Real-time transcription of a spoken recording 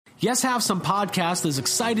Yes Have Some podcast is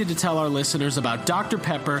excited to tell our listeners about Dr.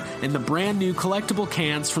 Pepper and the brand new collectible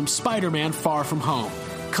cans from Spider-Man Far From Home.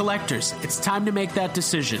 Collectors, it's time to make that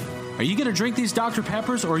decision. Are you going to drink these Dr.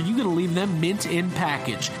 Peppers or are you going to leave them mint in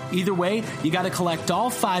package? Either way, you got to collect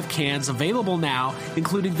all 5 cans available now,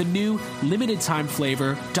 including the new limited time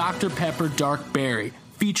flavor Dr. Pepper Dark Berry,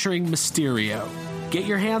 featuring Mysterio. Get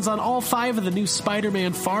your hands on all 5 of the new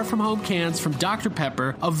Spider-Man Far From Home cans from Dr.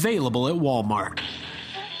 Pepper, available at Walmart.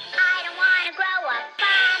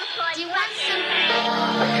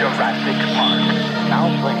 Jurassic Park, now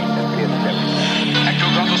playing the kids everywhere. Ecto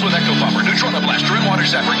goggles with Ecto Bomber, Neutron Blaster, and Water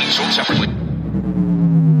Zapper, each sold separately.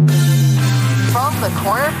 From the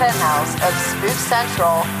corner penthouse of Spook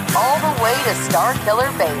Central all the way to Star Killer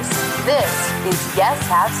Base, this is Yes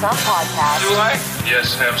Have Some podcast. Do I?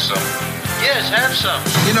 Yes, have some. Yes, have some.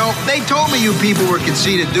 You know, they told me you people were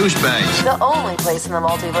conceited douchebags. The only place in the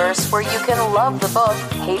multiverse where you can love the book,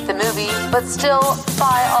 hate the movie, but still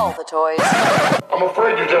buy all the toys. I'm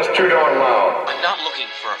afraid you're just too darn loud. I'm not looking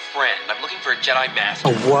for a friend. I'm looking for a Jedi Master.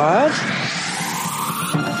 What?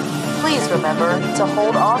 Please remember to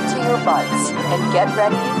hold on to your butts and get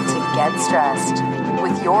ready to get stressed.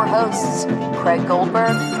 With your hosts, Craig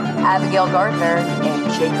Goldberg, Abigail Gardner,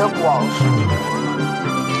 and Jacob Walsh.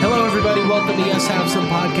 Hello, everybody. Welcome to Yes Have Some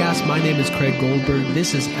podcast. My name is Craig Goldberg.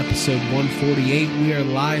 This is episode 148. We are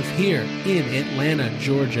live here in Atlanta,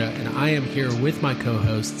 Georgia, and I am here with my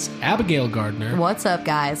co-hosts, Abigail Gardner. What's up,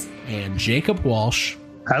 guys? And Jacob Walsh.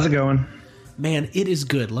 How's it going? Man, it is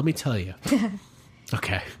good. Let me tell you.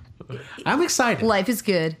 Okay. I'm excited. Life is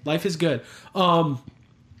good. Life is good.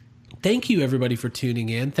 Thank you, everybody, for tuning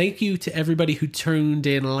in. Thank you to everybody who tuned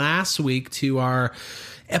in last week to our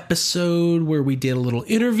episode where we did a little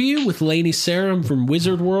interview with Lainey Sarum from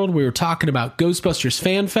Wizard World. We were talking about Ghostbusters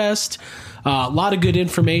Fan Fest. A lot of good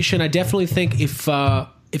information. I definitely think if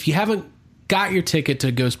you haven't got your ticket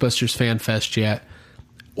to Ghostbusters Fan Fest yet,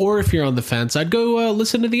 or if you're on the fence, I'd go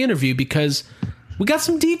listen to the interview because we got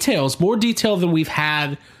some details, more detail than we've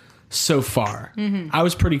had so far. Mm-hmm. I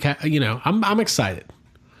was pretty, I'm excited.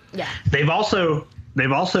 Yeah. They've also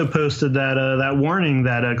posted that warning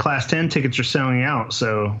that Class 10 tickets are selling out.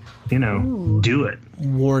 So, do it.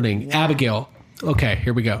 Warning. Yeah. Abigail. Okay,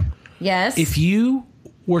 here we go. Yes. If you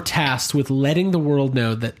were tasked with letting the world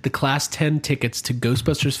know that the Class 10 tickets to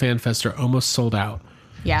Ghostbusters Fan Fest are almost sold out.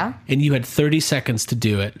 Yeah. And you had 30 seconds to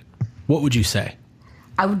do it, what would you say?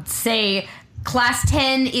 I would say Class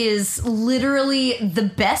 10 is literally the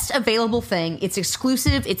best available thing. It's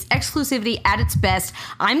exclusive. It's exclusivity at its best.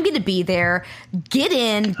 I'm going to be there. Get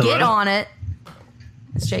in. Hello? Get on it.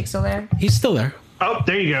 Is Jake still there? He's still there. Oh,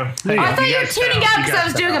 there you go. Oh, I thought you were tuning out because I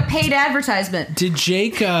was doing a paid advertisement. Did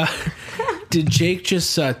Jake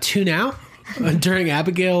just tune out during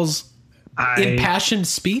Abigail's impassioned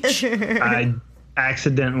speech? I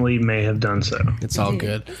accidentally may have done so. It's all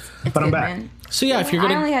good. But I'm back. Man. So yeah, if you're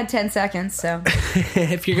gonna, I only had 10 seconds, so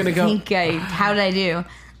if you're gonna go, how did I do?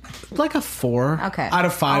 Like a 4. Okay. Out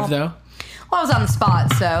of 5, though. Well, I was on the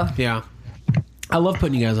spot, so Yeah. I love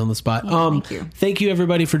putting you guys on the spot. Yeah, thank you. Thank you,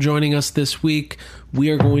 everybody, for joining us this week. We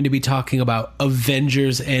are going to be talking about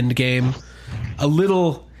Avengers Endgame, a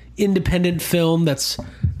little independent film that's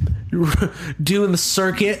doing the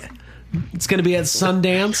circuit. It's going to be at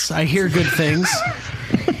Sundance. I hear good things.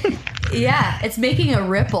 yeah, it's making a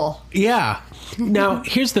ripple. Yeah. Now,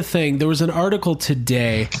 here's the thing. There was an article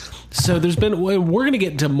today. So we're going to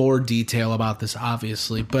get into more detail about this,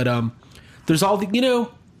 obviously. But there's all the,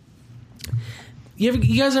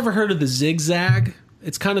 you guys ever heard of the zigzag?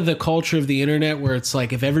 It's kind of the culture of the internet where it's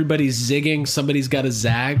like if everybody's zigging, somebody's got to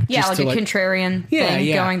zag. Yeah, like a contrarian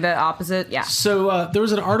thing going the opposite. Yeah. So there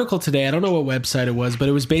was an article today. I don't know what website it was, but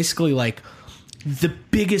it was basically like the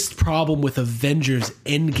biggest problem with Avengers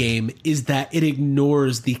Endgame is that it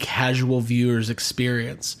ignores the casual viewer's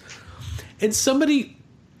experience. And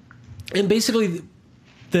basically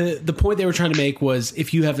the point they were trying to make was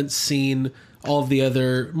if you haven't seen all of the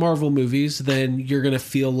other Marvel movies, then you're going to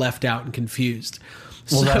feel left out and confused.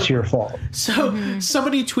 Well, that's your fault. So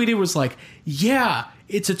somebody tweeted was like, yeah,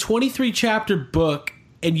 it's a 23 chapter book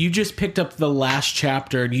and you just picked up the last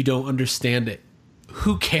chapter and you don't understand it.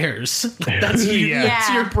 Who cares? That's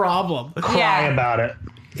your problem. Cry about it.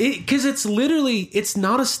 Because it's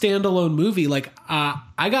not a standalone movie. Like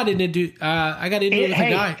I got into it with a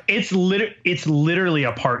guy. It's literally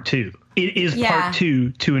a part 2. It is part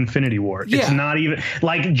 2 to Infinity War. Yeah. It's not even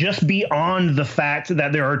like just beyond the fact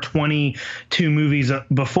that there are 22 movies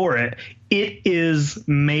before it. It is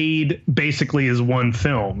made basically as one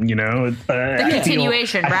film, The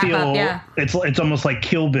continuation, wrap up, yeah. It's almost like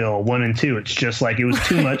Kill Bill 1 and 2. It's just like it was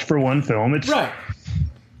too much for one film. It's right.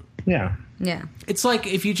 Yeah. Yeah. It's like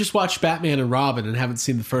if you just watch Batman and Robin and haven't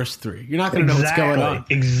seen the first three. You're not going to know what's going on.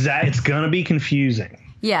 Exactly. It's going to be confusing.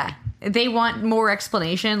 Yeah. They want more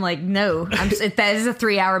explanation. Like, no, that is a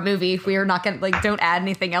 3-hour movie. We are not going to, like, don't add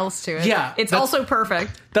anything else to it. Yeah. It's also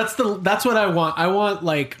perfect. That's what I want. I want,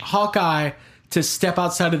 like, Hawkeye to step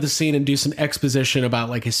outside of the scene and do some exposition about,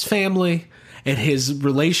 like, his family and his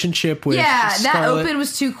relationship with Scarlet. That open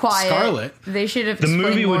was too quiet. Scarlet. They should have The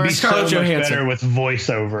movie would be Scarlett so much Johansson. better with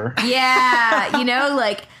voiceover. Yeah,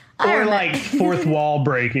 like... Or, like, fourth wall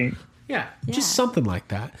breaking. Yeah, just something like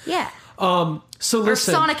that. Yeah. So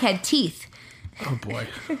listen. Or Sonic had teeth. Oh, boy.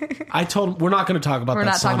 I told him, we're not going to talk about We're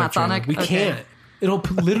that not talking about trailer. Sonic? We Okay. can't. It'll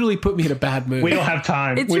literally put me in a bad mood. We don't have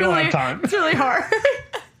time. It's really hard.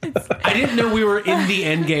 I didn't know we were in the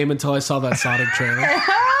end game until I saw that Sonic trailer.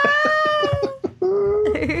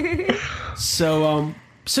 So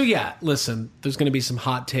yeah, listen, there's going to be some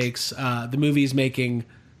hot takes. The movie's making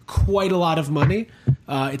quite a lot of money.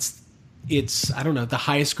 It's I don't know, the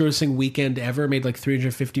highest grossing weekend ever. Made like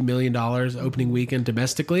 $350 million opening weekend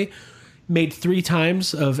domestically. Made 3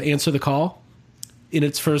 times of Answer the Call in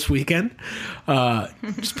its first weekend.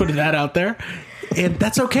 Just putting that out there. And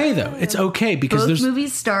that's okay, though. It's okay because both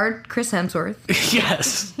movies starred Chris Hemsworth.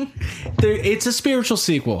 Yes. It's a spiritual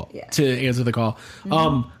sequel to Answer the Call.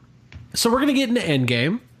 Mm-hmm. So we're going to get into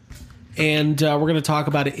Endgame, and we're going to talk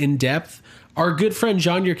about it in depth. Our good friend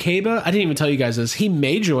John Yerkeba, I didn't even tell you guys this. He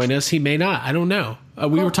may join us. He may not. I don't know.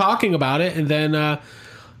 We were talking about it, and then I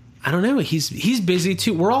don't know. He's busy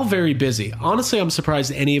too. We're all very busy. Honestly, I'm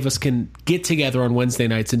surprised any of us can get together on Wednesday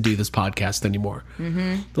nights and do this podcast anymore.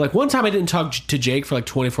 Mm-hmm. Like one time, I didn't talk to Jake for like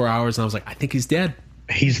 24 hours, and I was like, I think he's dead.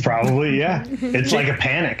 He's probably, yeah. It's like a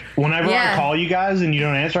panic. Whenever I call you guys and you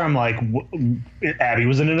don't answer, I'm like, Abby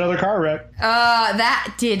was in another car wreck.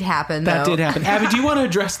 That did happen, though. That did happen. Abby, do you want to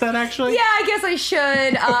address that, actually? Yeah, I guess I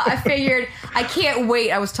should. I figured I can't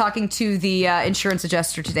wait. I was talking to the insurance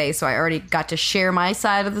adjuster today, so I already got to share my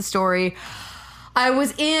side of the story. I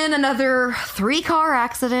was in another 3-car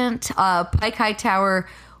accident. Pike Hightower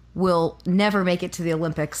will never make it to the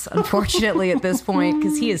Olympics, unfortunately, at this point,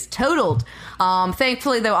 because he is totaled.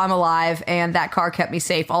 Thankfully, though, I'm alive, and that car kept me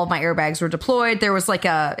safe. All of my airbags were deployed. There was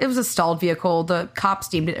it was a stalled vehicle. The cops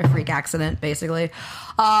deemed it a freak accident, basically.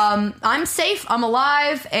 I'm safe, I'm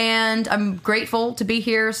alive, and I'm grateful to be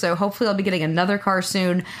here, so hopefully I'll be getting another car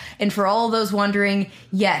soon. And for all of those wondering,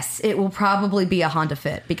 yes, it will probably be a Honda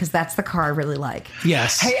Fit, because that's the car I really like.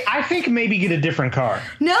 Yes. Hey, I think maybe get a different car.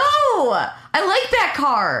 No! I like that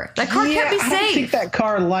car. That car kept me safe. I don't think that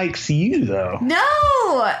car likes you, though.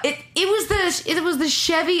 No! It was the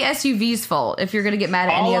Chevy SUV's fault, if you're going to get mad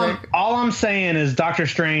at any other... All I'm saying is Doctor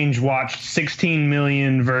Strange watched 16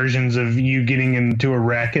 million versions of you getting into a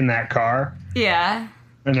wreck in that car. Yeah.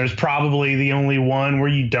 And there's probably the only one where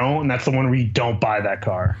you don't, and that's the one where you don't buy that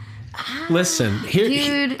car. Listen,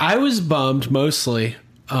 Dude. I was bummed mostly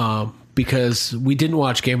because we didn't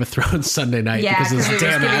watch Game of Thrones Sunday night because of this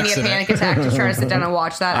damn accident. Yeah, because it was giving me a panic attack to try to sit down and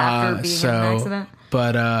watch that after being in an accident.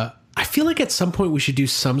 But I feel like at some point we should do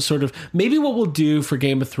some sort of... Maybe what we'll do for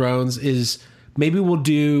Game of Thrones is maybe we'll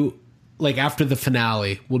do... Like after the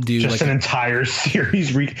finale, we'll do just like an entire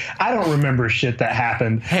series. I don't remember shit that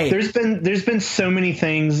happened. Hey, there's been so many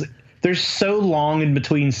things. There's so long in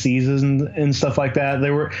between seasons and stuff like that.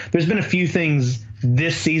 There's been a few things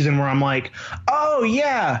this season where I'm like, oh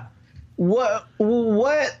yeah, what?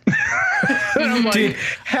 I'm like, dude,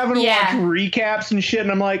 having to watch recaps and shit,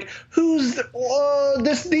 and I'm like,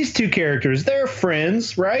 these 2 characters? They're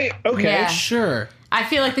friends, right? Okay, sure. I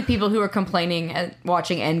feel like the people who are complaining at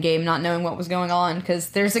watching Endgame not knowing what was going on,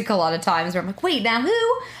 because there's like a lot of times where I'm like, wait, now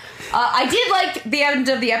who? I did like the end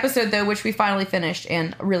of the episode, though, which we finally finished,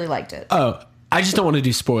 and really liked it. Oh, I just don't want to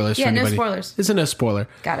do spoilers for anybody. Yeah, no spoilers. It's a no spoiler.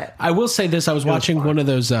 Got it. I will say this. I was watching one of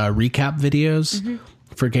those recap videos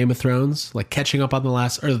for Game of Thrones, like catching up on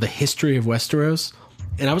the history of Westeros.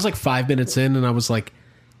 And I was like 5 minutes in, and I was like,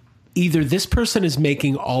 either this person is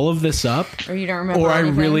making all of this up, or you don't remember, or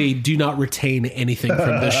anything. I really do not retain anything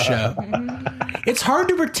from this show. It's hard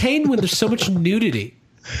to retain when there's so much nudity.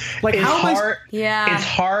 Like it's hard. Yeah, it's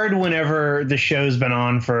hard whenever the show's been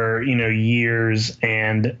on for years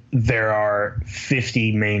and there are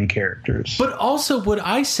 50 main characters. But also, what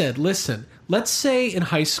I said. Listen, let's say in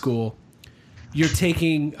high school you're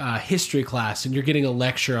taking history class and you're getting a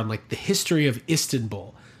lecture on like the history of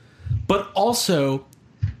Istanbul, but also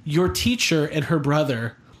your teacher and her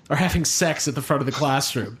brother are having sex at the front of the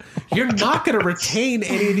classroom. You're not going to retain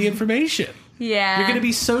any of the information. Yeah. You're going to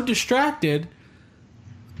be so distracted.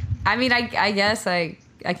 I mean, I guess I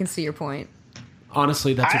can see your point.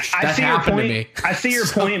 Honestly, that happened to me. I see your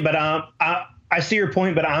point, but I see your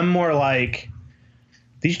point, but I'm more like,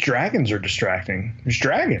 these dragons are distracting. There's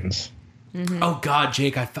dragons. Mm-hmm. Oh God,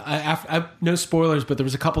 Jake! I no spoilers, but there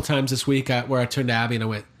was a couple times this week where I turned to Abby and I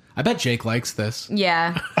went, "I bet Jake likes this."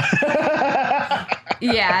 Yeah.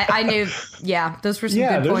 Yeah, I knew. Yeah, those were some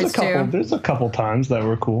good points too. There's a couple times that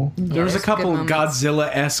were cool. There was a couple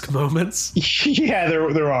Godzilla-esque moments. Yeah,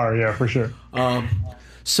 there are. Yeah, for sure.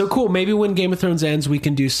 So cool. Maybe when Game of Thrones ends, we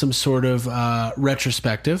can do some sort of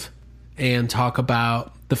retrospective and talk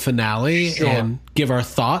about the finale and give our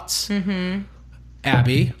thoughts. Mm-hmm.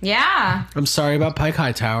 Abby. Yeah. I'm sorry about Pike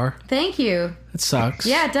Hightower. Thank you. It sucks.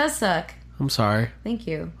 Yeah, it does suck. I'm sorry. Thank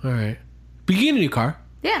you. All right. But you get a new car.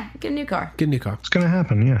 Yeah, get a new car. Get a new car. It's going to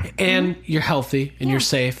happen, yeah. And you're healthy and you're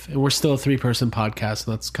safe. And we're still a 3-person podcast.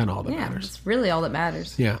 And that's kind of all that matters. It's really all that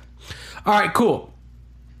matters. Yeah. All right, cool.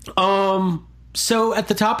 So at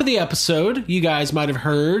the top of the episode, you guys might have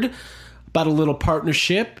heard about a little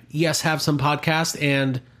partnership. Yes, Have Some Podcast.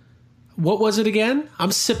 And what was it again?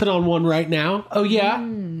 I'm sipping on one right now. Oh, yeah.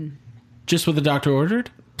 Just what the doctor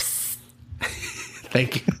ordered?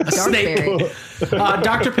 Thank you. Darkberry.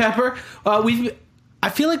 Dr. Pepper. I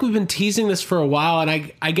feel like we've been teasing this for a while,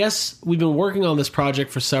 and I guess we've been working on this project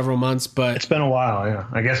for several months, but... It's been a while, yeah.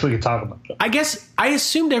 I guess we could talk about it. I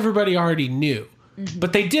assumed everybody already knew,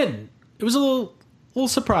 but they didn't. It was a little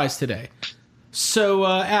surprise today. So,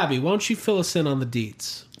 Abby, why don't you fill us in on the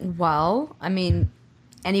deets? Well, I mean,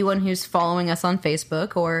 anyone who's following us on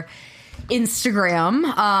Facebook or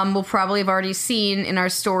Instagram will probably have already seen in our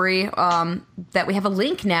story that we have a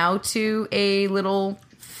link now to a little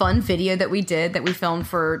fun video that we filmed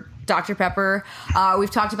for Dr. Pepper. We've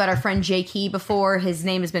talked about our friend Jake Key before. His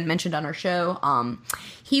name has been mentioned on our show.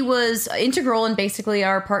 He was integral in basically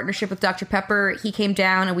our partnership with Dr. Pepper. He came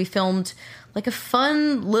down and we filmed like a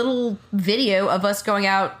fun little video of us going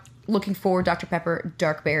out looking for Dr. Pepper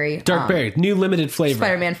Darkberry. Darkberry, new limited flavor.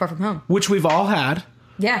 Spider-Man Far From Home. Which we've all had.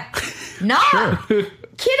 Yeah. Nah. Sure.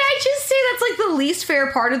 Can I just say that's like the least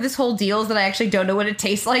fair part of this whole deal is that I actually don't know what it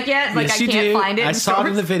tastes like yet. Like, yes, I can't find it. I saw it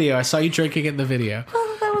in the video. I saw you drinking it in the video.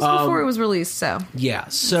 Well, that was before it was released, so. Yeah,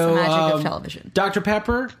 so. It's the magic of television. Dr.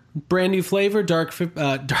 Pepper, brand new flavor,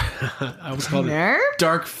 I almost called it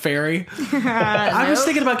Dark Fairy. I was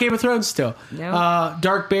thinking about Game of Thrones still. Nope.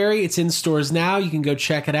 Darkberry, it's in stores now. You can go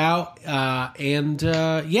check it out. And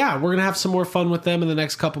we're going to have some more fun with them in the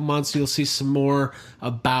next couple months. You'll see some more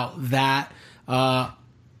about that.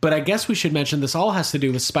 But I guess we should mention this all has to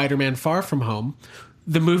do with Spider-Man Far From Home,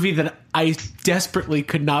 the movie that I desperately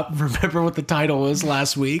could not remember what the title was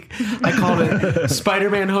last week. I called it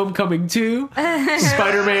Spider-Man Homecoming 2,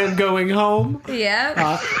 Spider-Man Going Home.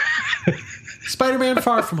 Yeah. Spider-Man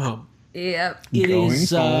Far From Home. Yep.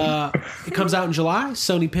 It comes out in July.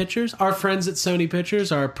 Sony Pictures. Our friends at Sony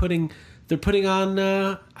Pictures are putting on,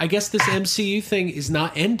 I guess this MCU thing is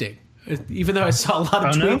not ending. Even though I saw a lot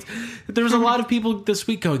of tweets, there was a lot of people this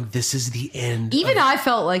week going, this is the end. Even I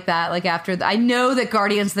felt like that, like after, I know that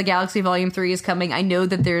Guardians of the Galaxy Volume 3 is coming. I know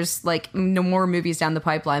that there's like no more movies down the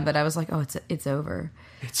pipeline, but I was like, oh, it's over.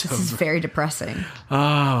 This is very depressing.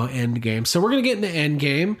 Oh, Endgame. So we're going to get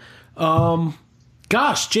into Endgame.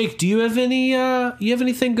 Gosh, Jake, do you have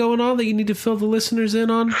anything going on that you need to fill the listeners in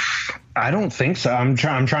on? I don't think so. I'm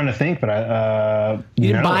trying to think, but you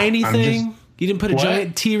didn't buy anything? You didn't put a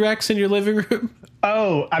giant T-Rex in your living room?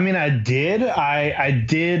 Oh, I mean, I did. I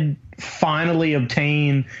did finally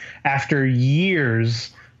obtain, after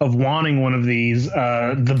years of wanting one of these,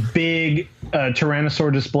 the big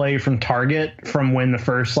Tyrannosaur display from Target from when the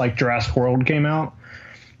first Jurassic World came out.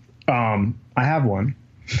 I have one.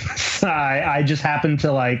 I just happened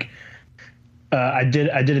to I did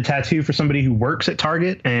a tattoo for somebody who works at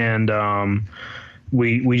Target, and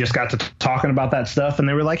we just got to talking about that stuff, and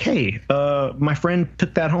they were like, hey, my friend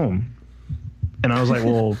took that home. And I was like,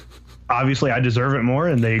 well, obviously I deserve it more.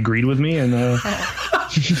 And they agreed with me. And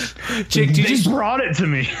Jake, they just brought it to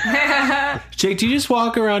me. Jake, do you just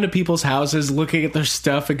walk around to people's houses looking at their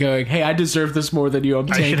stuff and going, hey, I deserve this more than you. I'm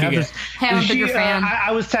taking it. Hey, I'm a bigger fan. I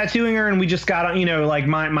was tattooing her, and we just got,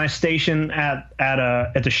 my station at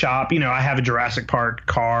the shop. I have a Jurassic Park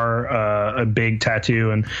car, a big tattoo,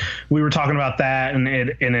 and we were talking about that, and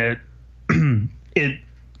it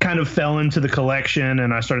kind of fell into the collection,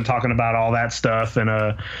 and I started talking about all that stuff,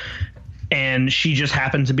 and she just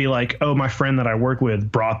happened to be like, oh, my friend that I work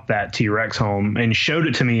with brought that T-Rex home and showed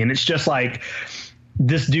it to me. And it's just like,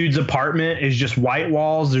 this dude's apartment is just white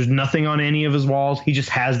walls. There's nothing on any of his walls. He just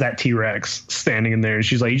has that T-Rex standing in there. And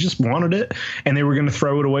she's like, he just wanted it, and they were going to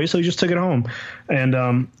throw it away, so he just took it home. And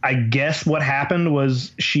I guess what happened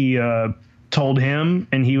was she told him,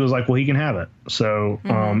 and he was like, well, he can have it. So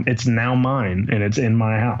it's now mine, and it's in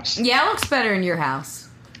my house. Yeah, it looks better in your house.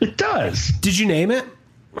 It does. Did you name it?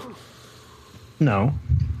 No.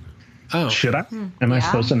 Oh. Should I? Am I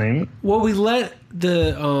supposed to name it? Well, we let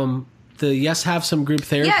the Yes Have Some group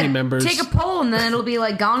therapy members take a poll, and then it'll be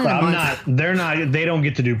like gone in a month. They don't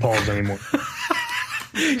get to do polls anymore.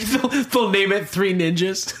 They'll name it 3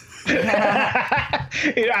 Ninjas.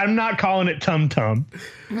 I'm not calling it Tum Tum.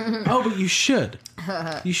 Oh, but you should.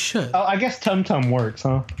 You should. Oh, I guess Tum Tum works,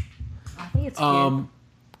 huh? I think it's cute.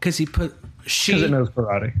 Because he put Because it knows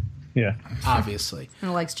karate. Yeah. Obviously.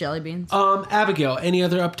 And it likes jelly beans. Abigail, any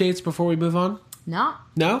other updates before we move on? No.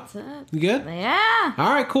 No? That's it. You good? Yeah.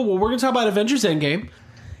 All right, cool. Well, we're going to talk about Avengers Endgame.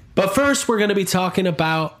 But first, we're going to be talking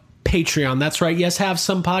about Patreon. That's right. Yes Have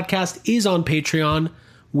Some podcast is on Patreon.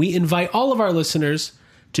 We invite all of our listeners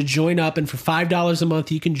to join up, and for $5 a month,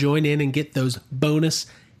 you can join in and get those bonus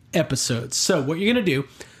episodes. So what you're going to do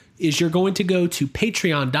is you're going to go to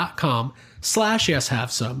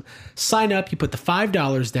patreon.com/yeshavesome. Sign up. You put the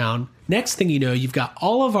 $5 down. Next thing you know, you've got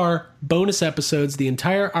all of our bonus episodes, the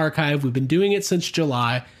entire archive. We've been doing it since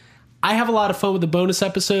July. I have a lot of fun with the bonus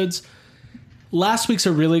episodes. Last week's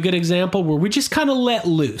a really good example where we just kind of let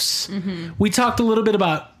loose. We talked a little bit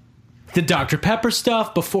about the Dr. Pepper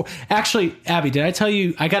stuff before. Actually, Abby, did I tell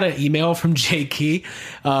you I got an email from Jay Key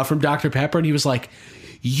from Dr. Pepper, and he was like,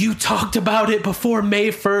 you talked about it before May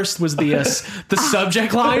 1st was the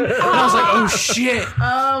subject line. And I was like, oh, shit.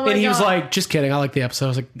 And he was like, just kidding. I like the episode. I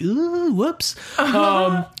was like, ooh, whoops. So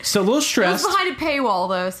a little stressed. It was behind a paywall,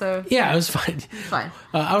 though, so. Yeah, it was fine. It's fine.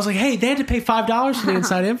 I was like, hey, they had to pay $5 for the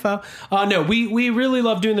inside info. No, we really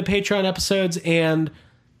love doing the Patreon episodes, and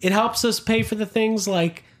it helps us pay for the things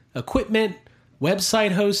like equipment,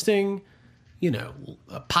 website hosting,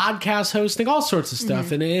 podcast hosting, all sorts of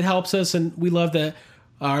stuff. And it helps us, and we love that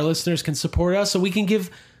our listeners can support us so we can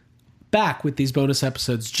give back with these bonus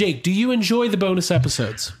episodes. Jake, do you enjoy the bonus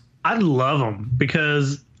episodes? I love them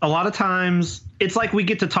because a lot of times it's like we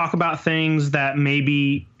get to talk about things that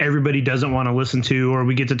maybe everybody doesn't want to listen to, or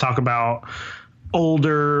we get to talk about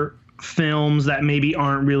older films that maybe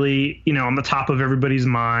aren't really, on the top of everybody's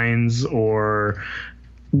minds, or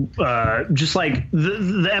just like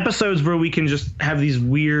the episodes where we can just have these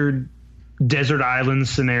weird desert island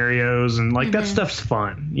scenarios, and like that stuff's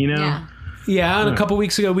fun, Yeah, and a couple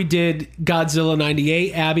weeks ago we did Godzilla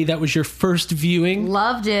 98. Abby, that was your first viewing.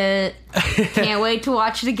 Loved it. Can't wait to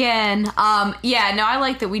watch it again. I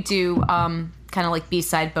like that we do kind of like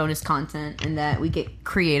B-side bonus content, and that we get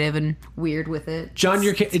creative and weird with it.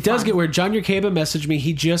 It does get weird. John Yerkeba messaged me.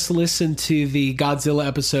 He just listened to the Godzilla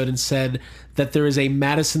episode and said that there is a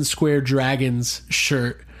Madison Square Dragons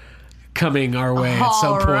shirt coming our way at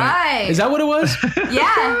some point. Right. Is that what it was?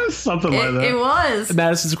 Yeah. Something like that. It was.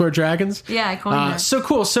 Madison Square Dragons? Yeah, I coined it. So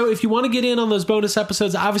cool. So if you want to get in on those bonus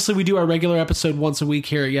episodes, obviously we do our regular episode once a week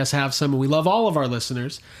here at Yes Have Some, and we love all of our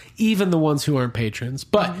listeners, even the ones who aren't patrons.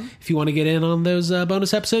 But if you want to get in on those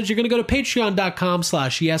bonus episodes, you're going to go to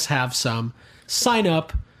patreon.com/yeshavesome, sign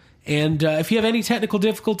up, and if you have any technical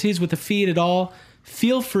difficulties with the feed at all,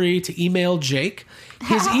 feel free to email Jake.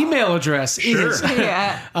 His email address is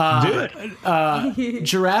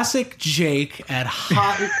JurassicJake at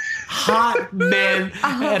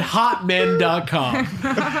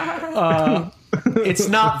hotmen.com. It's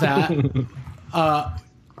not that.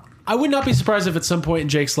 I would not be surprised if at some point in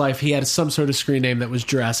Jake's life he had some sort of screen name that was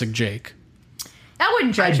Jurassic Jake. I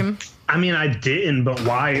wouldn't judge him. I mean, I didn't, but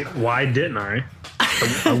why didn't I?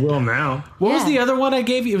 I will now. What was the other one I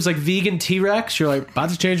gave you? It was like Vegan T-Rex. You're like, about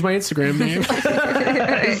to change my Instagram name.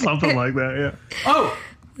 Something like that, yeah. Oh.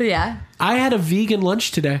 Yeah. I had a vegan lunch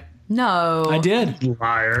today. No. I did.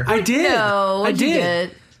 Liar. I did. No, I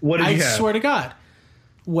did. What did you have? I swear to God.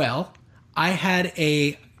 Well, I had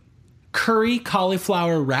a curry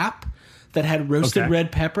cauliflower wrap that had roasted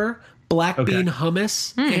red pepper, black bean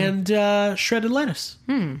hummus, and shredded lettuce.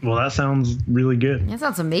 Well, that sounds really good. That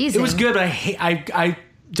sounds amazing. It was good, but I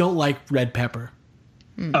don't like red pepper.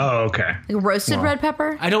 Oh, okay. Like roasted red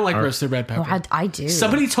pepper? I don't like roasted red pepper. Oh, I do.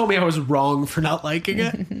 Somebody told me I was wrong for not liking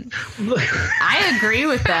it. I agree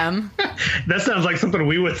with them. That sounds like something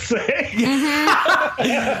we would say.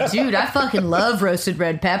 Dude, I fucking love roasted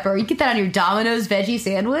red pepper. You get that on your Domino's veggie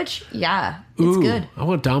sandwich? Yeah, it's good. I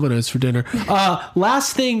want Domino's for dinner.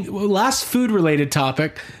 Last food related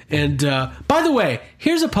topic. And by the way,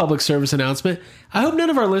 here's a public service announcement. I hope none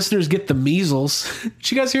of our listeners get the measles.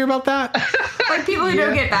 Did you guys hear about that? Like people who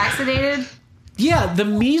don't get vaccinated? Yeah, the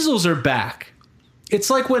measles are back. It's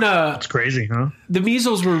like when It's crazy, huh? the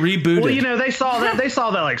measles were rebooted. Well, they saw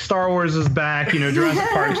that like Star Wars is back, Jurassic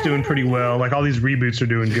Park's doing pretty well. Like all these reboots are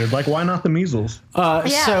doing good. Like why not the measles?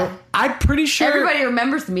 So I'm pretty sure Everybody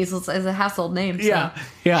remembers the measles as a household name. So.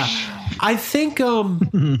 Yeah. I think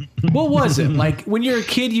what was it? Like when you're a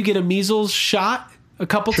kid you get a measles shot a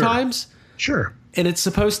couple times? Sure. And it's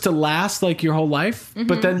supposed to last like your whole life. Mm-hmm.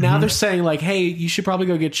 But then now they're saying like, hey, you should probably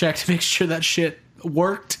go get checked to make sure that shit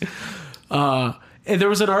worked. And there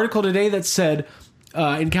was an article today that said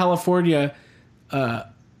in California,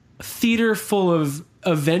 theater full of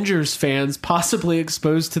Avengers fans possibly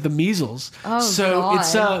exposed to the measles. God.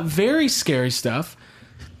 It's very scary stuff.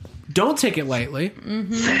 Don't take it lightly.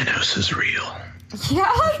 Mm-hmm. Thanos is real.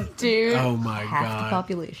 Yeah, dude. Oh my Half God. the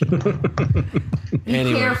population. Be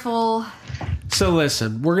Anyway. careful. So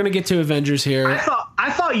listen, we're gonna get to Avengers here.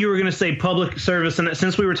 I thought you were going to say public service, and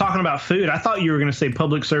since we were talking about food, I thought you were going to say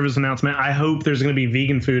public service announcement. I hope there's going to be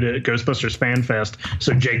vegan food at Ghostbusters Fan Fest,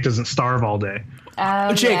 so Jake doesn't starve all day.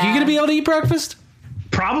 Jake, you gonna be able to eat breakfast?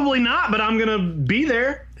 Probably not, but I'm going to be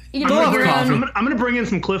there. You can bring your own I'm going to bring in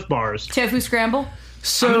some Cliff Bars. tofu scramble.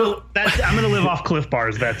 So I'm going to live off Cliff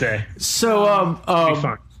Bars that day. So It'll be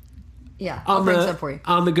fun. Yeah, I'll bring some for you.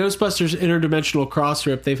 On the Ghostbusters Interdimensional Cross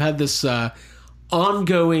Rip, they've had this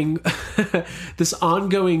ongoing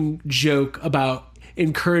joke about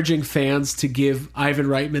encouraging fans to give Ivan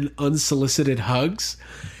Reitman unsolicited hugs.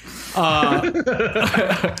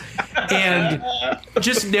 And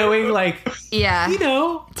just knowing, like, Yeah.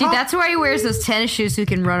 Dude, that's why he wears those tennis shoes so he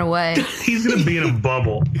can run away. He's going to be in a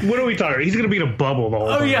bubble. What are we talking about? He's going to be in a bubble the whole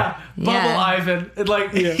time. oh yeah, Bubble Yeah. Ivan, and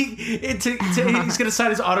like he's gonna sign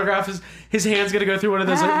his autograph. His hand's gonna go through one of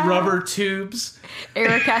those like rubber tubes.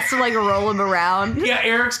 Eric has to like roll him around. Yeah,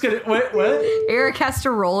 Eric's gonna what? Eric has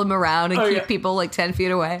to roll him around and keep yeah. people like 10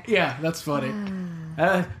 feet away. Yeah, that's funny.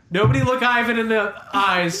 Nobody look Ivan in the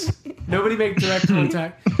eyes. Nobody make direct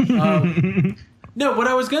contact. No, what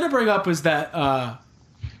I was going to bring up was that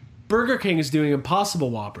Burger King is doing Impossible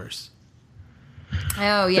Whoppers.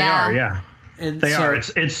 Oh, yeah. They are, yeah. And They so, are.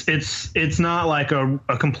 It's not like a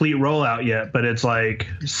complete rollout yet, but it's like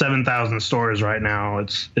 7,000 stores right now.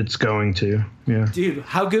 It's going to. Yeah. Dude,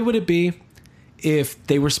 how good would it be if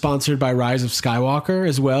they were sponsored by Rise of Skywalker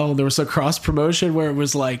as well? And there was a cross promotion where it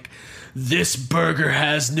was like, this burger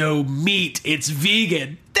has no meat, it's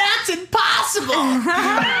vegan. That's impossible.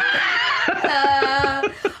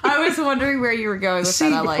 I was wondering where you were going with See,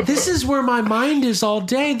 that. I like this is where my mind is all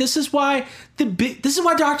day. This is why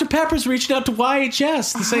Dr. Pepper's reaching out to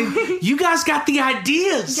YHS to say, you guys got the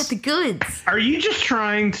ideas. You got the goods. Are you just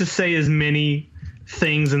trying to say as many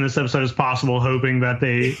things in this episode as possible, hoping that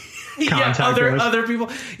they contact us? other people.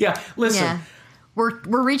 Yeah, listen. Yeah. We're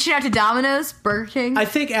reaching out to Domino's, Burger King. I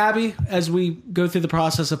think, Abby, as we go through the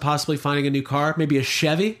process of possibly finding a new car, maybe a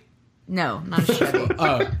Chevy, No, not a Chevy.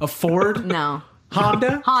 a Ford, No.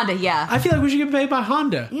 Honda. Honda, yeah. I feel like we should get paid by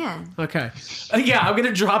Honda. Yeah. Okay. Yeah, I'm going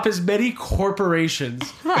to drop as many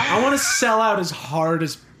corporations. I want to sell out as hard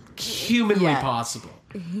as humanly Yeah. possible.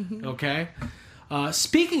 Okay?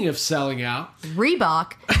 Speaking of selling out.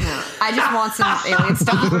 Reebok. No, I just want some alien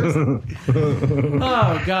stuff.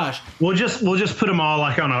 Oh, gosh. We'll just put them all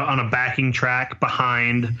like on a backing track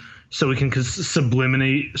behind, so we can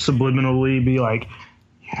subliminally be like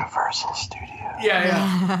Universal Studios.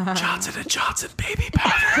 Yeah. Johnson & Johnson baby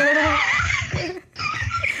powder.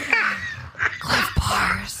 Cliff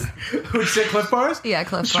Bars. Who'd say Cliff Bars? Yeah,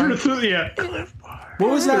 Cliff Bars. Yeah, Cliff Bars.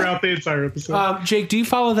 What was that? Throughout the entire episode. Jake, do you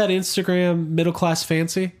follow that Instagram Middle Class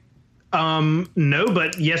Fancy? No,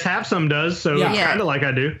 but Yes Have Some does, so Yeah. it's kind of like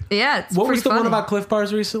I do. Yeah, it's What was pretty the one funny. about Cliff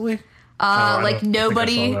Bars recently? I Like don't think I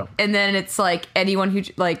nobody, saw that. and then it's like anyone who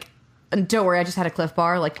like. And don't worry, I just had a Cliff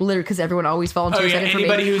Bar, like literally, because everyone always volunteers. Oh, yeah, that in for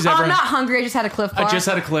anybody me. who's Oh, ever- I'm not hungry. I just had a Cliff Bar. I just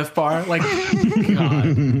had a Cliff Bar. Like, God.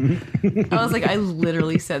 I was like, I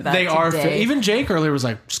literally said that. They are. today. Even Jake earlier was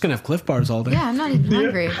like, just going to have Cliff Bars all day. Yeah, I'm not even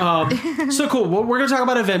hungry. So cool. Well, we're going to talk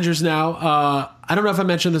about Avengers now. I don't know if I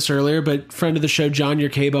mentioned this earlier, but friend of the show, John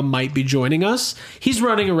Yerkeba, might be joining us. He's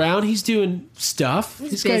running around. He's doing stuff.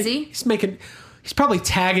 He's busy. He's probably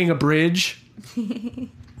tagging a bridge.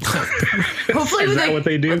 Hopefully, with that what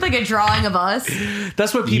they do? With like a drawing of us.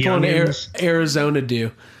 That's what people Youngins. in Arizona do.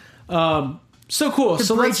 So cool. The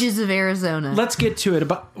So bridges of Arizona. let's get to it.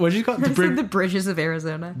 About what did you call it? I said the bridges of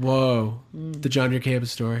Arizona. Whoa, the John Yerkeba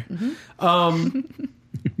story.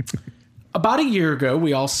 About a year ago,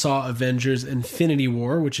 we all saw Avengers: Infinity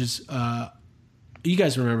War, which is you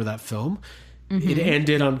guys remember that film? It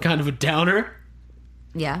ended on kind of a downer.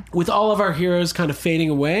 Yeah. With all of our heroes kind of fading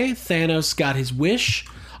away. Thanos got his wish.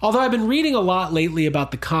 Although I've been reading a lot lately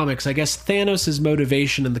about the comics, I guess Thanos'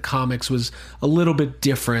 motivation in the comics was a little bit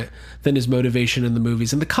different than his motivation in the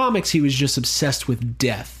movies. In the comics, he was just obsessed with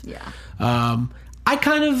death. Yeah. I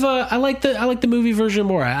kind of I like the movie version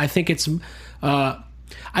more. I think it's I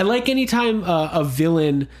like anytime a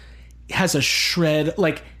villain has a shred,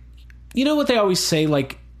 like, you know what they always say,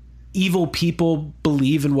 like, evil people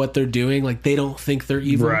believe in what they're doing, like they don't think they're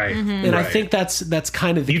evil, right? And I think that's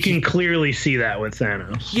kind of the you key. can clearly see that with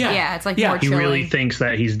Thanos. Yeah, it's like more he chilling. really thinks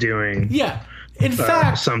that he's doing in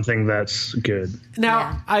fact something that's good.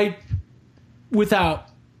 Now without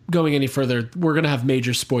going any further, we're gonna have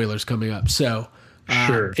major spoilers coming up, so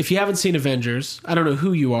sure. If you haven't seen Avengers, I don't know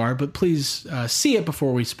who you are, but please see it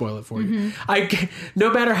before we spoil it for you.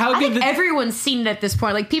 No matter how good everyone's seen it at this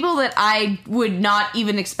point. Like, people that I would not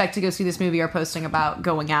even expect to go see this movie are posting about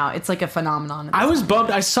going out. It's like a phenomenon. I was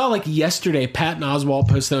bummed. I saw, like, yesterday, Patton Oswalt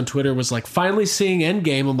posted on Twitter, was like, finally seeing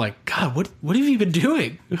Endgame. I'm like, God, what have you been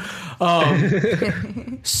doing?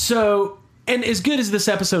 So, and as good as this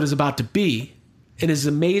episode is about to be, and as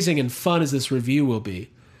amazing and fun as this review will be,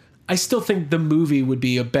 I still think the movie would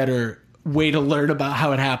be a better way to learn about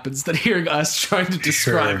how it happens than hearing us trying to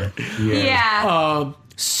describe it. Yeah.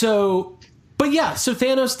 So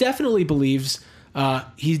Thanos definitely believes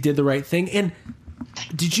he did the right thing. And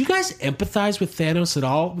did you guys empathize with Thanos at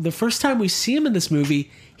all? The first time we see him in this movie,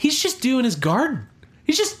 he's just doing his garden.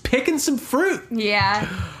 He's just picking some fruit. Yeah.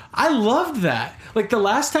 I loved that. Like, the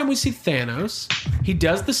last time we see Thanos, he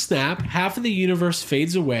does the snap, half of the universe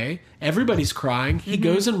fades away, everybody's crying, he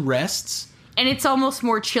goes and rests. And it's almost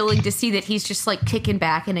more chilling to see that he's just, like, kicking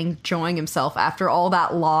back and enjoying himself after all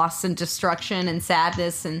that loss and destruction and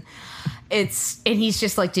sadness, and he's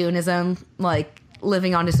just, like, doing his own, like,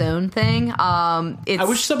 living on his own thing. I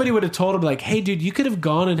wish somebody would have told him, like, hey, dude, you could have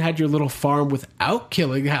gone and had your little farm without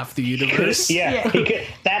killing half the universe. He could,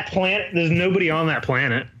 that planet, there's nobody on that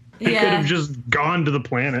planet. He could have just gone to the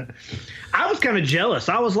planet. I was kind of jealous.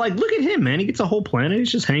 I was like, look at him, man. He gets a whole planet.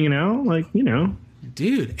 He's just hanging out. Like, you know.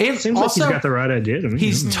 Dude. And it seems also, like he's got the right idea to me.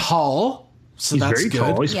 He's tall. So he's that's very good.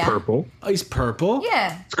 tall. He's purple. He's purple.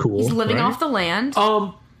 Yeah. It's cool. He's living right? off the land.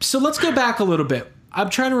 So let's go back a little bit.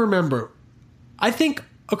 I'm trying to remember. I think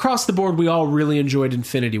across the board, we all really enjoyed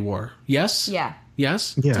Infinity War. Yes? Yeah.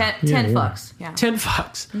 Yes? Yeah. 10 fucks. Yeah. 10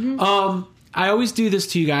 fucks. I always do this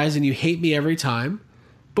to you guys, and you hate me every time.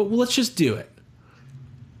 But let's just do it.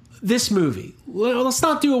 This movie. Let's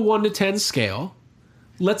not do a 1 to 10 scale.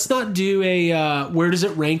 Let's not do a where does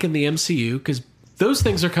it rank in the MCU, because those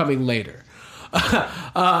things are coming later.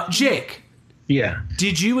 Jake. Yeah.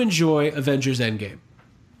 Did you enjoy Avengers Endgame?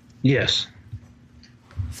 Yes.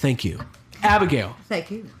 Thank you. Abigail.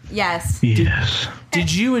 Thank you. Yes. Yes. Did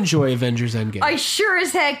you enjoy Avengers Endgame? I sure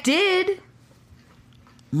as heck did.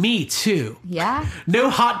 Me too. Yeah. No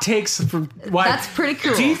hot takes from... Why? That's pretty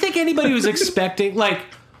cool. Do you think anybody was expecting... like,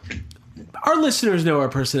 our listeners know our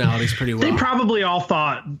personalities pretty well. They probably all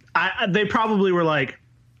thought... they probably were like,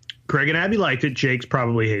 Craig and Abby liked it. Jake's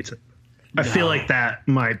probably hates it. I feel like that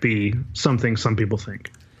might be something some people think.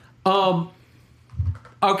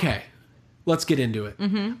 Okay. Let's get into it.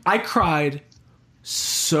 I cried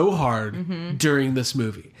so hard during this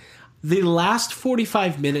movie. The last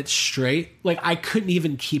 45 minutes straight, like, I couldn't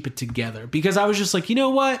even keep it together because I was just like, you know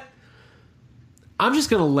what? I'm just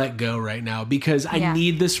going to let go right now because I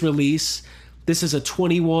need this release. This is a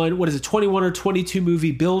 21 or 22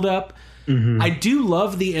 movie buildup. I do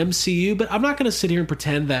love the MCU, but I'm not going to sit here and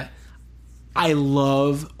pretend that I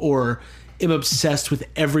love or am obsessed with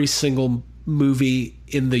every single movie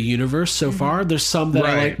in the universe so far. There's some that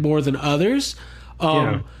I like more than others.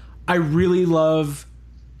 I really love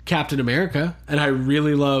Captain America, and I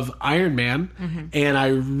really love Iron Man, and I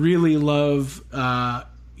really love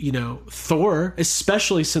Thor,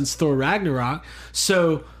 especially since Thor Ragnarok.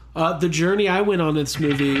 So the journey I went on in this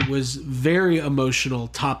movie was very emotional,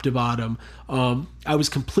 top to bottom. I was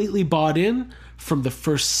completely bought in from the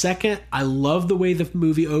first second. I love the way the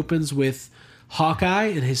movie opens with Hawkeye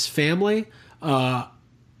and his family.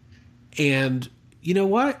 And you know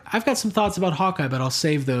what? I've got some thoughts about Hawkeye, but I'll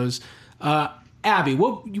save those. Abby,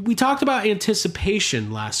 we talked about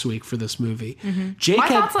anticipation last week for this movie. Jake My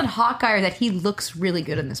thoughts on Hawkeye are that he looks really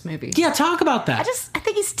good in this movie. Yeah, talk about that. I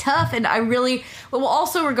think he's tough, and well,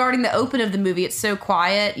 also regarding the open of the movie, it's so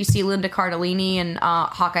quiet. You see Linda Cardellini and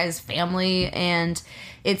Hawkeye's family, and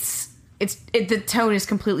the tone is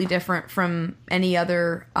completely different from any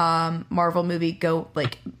other Marvel movie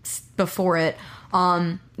before it.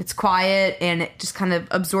 It's quiet and it just kind of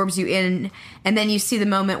absorbs you in, and then you see the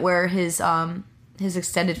moment where his his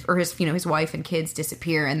extended or his his wife and kids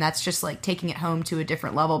disappear, and that's just like taking it home to a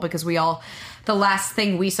different level because the last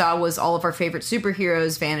thing we saw was all of our favorite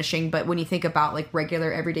superheroes vanishing. But when you think about like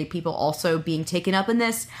regular everyday people also being taken up in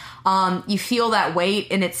this, you feel that weight,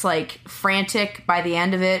 and it's like frantic by the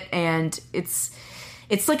end of it, and it's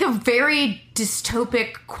like a very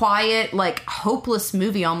dystopic, quiet, like hopeless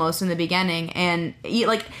movie almost in the beginning, and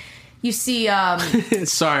you see.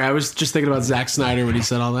 Sorry, I was just thinking about Zack Snyder when he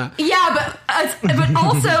said all that. Yeah, but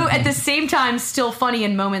also at the same time, still funny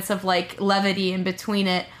in moments of like levity in between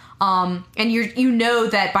it. And you know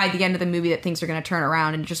that by the end of the movie that things are going to turn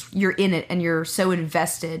around, and you're in it and you're so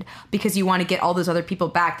invested because you want to get all those other people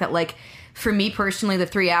back that like. For me personally, the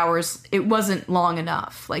 3 hours, it wasn't long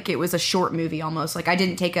enough. Like, it was a short movie almost. Like, I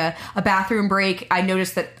didn't take a bathroom break. I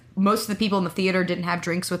noticed that most of the people in the theater didn't have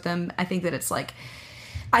drinks with them. I think that it's like...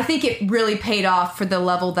 I think it really paid off for the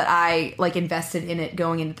level that I, like, invested in it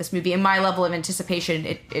going into this movie. And my level of anticipation,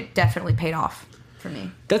 it definitely paid off for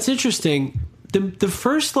me. That's interesting. The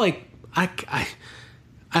first, like... I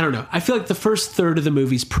don't know. I feel like the first third of the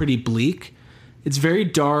movie's pretty bleak. It's very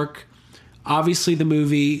dark. Obviously, the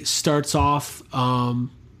movie starts off.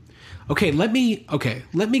 Okay, let me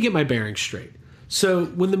get my bearings straight. So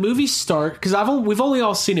when the movie starts, because we've only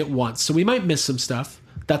all seen it once, so we might miss some stuff.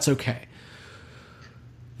 That's okay.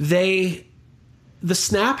 The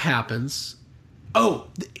snap happens. Oh,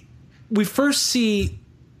 we first see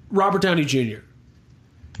Robert Downey Jr.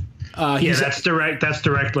 That's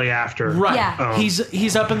directly after. Right. Yeah.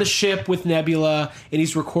 He's up in the ship with Nebula, and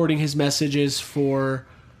he's recording his messages for.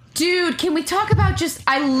 Dude, can we talk about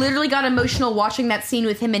I literally got emotional watching that scene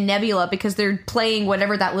with him and Nebula because they're playing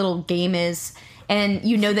whatever that little game is, and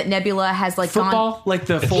you know that Nebula has like football, like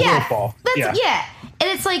the full football. Yeah. And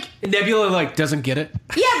it's like Nebula like doesn't get it.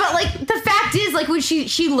 Yeah, but like the fact is like when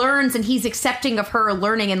she learns and he's accepting of her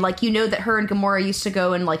learning, and like you know that her and Gamora used to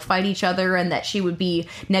go and like fight each other, and that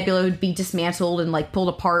Nebula would be dismantled and like pulled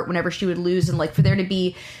apart whenever she would lose, and like for there to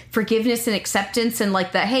be forgiveness and acceptance and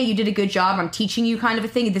like that, hey, you did a good job, I'm teaching you kind of a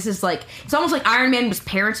thing. This is like, it's almost like Iron Man was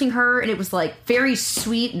parenting her, and it was like very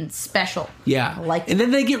sweet and special. Yeah. And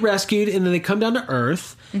then they get rescued, and then they come down to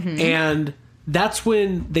Earth, and that's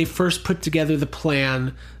when they first put together the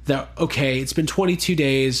plan that, okay, it's been 22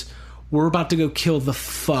 days. We're about to go kill the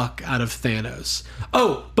fuck out of Thanos.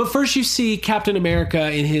 Oh, but first you see Captain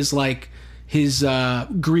America in his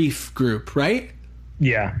grief group, right?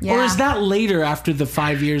 Yeah. Or is that later after the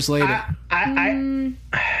 5 years later? I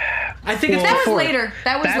think it's that before. was later.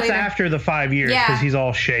 That's later. After the 5 years because he's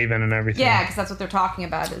all shaven and everything. Yeah, because that's what they're talking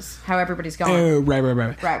about is how everybody's going. Oh, right.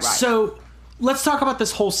 Right. So let's talk about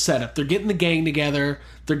this whole setup. They're getting the gang together.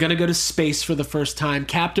 They're going to go to space for the first time.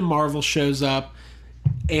 Captain Marvel shows up.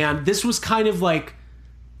 And this was kind of like,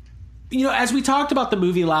 as we talked about the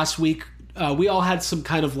movie last week, we all had some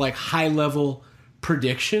kind of like high level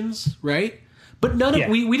predictions, right? But none of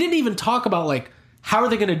we didn't even talk about like how are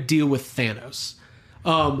they going to deal with Thanos.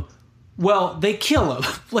 Well, they kill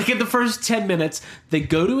him. Like in the first 10 minutes, they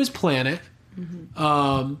go to his planet.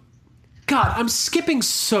 God, I'm skipping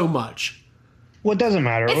so much. Well, it doesn't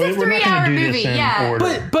matter. It's a We're not 3-hour going to do movie, this in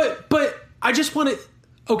order. But I just want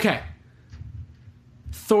to. Okay.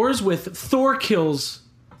 Thor kills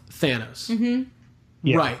Thanos.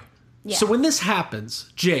 Yeah. Right. Yeah. So when this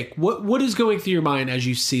happens, Jake, what is going through your mind as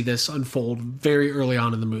you see this unfold very early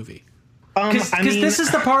on in the movie? Because this is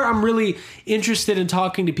the part I'm really interested in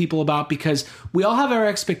talking to people about, because we all have our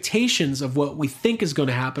expectations of what we think is going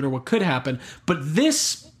to happen or what could happen, but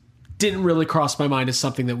this didn't really cross my mind as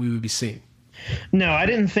something that we would be seeing. No, I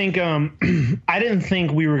didn't think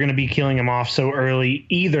we were going to be killing him off so early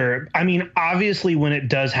either. I mean, obviously when it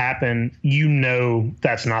does happen,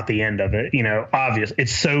 that's not the end of it. Obvious.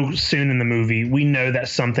 It's so soon in the movie. We know that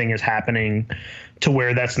something is happening to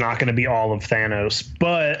where that's not going to be all of Thanos.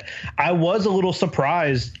 But I was a little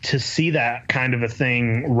surprised to see that kind of a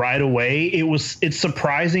thing right away. It's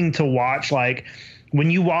surprising to watch, like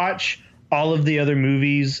when you watch all of the other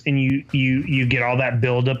movies and you get all that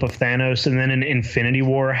buildup of Thanos, and then in Infinity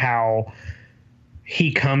War, how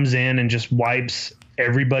he comes in and just wipes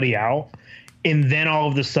everybody out. And then all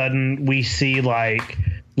of a sudden we see like,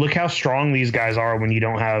 look how strong these guys are when you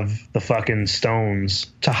don't have the fucking stones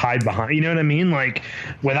to hide behind. You know what I mean? Like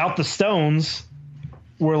without the stones,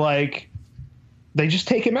 we're like, they just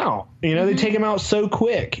take him out, they take him out so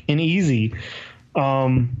quick and easy.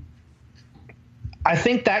 I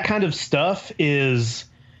think that kind of stuff is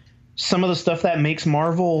some of the stuff that makes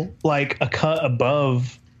Marvel like a cut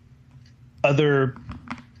above other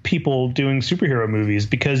people doing superhero movies,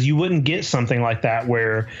 because you wouldn't get something like that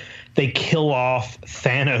where they kill off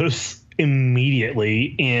Thanos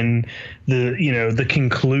immediately in the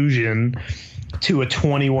conclusion to a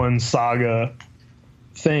 21 saga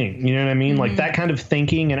thing. You know what I mean? Like that kind of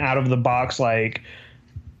thinking and out of the box, like,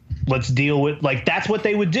 let's deal with, like, that's what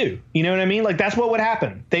they would do. You know what I mean? Like that's what would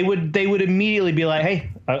happen. They would immediately be like,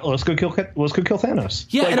 hey, let's go kill Thanos.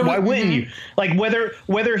 Yeah. Like, why wouldn't you? Like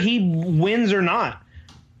whether he wins or not,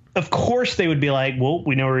 of course they would be like, well,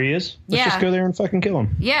 we know where he is. Let's just go there and fucking kill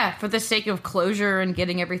him. Yeah, for the sake of closure and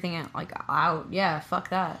getting everything out. Yeah, fuck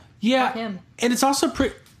that. Yeah. Fuck him. And it's also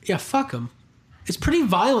fuck him. It's pretty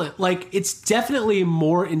violent. Like, it's definitely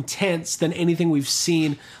more intense than anything we've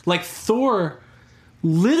seen. Like, Thor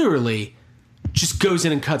literally just goes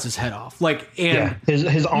in and cuts his head off. Like, and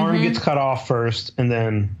his arm gets cut off first, and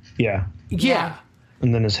then yeah,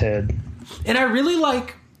 and then his head. And I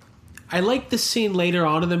like the scene later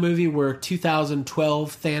on in the movie where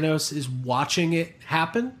 2012 Thanos is watching it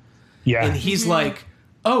happen. Yeah, and he's like,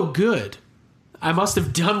 "Oh, good, I must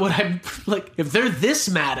have done what I'm like. If they're this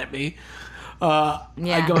mad at me." I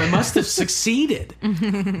must have succeeded.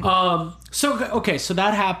 So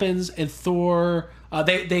that happens, and Thor,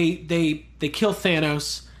 they kill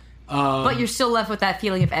Thanos. But you're still left with that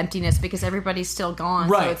feeling of emptiness because everybody's still gone.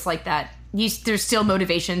 Right. So it's like that. There's still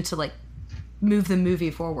motivation to like move the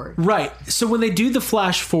movie forward. Right. So when they do the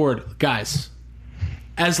flash forward, guys,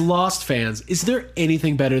 as Lost fans, is there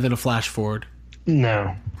anything better than a flash forward?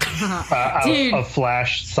 No. A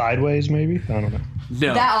flash sideways, maybe? I don't know.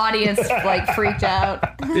 No. That audience like freaked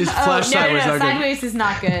out. Is flash sideways not good? Sideways is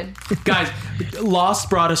not good. Guys, Lost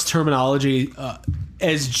brought us terminology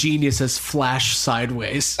as genius as flash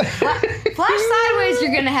sideways. Flash sideways,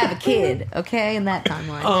 you're gonna have a kid, okay? In that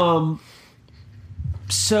timeline.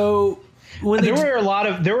 So when there were a lot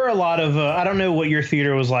of I don't know what your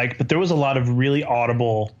theater was like, but there was a lot of really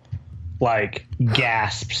audible like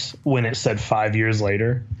gasps when it said 5 years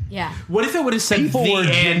later. Yeah. What if it would have said people the were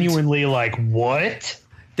end? Genuinely like, what?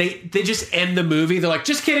 They just end the movie. They're like,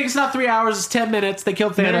 just kidding. It's not 3 hours. It's 10 minutes. They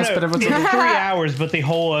killed Thanos, but everyone's it's like, 3 hours, but the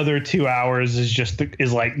whole other 2 hours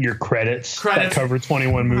is like your credits that cover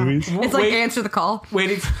 21 movies. It's like Answer the Call.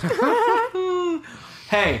 Waiting.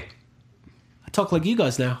 Hey, I talk like you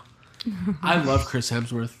guys now. I love Chris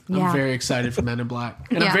Hemsworth. I'm very excited for Men in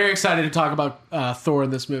Black. And I'm very excited to talk about Thor in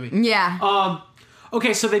this movie. Yeah.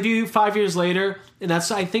 Okay, so they do 5 years later, and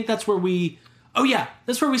I think that's where we... Oh, yeah,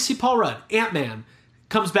 that's where we see Paul Rudd. Ant-Man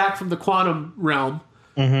comes back from the quantum realm.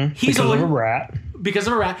 Mm-hmm. He's because of a rat. Because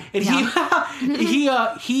of a rat. And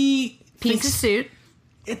he Pees his suit.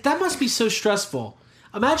 That must be so stressful.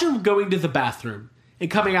 Imagine going to the bathroom and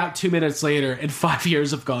coming out 2 minutes later and 5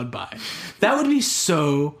 years have gone by. That would be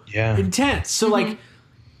so intense. So, like,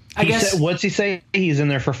 I guess... what's he say? He's in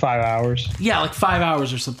there for 5 hours? Yeah, like 5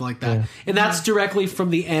 hours or something like that. Yeah. And that's directly from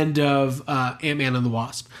the end of Ant-Man and the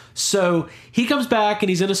Wasp. So he comes back and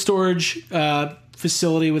he's in a storage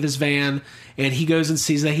facility with his van, and he goes and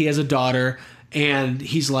sees that he has a daughter, and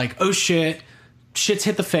he's like, oh shit, shit's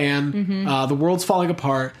hit the fan, the world's falling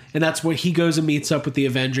apart, and that's where he goes and meets up with the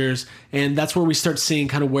Avengers, and that's where we start seeing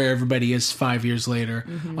kind of where everybody is 5 years later.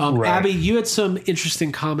 Right. Abby, you had some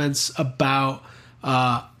interesting comments about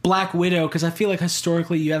Black Widow, because I feel like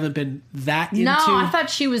historically you haven't been that into... No, I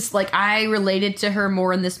thought she was, like, I related to her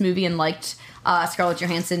more in this movie and liked Scarlett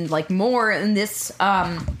Johansson, like, more in this,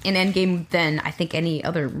 in Endgame than I think any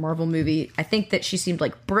other Marvel movie. I think that she seemed,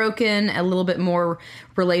 like, broken, a little bit more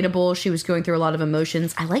relatable. She was going through a lot of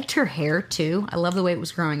emotions. I liked her hair, too. I love the way it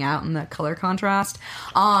was growing out and the color contrast.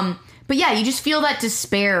 But yeah, you just feel that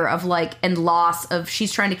despair of, like, and loss of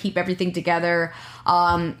she's trying to keep everything together.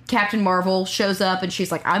 Captain Marvel shows up and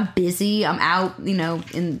she's like, I'm busy. I'm out,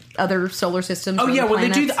 in other solar systems. Oh, yeah. When they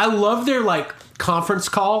do, I love their, like, conference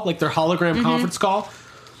call, like their hologram conference call.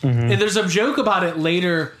 And there's a joke about it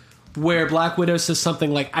later where Black Widow says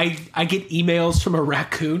something like, I get emails from a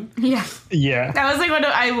raccoon. Yeah. Yeah. That was like when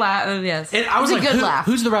I laughed. Yes. And I was like, good laugh.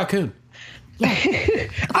 Who's the raccoon? I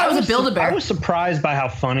thought it was a Build-A-Bear. I was surprised by how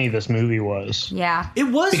funny this movie was. Yeah, it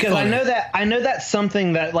was because funny. I know that's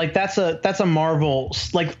something that like that's a Marvel,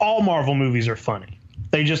 like all Marvel movies are funny.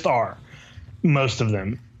 They just are, most of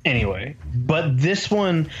them anyway. But this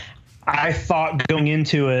one, I thought going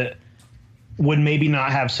into it would maybe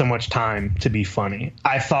not have so much time to be funny.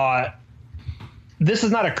 I thought this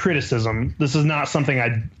is not a criticism. This is not something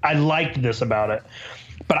I liked this about it.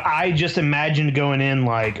 But I just imagined going in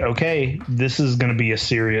like, okay, this is going to be a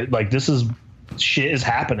serious, like this is shit is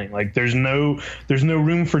happening. Like there's no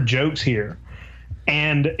room for jokes here.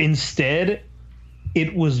 And instead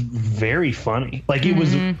it was very funny. Like it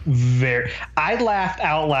was I laughed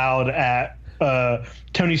out loud at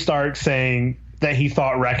Tony Stark saying that he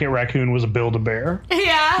thought Rocket Raccoon was a Build-A-Bear.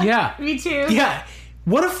 Yeah. Yeah. Me too. Yeah.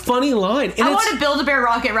 What a funny line. And I want to Build-A-Bear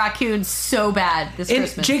Rocket Raccoon so bad this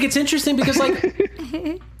Christmas. Jake, it's interesting because,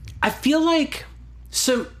 like, I feel like,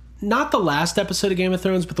 so not the last episode of Game of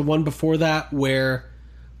Thrones, but the one before that where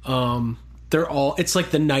they're all, it's like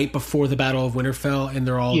the night before the Battle of Winterfell and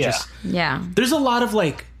they're all just, there's a lot of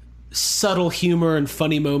like subtle humor and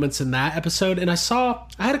funny moments in that episode. And I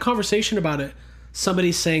had a conversation about it.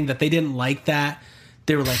 Somebody saying that they didn't like that.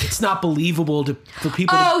 They were like, it's not believable for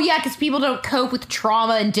people. Oh, yeah, because people don't cope with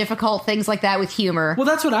trauma and difficult things like that with humor. Well,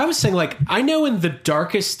 that's what I was saying. Like, I know in the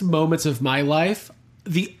darkest moments of my life,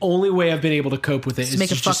 the only way I've been able to cope with it is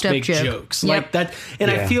to just make jokes. Yep. Like that.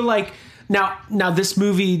 And I feel like now this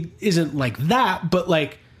movie isn't like that, but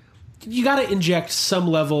like you got to inject some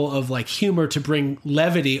level of like humor to bring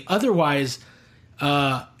levity. Otherwise,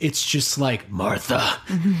 it's just like Martha.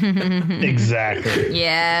 Exactly.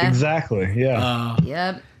 Yeah. Exactly. Yeah.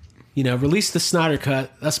 Yep. You know, release the Snyder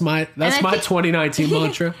Cut. That's my 2019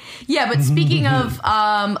 mantra. Yeah, but speaking of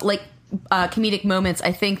comedic moments,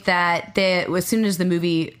 I think that as soon as the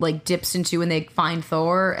movie like dips into when they find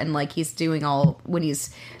Thor and like he's doing when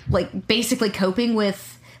he's like basically coping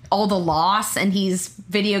with all the loss and he's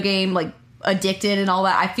video game like addicted and all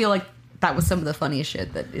that, I feel like that was some of the funniest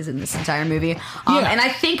shit that is in this entire movie. And I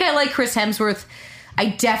think I like Chris Hemsworth. I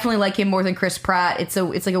definitely like him more than Chris Pratt. It's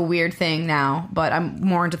like a weird thing now, but I'm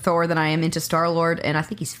more into Thor than I am into Star-Lord, and I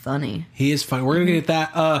think he's funny. He is funny. We're gonna get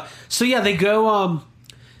that. So yeah, they go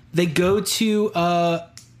to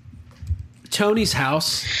Tony's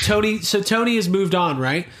house. Tony has moved on,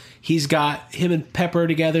 right? He's got him and Pepper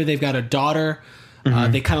together. They've got a daughter.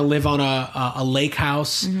 They kind of live on a lake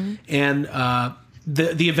house, and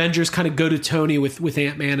the Avengers kind of go to Tony with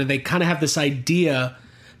Ant-Man, and they kind of have this idea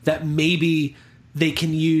that maybe they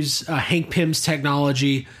can use Hank Pym's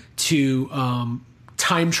technology to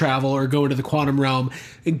time travel or go into the quantum realm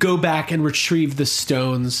and go back and retrieve the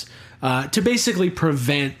stones to basically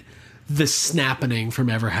prevent the snapping from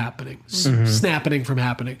ever happening. Snapping from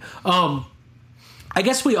happening. I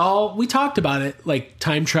guess we talked about it, like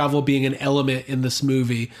time travel being an element in this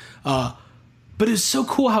movie. But it was so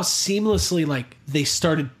cool how seamlessly like they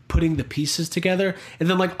started putting the pieces together, and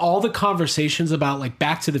then like all the conversations about like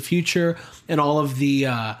Back to the Future and all of the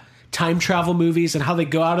time travel movies and how they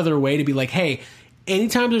go out of their way to be like, hey,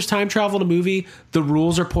 anytime there's time travel in a movie, the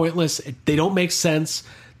rules are pointless. They don't make sense.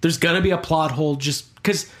 There's gonna be a plot hole just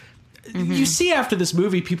because you see after this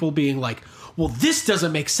movie people being like, well, this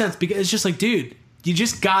doesn't make sense because it's just like, dude, you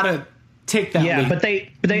just gotta take that leap. But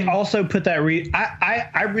they also put that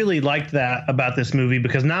I really liked that about this movie,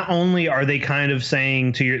 because not only are they kind of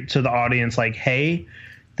saying to the audience like, hey,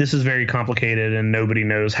 this is very complicated and nobody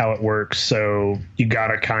knows how it works, so you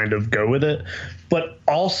gotta kind of go with it, but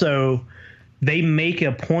also they make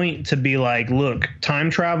a point to be like, look,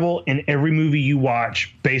 time travel in every movie you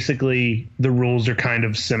watch, basically the rules are kind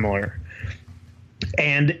of similar.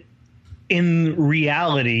 And in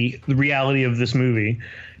reality, the reality of this movie,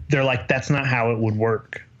 they're like, that's not how it would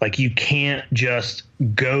work. Like, you can't just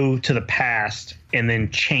go to the past and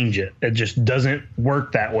then change it. It just doesn't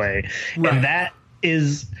work that way. Right. And that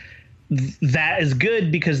is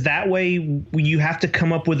good, because that way you have to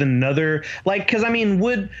come up with another, like, because I mean,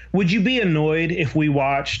 would you be annoyed if we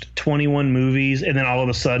watched 21 movies and then all of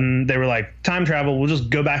a sudden they were like, time travel, we'll just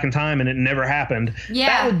go back in time, and it never happened?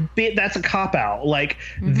 Yeah, that's a cop out. Like,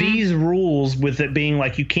 these rules with it being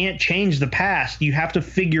like, you can't change the past, you have to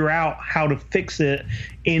figure out how to fix it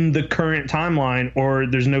in the current timeline, or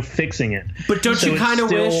there's no fixing it. But don't you kind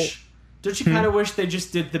of wish they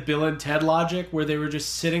just did the Bill and Ted logic, where they were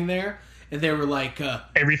just sitting there and they were like,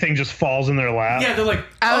 everything just falls in their lap? Yeah, they're like,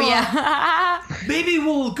 yeah, maybe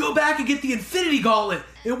we'll go back and get the Infinity Gauntlet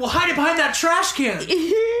and we'll hide it behind that trash can.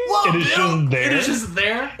 Whoa, it is just there. It is just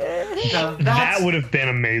there. That would have been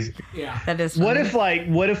amazing. Yeah, that is funny.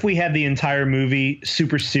 What if we had the entire movie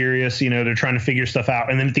super serious, you know, they're trying to figure stuff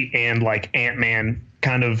out, and then at the end, like, Ant-Man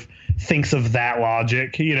kind of thinks of that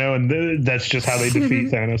logic, you know, and that's just how they defeat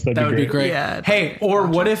Thanos. That would be great. Yeah, hey, or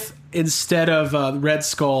what if instead of Red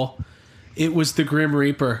Skull, it was the Grim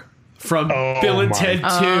Reaper from Bill and Ted 2?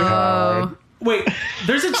 Oh. Wait,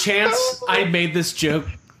 there's a chance I made this joke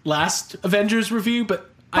last Avengers review, but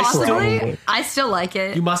possibly I still like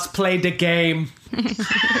it. You must play the game.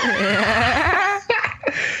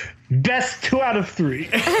 Best 2 out of 3.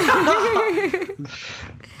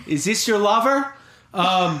 Is this your lover?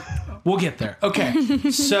 We'll get there. Okay.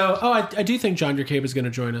 So, I do think John Yerkeba is going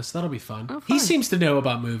to join us. That'll be fun. Oh, fun. He seems to know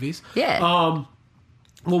about movies. Yeah. Well,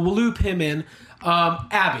 we'll loop him in.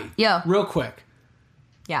 Abby. Yeah. Real quick.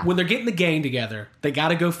 Yeah. When they're getting the gang together, they got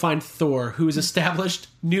to go find Thor, who has established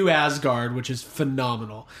New Asgard, which is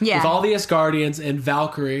phenomenal. Yeah. With all the Asgardians and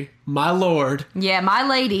Valkyrie, my lord. Yeah, my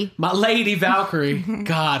lady. My lady Valkyrie.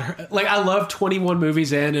 God. I love 21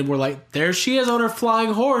 movies in, and we're like, there she is on her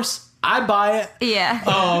flying horse. I buy it. Yeah.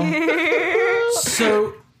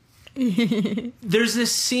 So there's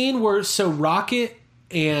this scene where Rocket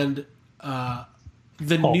and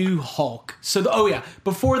the Hulk. new Hulk. So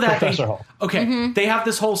before that, Professor Hulk. Okay, they have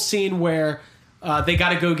this whole scene where they got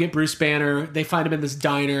to go get Bruce Banner. They find him in this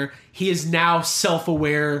diner. He is now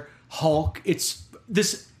self-aware Hulk.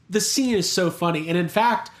 The scene is so funny, and in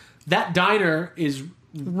fact, that diner is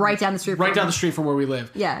right down the street. Down the street from where we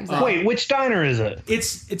live. Yeah, exactly. Wait, which diner is it?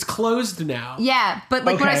 It's closed now. Yeah, but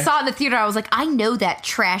when I Okay. saw it in the theater, I was like, I know that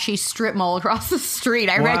trashy strip mall across the street.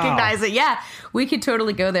 I Wow. recognize it. Yeah, we could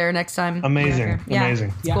totally go there next time. Amazing. Yeah.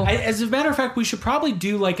 Amazing. It's Yeah, cool. as a matter of fact, we should probably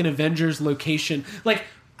do an Avengers location.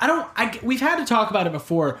 We've had to talk about it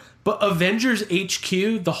before, but Avengers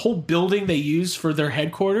HQ, the whole building they use for their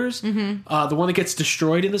headquarters, the one that gets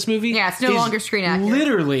destroyed in this movie, Yeah, it's no is longer screen accurate.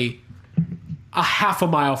 Literally a half a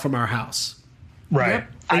mile from our house. Right.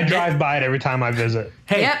 Yep. I drive by it every time I visit.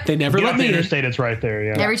 Hey, Yep. they never Get let off the me in. interstate, it's right there.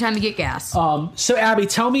 Yeah. Every time you get gas. So, Abby,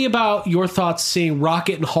 tell me about your thoughts seeing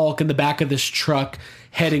Rocket and Hulk in the back of this truck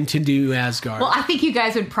heading to New Asgard. Well, I think you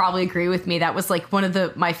guys would probably agree with me. That was one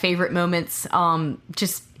of my favorite moments.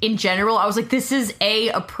 Just in general, I was like, this is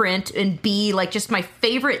a print, and B, just my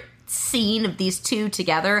favorite scene of these two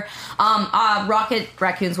together. Rocket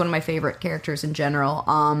Raccoon's one of my favorite characters in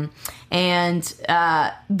general. And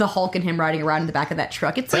the Hulk and him riding around in the back of that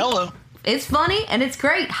truck. It's Hello. It's funny and it's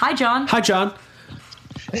great. Hi, John. Hi, John.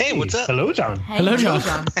 Hey, what's up? Hello, John. Hey, Hello, John.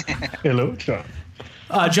 Hello, John.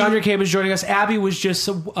 John Yerkam is joining us. Abby was just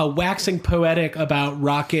waxing poetic about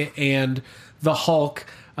Rocket and the Hulk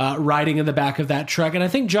riding in the back of that truck. And I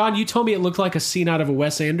think, John, you told me it looked like a scene out of a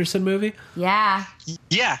Wes Anderson movie. Yeah.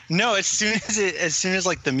 Yeah, no. As soon as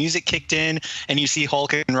the music kicked in and you see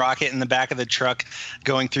Hulk and Rocket in the back of the truck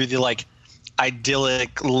going through the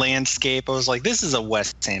idyllic landscape, I was like, this is a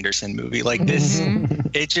Wes Anderson movie.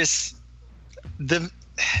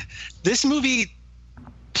 This movie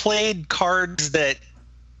played cards that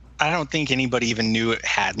I don't think anybody even knew it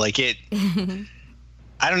had.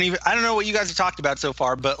 I don't know what you guys have talked about so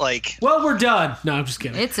far, but well, we're done. No, I'm just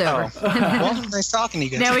kidding. It's over. well, nice talking to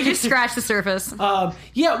you guys. No, we just scratched the surface.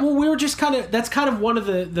 Yeah, well, we were just that's kind of one of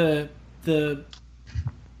the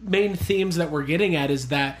main themes that we're getting at, is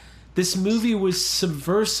that this movie was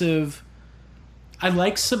subversive. I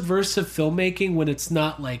like subversive filmmaking when it's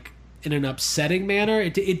not in an upsetting manner.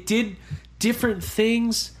 It did different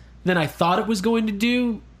things than I thought it was going to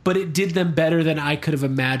do, but it did them better than I could have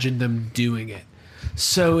imagined them doing it.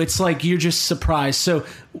 So it's you're just surprised. So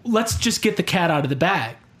let's just get the cat out of the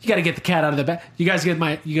bag. You got to get the cat out of the bag. You guys get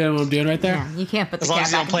what I'm doing right there? Yeah, you can't put the As long cat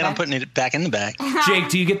as you back don't plan in on the putting it back in the bag. Jake,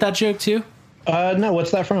 do you get that joke too? No,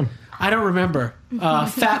 what's that from? I don't remember.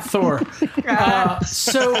 Fat Thor.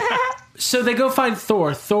 So they go find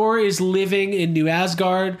Thor. Thor is living in New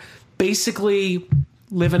Asgard, basically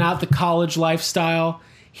living out the college lifestyle.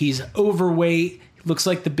 He's overweight. Looks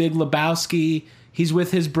like the Big Lebowski. He's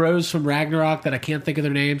with his bros from Ragnarok that I can't think of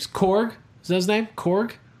their names. Korg? Is that his name?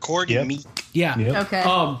 Korg? Korg Yep. and meat. Yeah. Yep.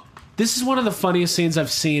 Okay. This is one of the funniest scenes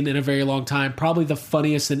I've seen in a very long time. Probably the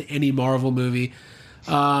funniest in any Marvel movie.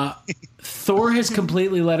 Thor has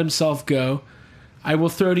completely let himself go. I will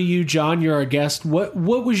throw to you, John. You're our guest. What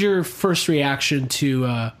was your first reaction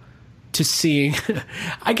to seeing?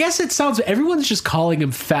 I guess it sounds everyone's just calling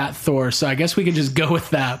him Fat Thor, so I guess we can just go with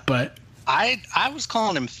that. But I was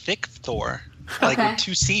calling him Thick Thor, Okay. with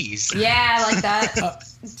 2 C's. Yeah, I like that.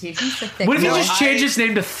 Dude, he's the thick what if he boy. just changed his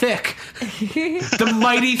name to Thick? The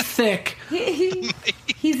Mighty Thick.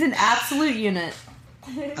 He's an absolute unit.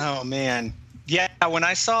 Oh man, yeah. When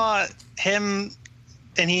I saw him,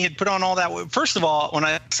 and he had put on all that. First of all, when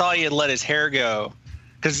I saw he had let his hair go,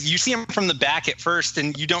 because you see him from the back at first,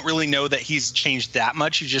 and you don't really know that he's changed that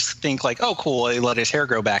much. You just think oh, cool, he let his hair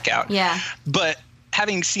grow back out. Yeah. But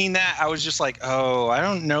having seen that, I was just oh, I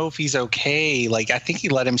don't know if he's okay. I think he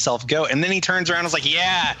let himself go. And then he turns around and is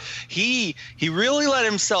yeah, he really let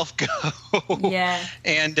himself go. Yeah.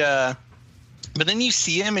 And but then you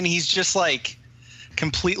see him and he's just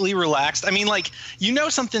completely relaxed. I mean,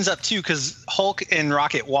 something's up too, because Hulk and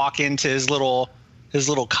Rocket walk into his little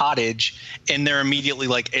cottage, and they're immediately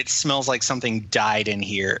it smells like something died in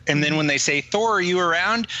here. And then when they say, Thor, are you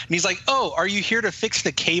around? And he's oh, are you here to fix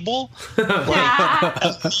the cable?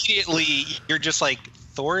 Immediately you're just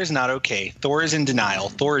Thor is not okay. Thor is in denial.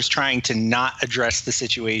 Thor is trying to not address the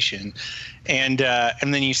situation, and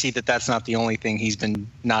then you see that that's not the only thing he's been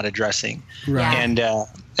not addressing. Right. And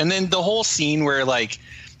then the whole scene where like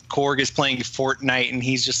Korg is playing Fortnite and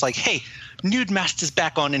he's just like, "Hey, Nude Master's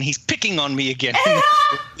back on and he's picking on me again."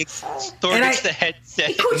 Thor gets the headset.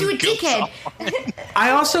 He called you a dickhead.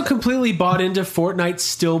 I also completely bought into Fortnite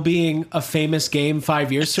still being a famous game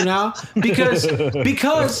 5 years from now because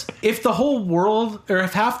if the whole world or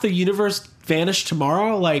if half the universe vanished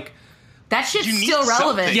tomorrow, like that shit's still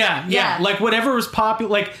relevant. Yeah. Like whatever was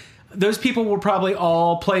popular, like those people were probably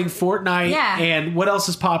all playing Fortnite. Yeah. And what else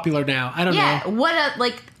is popular now? I don't know. Yeah.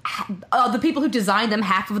 What the people who designed them,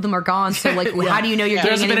 half of them are gone. So like, how do you know you're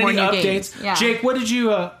getting any more new games? Yeah. Jake, what would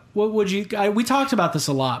you? We talked about this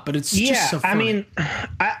a lot, but it's just so funny. I mean,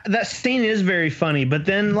 that scene is very funny, but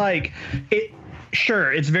then like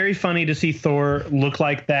sure, it's very funny to see Thor look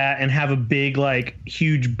like that and have a big, like,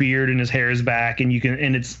 huge beard and his hair is back, and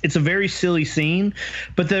it's a very silly scene.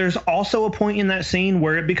 But there's also a point in that scene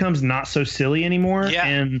where it becomes not so silly anymore. Yeah.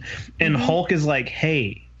 And Hulk is like,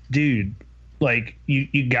 "Hey, dude, like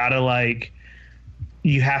you gotta like."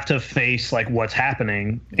 You have to face like what's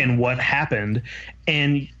happening and what happened.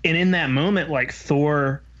 And in that moment, like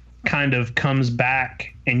Thor kind of comes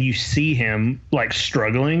back and you see him like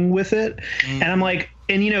struggling with it. And I'm like,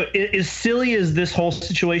 and you know, as silly as this whole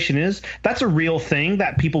situation is, that's a real thing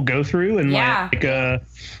that people go through. And like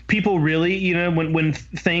people really, you know, when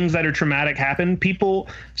things that are traumatic happen, people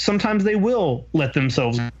sometimes they will let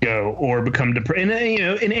themselves go or become depressed, you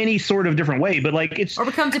know, in any sort of different way. But like it's or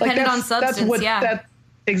become dependent on substance.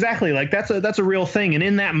 Exactly. Like that's a real thing. And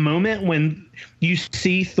in that moment when you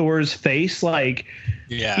see Thor's face, like,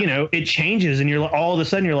 you know, it changes and you're all of a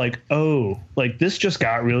sudden you're like, oh, like this just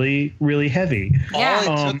got really, really heavy. All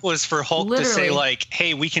it took was for Hulk to say like,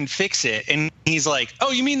 hey, we can fix it. And he's like,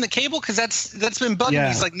 oh, you mean the cable? Because that's been bugging me.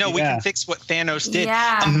 He's like, no, we can fix what Thanos did.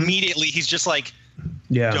 Immediately he's just like,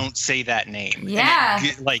 don't say that name.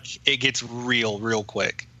 And it gets real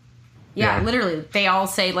quick. Yeah, literally. They all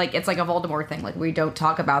say like it's like a Voldemort thing. Like we don't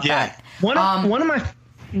talk about that. One of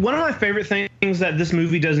my favorite things that this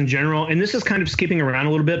movie does in general, and this is kind of skipping around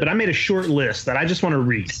a little bit, but I made a short list that I just want to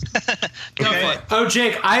read. Okay. Oh,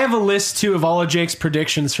 Jake, I have a list too of all of Jake's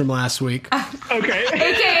predictions from last week. Okay.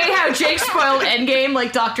 AKA how Jake spoiled Endgame,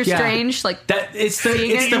 like Doctor Strange, like that.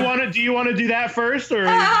 Do you want to do that first, or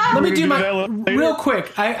let me do my real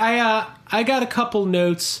quick? I got a couple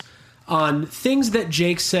notes on things that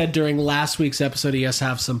Jake said during last week's episode of Yes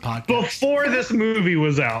Have Some Podcast. Before this movie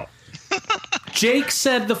was out. Jake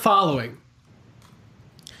said the following.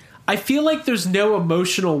 I feel like there's no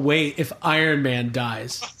emotional weight if Iron Man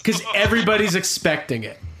dies, because everybody's expecting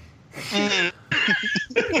it.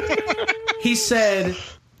 He said,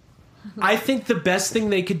 I think the best thing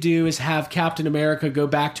they could do is have Captain America go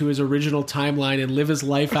back to his original timeline and live his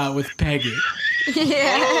life out with Peggy.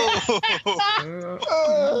 Yeah.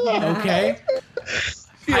 Okay.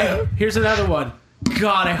 Here's another one.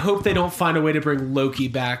 God, I hope they don't find a way to bring Loki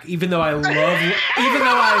back. Even though I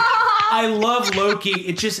love Loki,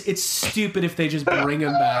 it's stupid if they just bring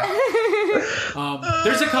him back.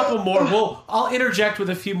 There's a couple more. I'll interject with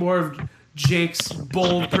a few more of Jake's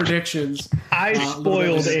bold predictions. I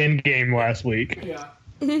spoiled Endgame last week. Yeah.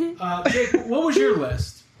 Jake, what was your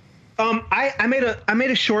list? I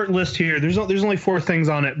made a short list here. There's only 4 things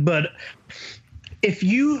on it, but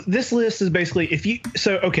this list is basically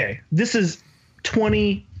this is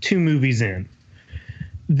 22 movies in.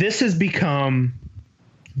 This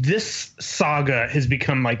saga has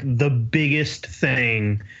become like the biggest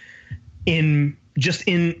thing in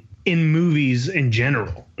movies in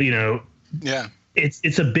general, you know. Yeah.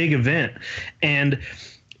 It's a big event. And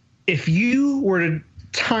if you were to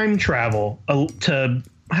time travel to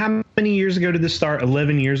how many years ago did this start?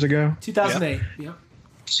 11 years ago? 2008. Yep.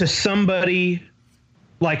 To somebody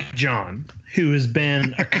like John, who has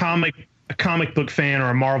been a comic book fan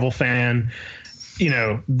or a Marvel fan, you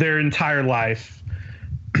know, their entire life.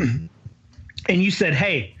 And you said,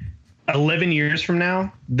 hey, 11 years from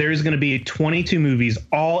now, there's going to be 22 movies,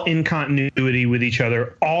 all in continuity with each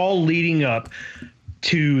other, all leading up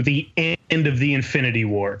to the end of the Infinity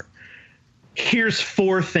War. Here's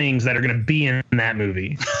 4 things that are going to be in that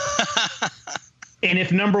movie. And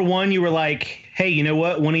if number 1, you were like, hey, you know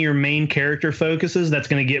what? One of your main character focuses that's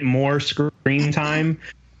going to get more screen time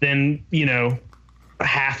than, you know,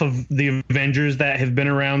 half of the Avengers that have been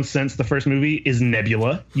around since the first movie is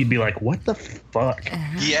Nebula. You'd be like, what the fuck?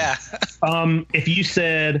 Yeah. If you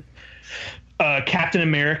said, Captain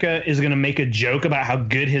America is going to make a joke about how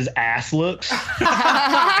good his ass looks,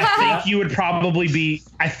 I think you would probably be.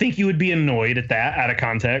 I think you would be annoyed at that out of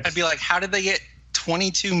context. I'd be like, how did they get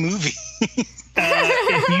 22 movies?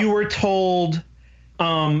 If you were told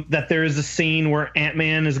that there is a scene where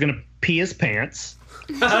Ant-Man is going to pee his pants,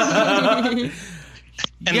 and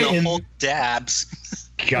the whole dabs.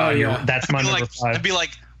 God, that's my number 5. I'd be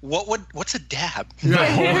like, what's a dab? The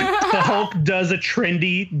Hulk does a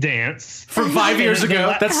trendy dance from 5 years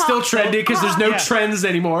ago. That's still trendy because there's no trends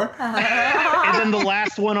anymore. And then the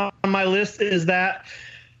last one on my list is that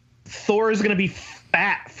Thor is going to be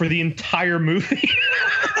fat for the entire movie.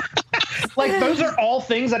 Like, those are all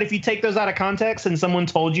things that if you take those out of context and someone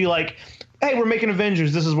told you, like, hey, we're making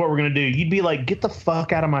Avengers, this is what we're going to do, you'd be like, get the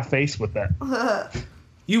fuck out of my face with that.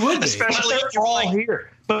 You would be. Especially if they're all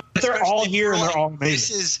here. But they're all here and they're all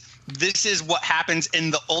amazing. This is what happens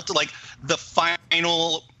in the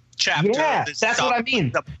final chapter. Yeah, that's what I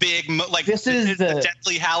mean. The big, this is the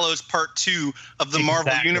Deathly Hallows Part 2 of the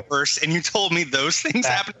Marvel Universe, and you told me those things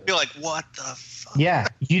happen. You're like, what the fuck? Yeah,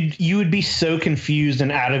 you would be so confused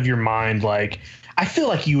and out of your mind. Like, I feel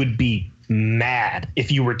like you would be mad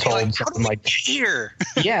if you were told something like here.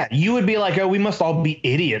 Yeah, you would be like, oh, we must all be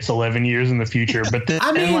idiots 11 years in the future. But then,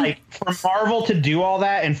 like, for Marvel to do all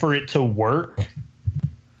that and for it to work.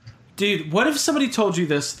 Dude, what if somebody told you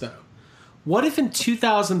this, though? What if in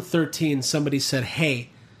 2013 somebody said, hey,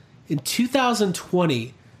 in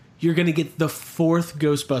 2020, you're going to get the 4th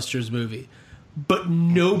Ghostbusters movie, but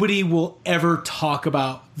nobody will ever talk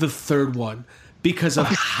about the 3rd one because of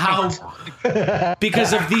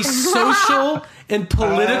because of the social and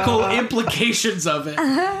political implications of it.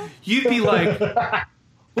 You'd be like,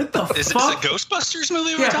 what the fuck? Is this a Ghostbusters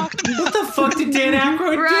movie we're talking about? What the fuck did Dan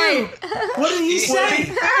Aykroyd do? What did he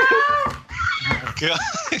say? God.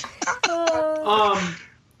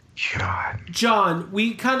 John,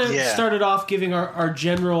 we kind of started off giving our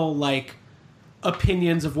general, like,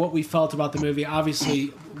 opinions of what we felt about the movie.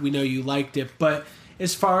 Obviously, we know you liked it, but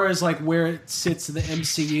as far as, like, where it sits in the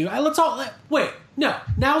MCU,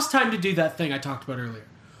 now's time to do that thing I talked about earlier.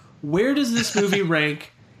 Where does this movie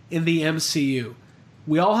rank in the MCU?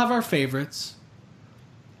 We all have our favorites.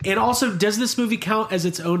 And also, does this movie count as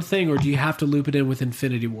its own thing, or do you have to loop it in with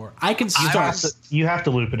Infinity War? I can start. You have to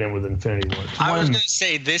loop it in with Infinity War. I was going to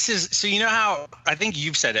say, this is... So you know how... I think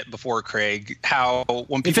you've said it before, Craig, how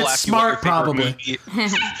when people ask you what your favorite movie...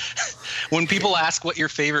 when people ask what your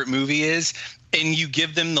favorite movie is, and you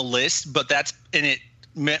give them the list, but that's... And it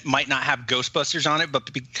might not have Ghostbusters on it,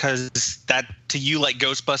 but because that, to you, like,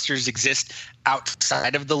 Ghostbusters exist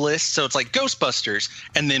outside of the list, so it's like Ghostbusters,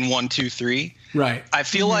 and then 1, 2, 3. Right. I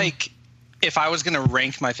feel like if I was going to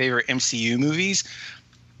rank my favorite MCU movies,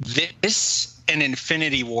 this and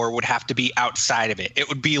Infinity War would have to be outside of it. It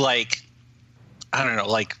would be like, I don't know,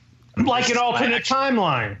 like an alternate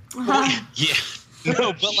timeline. Yeah.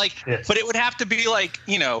 No, but like, but it would have to be like,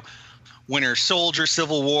 you know, Winter Soldier,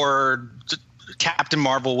 Civil War, Captain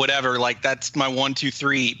Marvel, whatever. Like, that's my 1, 2,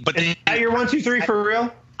 3. But is that your 1, 2, 3 for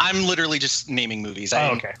real? I'm literally just naming movies.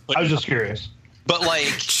 Okay. I was just curious. But like,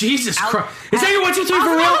 Jesus Christ, is that your 1, 2, 3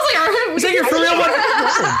 for real? Is that your for real one?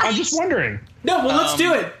 I'm just wondering. No, well, let's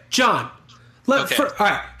do it, John. All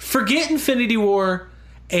right, forget Infinity War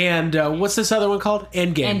and what's this other one called?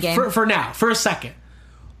 Endgame. For now, for a second.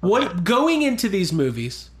 What going into these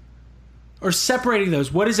movies or separating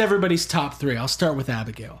those? What is everybody's top 3? I'll start with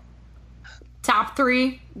Abigail. Top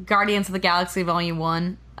 3: Guardians of the Galaxy Volume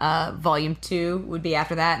 1. Volume 2 would be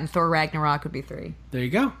after that, and Thor Ragnarok would be 3. There you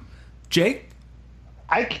go. Jake?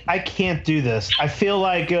 I can't do this. I feel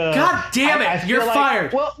like God damn it! You're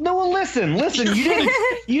fired. Well, listen. You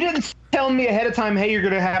didn't tell me ahead of time. Hey, you're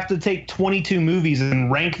going to have to take 22 movies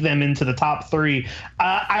and rank them into the top 3.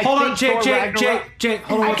 Hold on, Jake.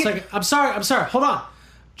 Hold on one second. I'm sorry. Hold on.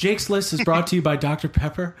 Jake's list is brought to you by Dr.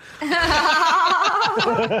 Pepper.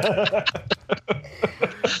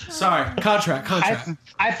 Sorry, contract.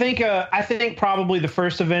 I think probably the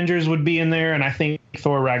first Avengers would be in there, and I think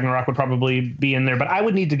Thor Ragnarok would probably be in there. But I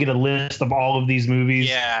would need to get a list of all of these movies,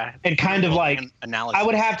 and kind of like analysis. I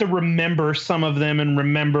would have to remember some of them and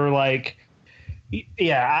remember like,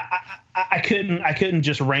 I couldn't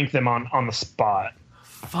just rank them on the spot.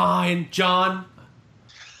 Fine, John.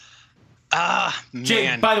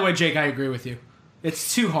 Jake, by the way, Jake, I agree with you.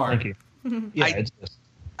 It's too hard. Thank you. Yeah,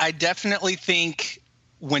 I definitely think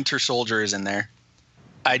Winter Soldier is in there.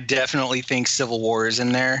 I definitely think Civil War is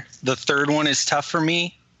in there. The third one is tough for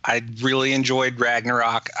me. I really enjoyed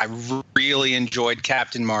Ragnarok. I really enjoyed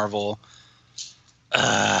Captain Marvel.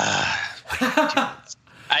 I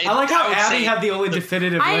I like how would Abby say had the only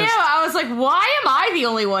definitive I know. list. I was like, why am I the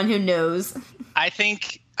only one who knows? I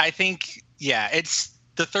think, yeah, it's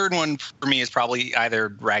the third one for me is probably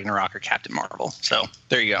either Ragnarok or Captain Marvel. So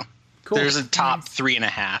there you go. Cool. There's a top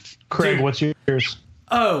 3.5. Craig, what's yours?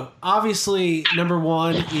 Oh, obviously, number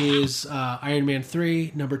 1 is Iron Man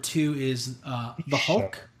 3. Number 2 is The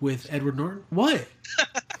Hulk with Edward Norton. What?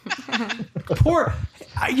 Poor.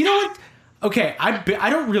 You know what? Okay, I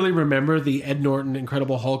don't really remember the Ed Norton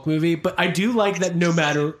Incredible Hulk movie, but I do like that. No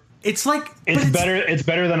matter, it's like it's better. It's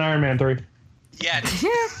better than Iron Man 3. Yeah,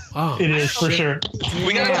 it is for sure.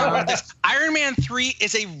 We gotta talk about this. Iron Man 3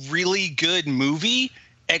 is a really good movie,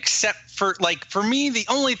 except for for me, the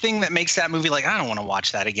only thing that makes that movie I don't want to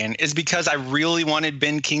watch that again is because I really wanted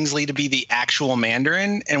Ben Kingsley to be the actual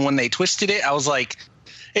Mandarin, and when they twisted it, I was like,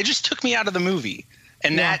 it just took me out of the movie,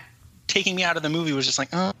 and that taking me out of the movie was just like,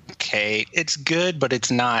 oh, okay, it's good, but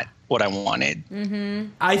it's not what I wanted. Mm-hmm.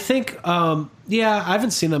 I think, I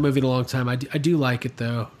haven't seen that movie in a long time. I do like it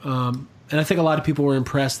though. And I think a lot of people were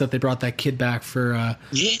impressed that they brought that kid back for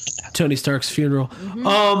Tony Stark's funeral.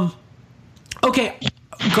 Mm-hmm. Okay,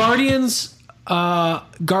 Guardians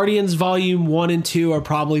Volume 1 and 2 are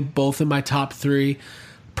probably both in my top 3.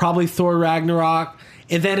 Probably Thor Ragnarok.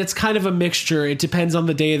 And then it's kind of a mixture. It depends on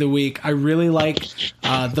the day of the week. I really like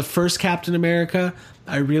the first Captain America.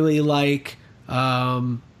 I really like,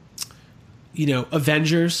 Avengers,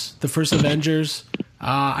 the first Avengers.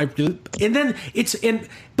 But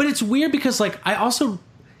it's weird because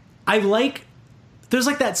I like. There's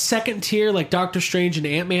that second tier, like Doctor Strange and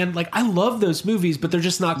Ant-Man. I love those movies, but they're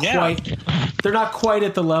just not quite. They're not quite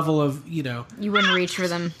at the level of You wouldn't reach for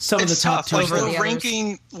them. Some of the top two.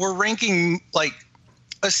 We're ranking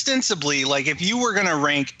ostensibly, if you were going to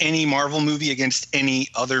rank any Marvel movie against any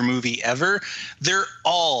other movie ever, they're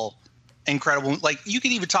all incredible. You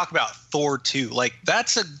could even talk about Thor 2.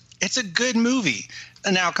 It's a good movie.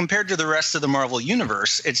 And now, compared to the rest of the Marvel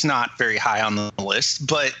universe, it's not very high on the list,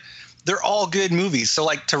 but they're all good movies. So,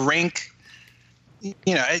 to rank,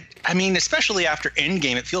 especially after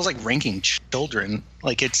Endgame, it feels like ranking children.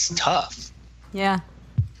 It's tough. Yeah.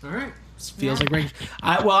 All right. Feels like ranking.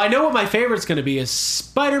 I know what my favorite's going to be is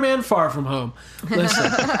Spider-Man Far From Home.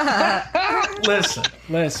 Listen.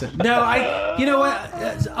 Listen. No, you know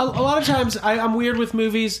what? A lot of times I'm weird with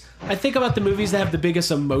movies. I think about the movies that have the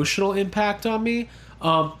biggest emotional impact on me.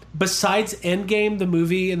 Besides Endgame, the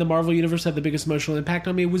movie in the Marvel Universe that had the biggest emotional impact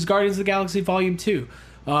on me was Guardians of the Galaxy Volume 2.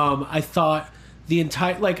 I thought the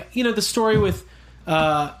entire, the story with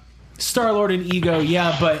Star-Lord and Ego,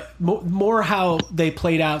 but more how they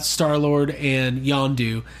played out Star-Lord and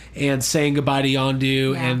Yondu and saying goodbye to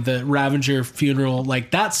Yondu and the Ravager funeral,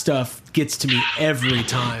 that stuff gets to me every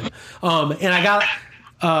time. And I got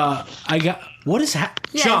what is happening?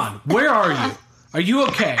 Yes. John, where are you? Are you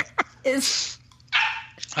okay?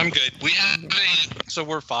 I'm good. So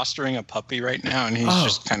we're fostering a puppy right now, and he's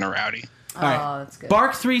just kind of rowdy. All right. That's good.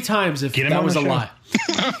 Bark 3 times if that was a lie.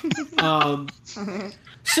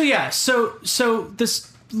 So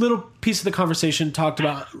this little piece of the conversation talked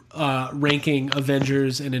about ranking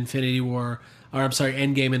Avengers and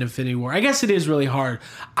Endgame and Infinity War. I guess it is really hard.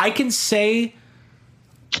 I can say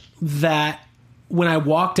that when I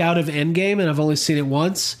walked out of Endgame, and I've only seen it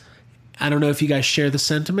once, I don't know if you guys share the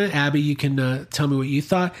sentiment. Abby, you can tell me what you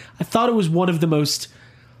thought. I thought it was one of the most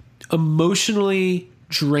emotionally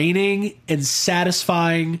draining and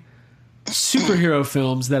satisfying superhero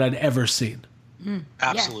films that I'd ever seen.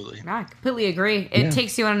 Absolutely. Yeah, I completely agree. It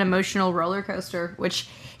takes you on an emotional roller coaster, which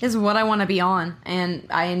is what I want to be on. And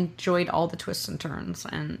I enjoyed all the twists and turns.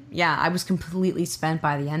 And I was completely spent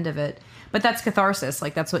by the end of it. But that's catharsis.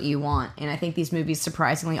 That's what you want. And I think these movies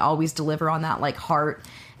surprisingly always deliver on that, heart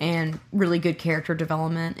and really good character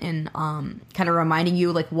development and kind of reminding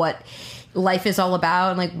you, what life is all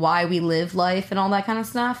about and, why we live life and all that kind of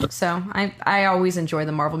stuff. So I always enjoy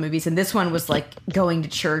the Marvel movies. And this one was, going to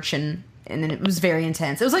church and then it was very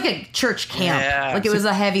intense. It was like a church camp. Yeah. It was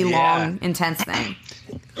a heavy, long, intense thing.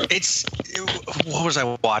 What was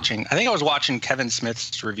I watching? I think I was watching Kevin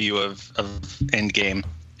Smith's review of Endgame.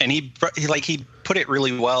 And he put it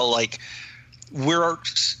really well. We're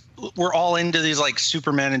all into these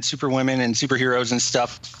Supermen and Superwomen and superheroes and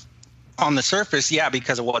stuff on the surface,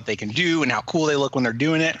 because of what they can do and how cool they look when they're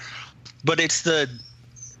doing it. But it's the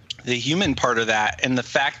human part of that, and the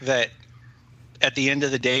fact that at the end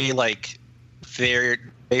of the day,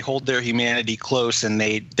 they hold their humanity close and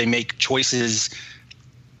they make choices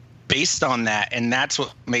based on that, and that's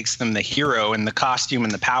what makes them the hero. And the costume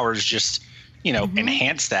and the powers just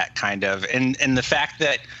enhance that kind of, and the fact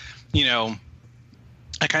that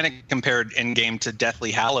I kind of compared Endgame to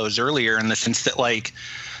Deathly Hallows earlier in the sense that like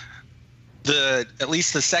at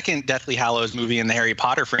least the second Deathly Hallows movie in the Harry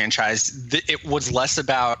Potter franchise, it was less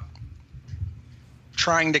about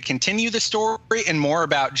trying to continue the story and more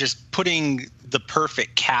about just putting the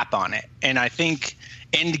perfect cap on it. And I think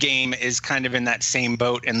Endgame is kind of in that same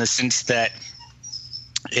boat in the sense that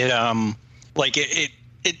it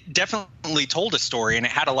definitely told a story and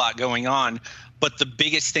it had a lot going on, but the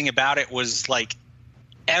biggest thing about it was like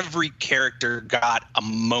every character got a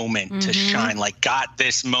moment to shine, like got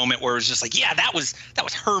this moment where it was just like, yeah, that was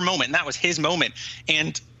her moment and that was his moment.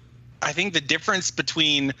 And I think the difference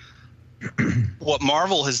between what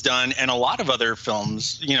Marvel has done and a lot of other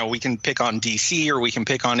films, you know, we can pick on DC or we can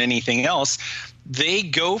pick on anything else, they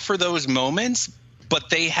go for those moments,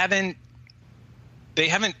 but they haven't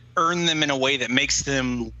earned them in a way that makes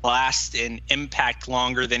them last and impact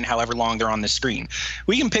longer than however long they're on the screen.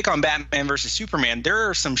 We can pick on Batman versus Superman. There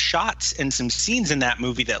are some shots and some scenes in that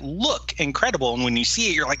movie that look incredible, and when you see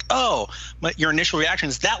it, you're like, oh, but your initial reaction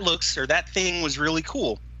is that thing was really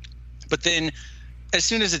cool. But then as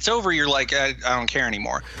soon as it's over, you're like, I don't care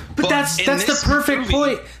anymore. But that's the perfect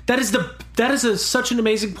point. That is such an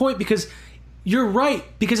amazing point, because you're right.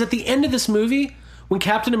 Because at the end of this movie, when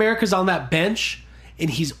Captain America's on that bench and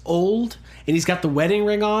he's old and he's got the wedding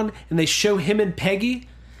ring on and they show him and Peggy,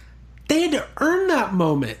 they had to earn that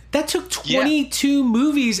moment. That took 22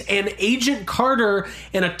 movies and Agent Carter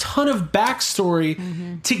and a ton of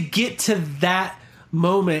backstory to get to that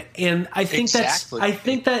moment. And I think I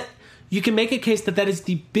think that you can make a case that is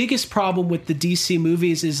the biggest problem with the DC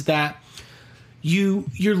movies, is that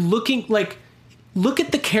you're looking like, look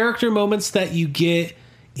at the character moments that you get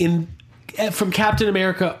from Captain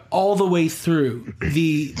America all the way through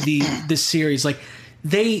the series. Like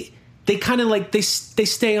they kind of like they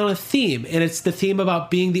stay on a theme, and it's the theme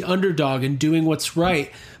about being the underdog and doing what's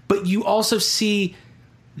right. But you also see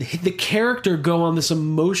the character go on this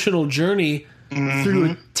emotional journey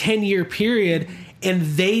through a 10-year period, and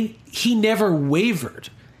he never wavered.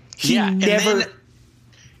 Then,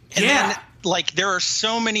 like, there are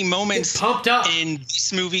so many moments pumped up in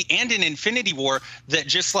this movie and in Infinity War that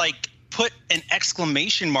just like put an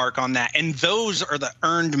exclamation mark on that, and those are the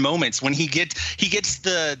earned moments. When he gets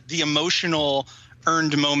the emotional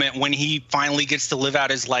earned moment when he finally gets to live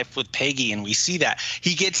out his life with Peggy, and we see that.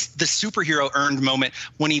 He gets the superhero earned moment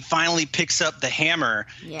when he finally picks up the hammer,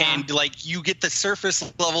 and like you get the surface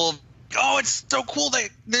level of, oh, it's so cool that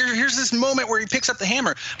here's this moment where he picks up the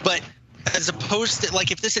hammer. But as opposed to,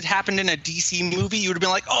 like, if this had happened in a DC movie, you would have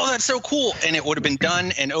been like, oh, that's so cool, and it would have been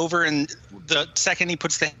done and over, and the second he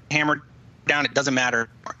puts the hammer down, it doesn't matter.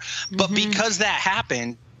 But because that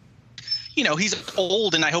happened, you know, he's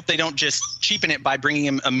old, and I hope they don't just cheapen it by bringing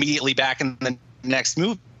him immediately back in the next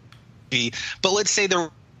movie. But let's say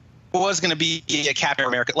there was going to be a Captain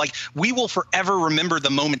America. Like, we will forever remember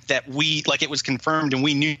the moment that it was confirmed and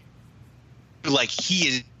we knew, like, he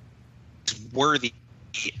is worthy.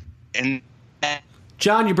 And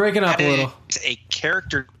John, you're breaking up a little. It's a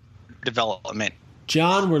character development.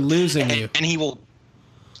 John, we're losing you. And he will.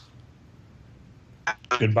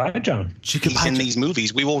 Goodbye, John. He's in these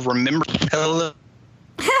movies. We will remember. Hello.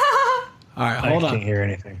 All right, hold on. I can't hear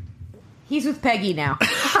anything. He's with Peggy now.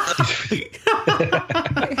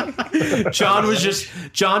 John just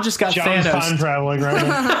got John's Thanos. time traveling right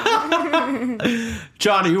now.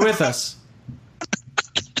 John, are you with us?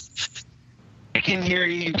 I can hear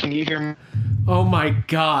you. Can you hear me? Oh my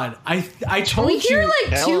God! I told you. We hear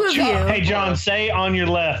like two of you. Hey, John, say on your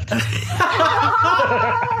left.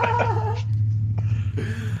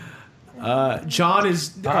 John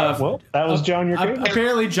is. Well, that was John. Your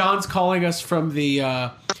apparently, John's calling us from the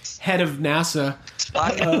head of NASA.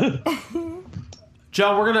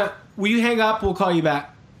 John, will you hang up? We'll call you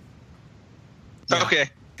back. Yeah. Okay.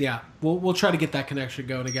 Yeah, we'll try to get that connection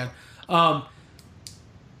going again.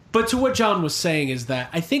 But to what John was saying is that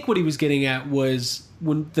I think what he was getting at was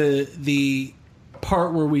when the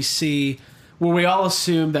part where we all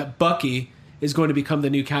assume that Bucky is going to become the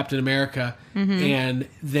new Captain America, and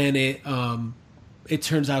then it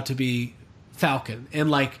turns out to be Falcon,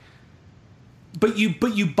 and like, but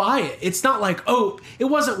you buy it. It's not like, oh, it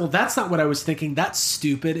wasn't. Well, that's not what I was thinking. That's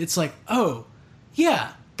stupid. It's like, oh,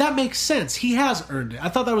 yeah, that makes sense. He has earned it. I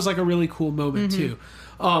thought that was like a really cool moment too.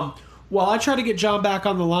 While I try to get John back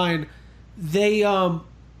on the line, they John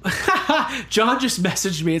just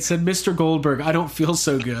messaged me and said, "Mr. Goldberg, I don't feel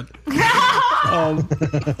so good." Hey,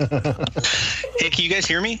 can you guys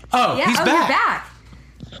hear me? Oh, yeah, he's back. You're back.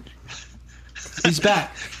 He's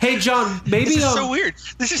back. Hey, John, maybe this is so weird.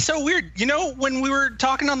 This is so weird. You know, when we were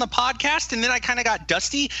talking on the podcast, and then I kind of got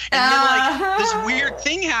dusty, and then like this weird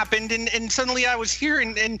thing happened, and suddenly I was here,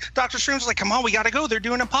 and Dr. Strange was like, "Come on, we got to go. They're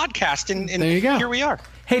doing a podcast," and there you go. Here we are.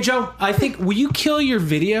 Hey, Joe, I think will you kill your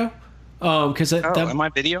video? Because am I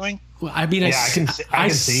videoing? Well, I mean, I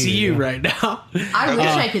see you right now. I wish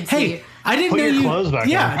I could see you. I didn't Put know your you. clothes back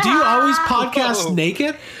yeah. on. Do you always podcast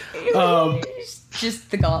naked?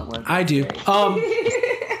 Just the gauntlet. I do.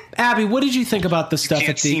 Abby, what did you think about the stuff You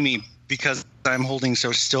can't at the? see me because I'm holding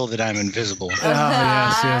so still that I'm invisible.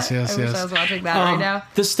 Yes. I wish I was watching that right now.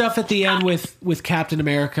 The stuff at the end with Captain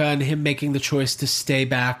America and him making the choice to stay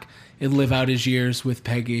back and live out his years with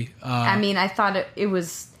Peggy. I mean, I thought it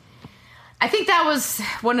was. I think that was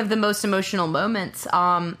one of the most emotional moments.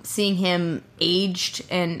 Seeing him aged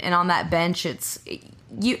and on that bench,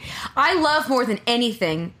 I love more than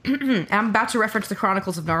anything. And I'm about to reference the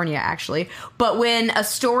Chronicles of Narnia, actually. But when a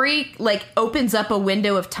story like opens up a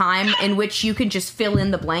window of time in which you can just fill in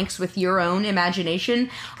the blanks with your own imagination,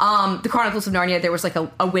 the Chronicles of Narnia, there was like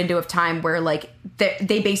a window of time where like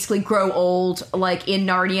they basically grow old, like in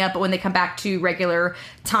Narnia, but when they come back to regular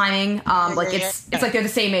timing, like it's like they're the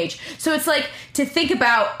same age. So it's like to think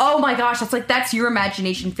about, oh my gosh, that's your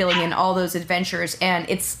imagination filling in all those adventures, and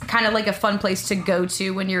it's kind of like a fun place to go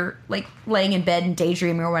to when you're like laying in bed and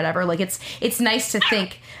daydreaming or whatever. Like it's nice to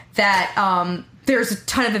think that there's a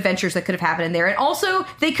ton of adventures that could have happened in there, and also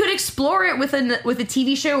they could explore it with a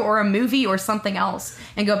TV show or a movie or something else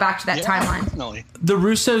and go back to that timeline. Definitely. The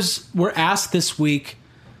Russos were asked this week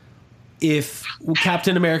if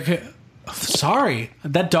Captain America. Sorry,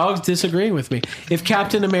 that dog's disagreeing with me. If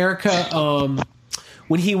Captain America,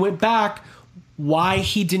 when he went back, why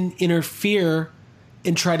he didn't interfere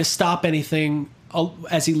and try to stop anything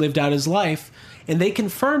as he lived out his life. And they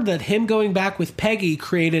confirmed that him going back with Peggy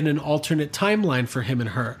created an alternate timeline for him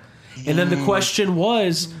and her. And then the question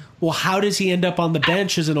was, well, how does he end up on the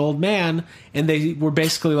bench as an old man? And they were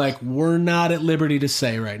basically like, we're not at liberty to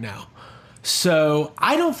say right now. So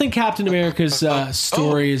I don't think Captain America's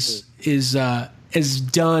story is as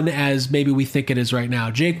done as maybe we think it is right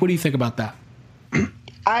now. Jake, what do you think about that?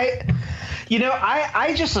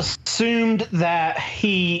 I just assumed that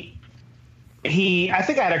I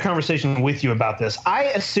think I had a conversation with you about this. I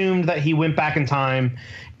assumed that he went back in time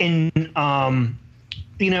and,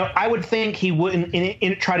 I would think he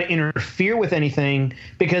wouldn't try to interfere with anything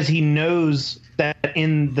because he knows that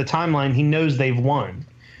in the timeline, he knows they've won.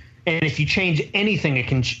 And if you change anything, it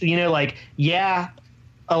can,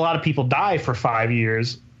 a lot of people die for 5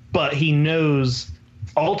 years, but he knows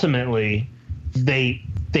ultimately they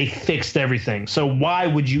fixed everything. So why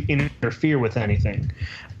would you interfere with anything?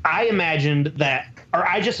 I imagined that, or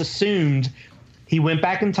I just assumed he went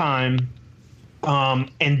back in time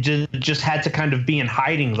and just had to kind of be in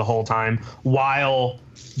hiding the whole time while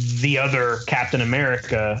the other Captain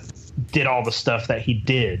America did all the stuff that he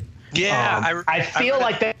did. Yeah, I feel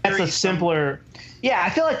like that's a simpler. Yeah, I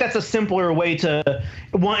feel like that's a simpler way to.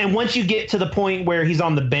 And once you get to the point where he's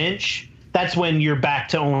on the bench, that's when you're back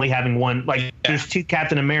to only having one. Like there's two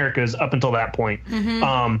Captain Americas up until that point.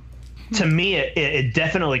 Mm-hmm. To me, it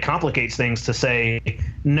definitely complicates things to say,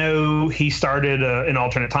 no, he started an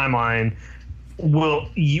alternate timeline.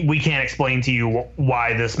 We can't explain to you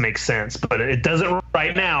why this makes sense, but it doesn't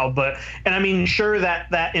right now. And I mean, sure,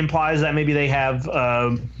 that implies that maybe they have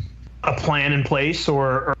a plan in place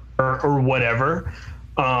or whatever.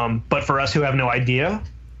 But for us who have no idea,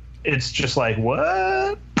 it's just like,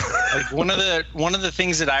 what? Like one of the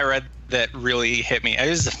things that I read that really hit me, it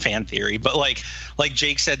is a fan theory, but like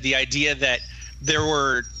Jake said, the idea that there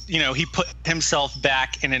were, he put himself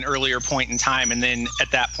back in an earlier point in time, and then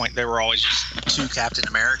at that point there were always just two Captain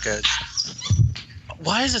Americas.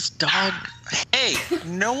 Why is this dog? Hey,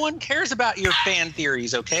 no one cares about your fan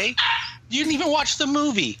theories, okay? You didn't even watch the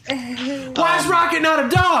movie. Why is Rocket not a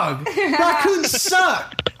dog? Raccoons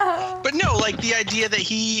suck. But no, like the idea that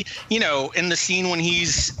he, in the scene when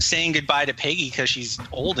he's saying goodbye to Peggy because she's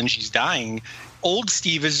old and she's dying, old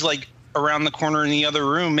Steve is like around the corner in the other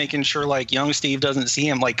room making sure like young Steve doesn't see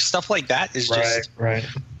him. Like stuff like that is just right.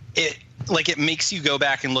 It makes you go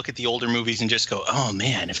back and look at the older movies and just go, oh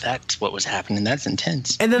man, if that's what was happening, that's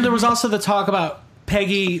intense. And then there was also the talk about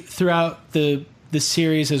Peggy throughout the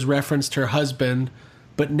series has referenced her husband,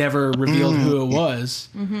 but never revealed who it was.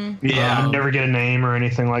 Mm-hmm. Yeah, never get a name or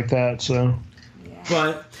anything like that. So,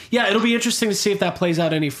 but yeah, it'll be interesting to see if that plays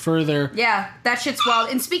out any further. Yeah, that shit's wild.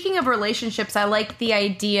 And speaking of relationships, I like the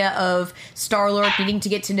idea of Star-Lord needing to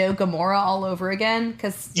get to know Gamora all over again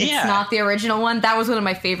because it's not the original one. That was one of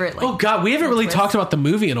my favorite. Oh God, we haven't really talked about the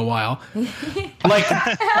movie in a while. Like,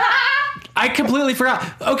 I completely forgot.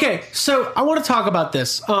 Okay, so I want to talk about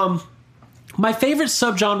this. My favorite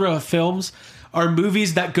subgenre of films are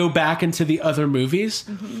movies that go back into the other movies.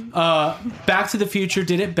 Back to the Future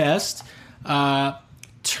did it best.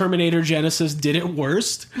 Terminator Genesis did it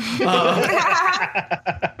worst.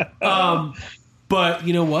 But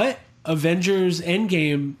you know what? Avengers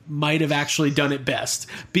Endgame might have actually done it best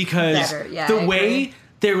because the way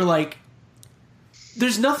they were like,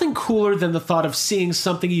 there's nothing cooler than the thought of seeing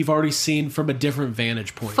something you've already seen from a different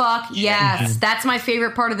vantage point. Fuck yes. That's my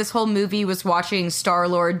favorite part of this whole movie was watching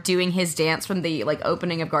Star-Lord doing his dance from the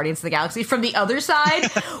opening of Guardians of the Galaxy from the other side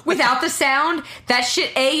without the sound. That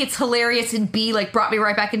shit, A, it's hilarious, and B, brought me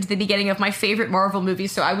right back into the beginning of my favorite Marvel movie.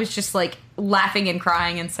 So I was just laughing and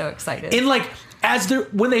crying and so excited. And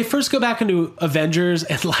when they first go back into Avengers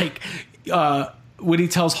and when he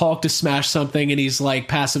tells Hulk to smash something and he's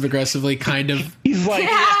passive aggressively kind of he's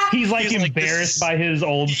embarrassed by his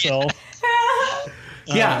old self.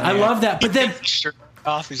 I love that. But then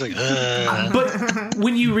off, he's like, ugh. But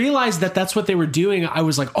when you realize that that's what they were doing, I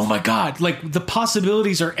was like, oh my god, the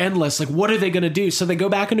possibilities are endless. What are they going to do? So they go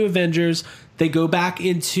back into Avengers, they go back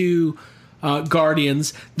into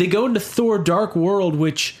Guardians, they go into Thor: Dark World,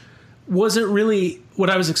 which wasn't really what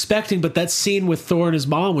I was expecting, but that scene with Thor and his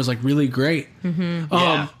mom was really great. Mm-hmm.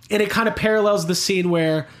 And it kind of parallels the scene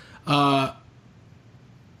where,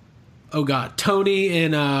 Tony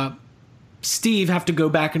and Steve have to go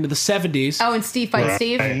back into the 70s. Oh, and Steve fights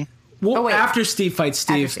Steve? Well, after Steve fights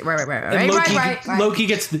Steve. Right. Loki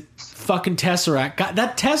gets the fucking Tesseract. God,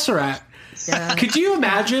 that Tesseract. Yeah. Could you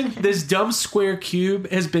imagine this dumb square cube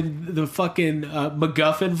has been the fucking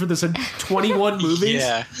MacGuffin for this 21 movies?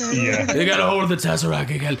 Yeah. They got a hold of the Tesseract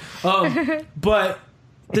again. But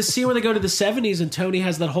the scene where they go to the 70s and Tony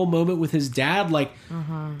has that whole moment with his dad,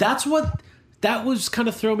 that was kind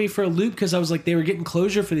of throwing me for a loop because I was they were getting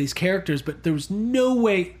closure for these characters, but there was no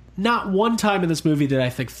way, not one time in this movie did I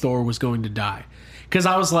think Thor was going to die. Because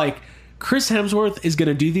I was like, Chris Hemsworth is going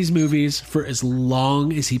to do these movies for as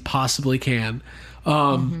long as he possibly can.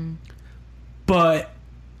 But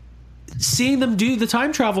seeing them do the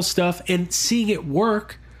time travel stuff and seeing it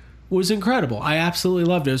work was incredible. I absolutely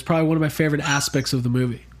loved it. It was probably one of my favorite aspects of the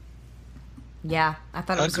movie. Yeah, I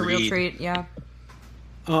thought it was a real treat. Yeah.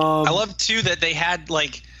 I love too that they had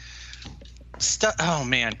stuff. Oh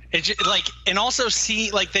man, it just, and also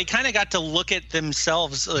see they kind of got to look at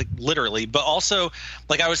themselves literally, but also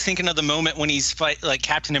I was thinking of the moment when he's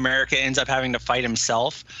Captain America ends up having to fight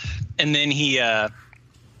himself, and then he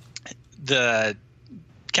the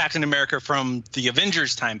Captain America from the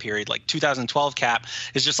Avengers time period, 2012 Cap,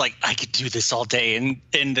 is just I could do this all day, and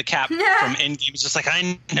the Cap from Endgame is just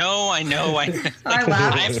I know,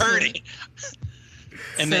 I've heard it.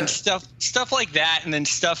 And then stuff like that, and then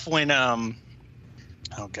stuff when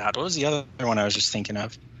oh god, what was the other one I was just thinking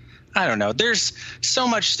of? I don't know. There's so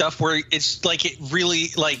much stuff where it's it really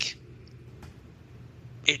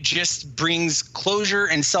it just brings closure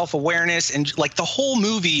and self-awareness, and the whole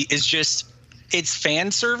movie is just, it's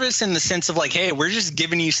fan service in the sense of hey, we're just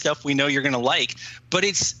giving you stuff we know you're gonna like, but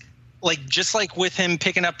it's just with him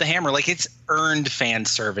picking up the hammer, it's earned fan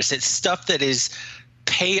service. It's stuff that is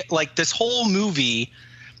this whole movie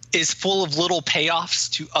is full of little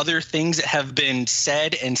payoffs to other things that have been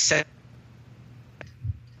said.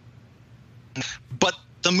 But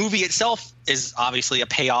the movie itself is obviously a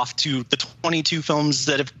payoff to the 22 films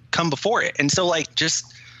that have come before it. And so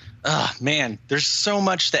man, there's so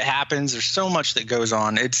much that happens. There's so much that goes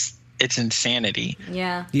on. It's insanity.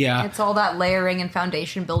 Yeah. Yeah. It's all that layering and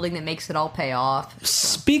foundation building that makes it all pay off.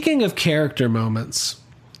 Speaking of character moments,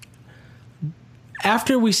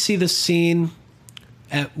 after we see the scene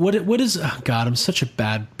at what is, oh god, I'm such a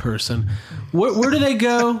bad person. Where do they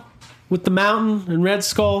go with the mountain and Red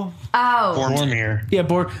Skull? Oh, Boromir. Yeah,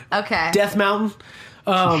 Okay. Death Mountain.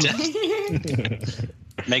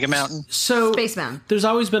 Mega Mountain. So Space Mountain. There's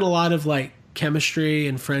always been a lot of chemistry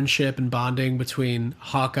and friendship and bonding between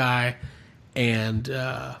Hawkeye and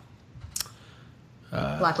Black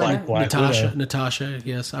Widow. Natasha.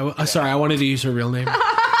 Yes. Sorry, I wanted to use her real name.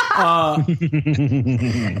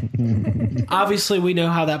 Obviously, we know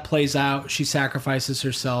how that plays out. She sacrifices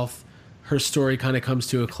herself. Her story kind of comes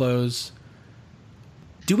to a close.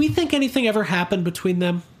 Do we think anything ever happened between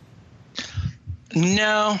them?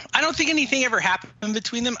 No, I don't think anything ever happened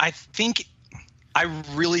between them. I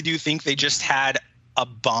really do think they just had a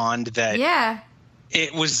bond that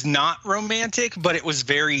it was not romantic, but it was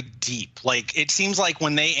very deep. It seems like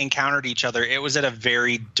when they encountered each other, it was at a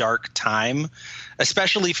very dark time,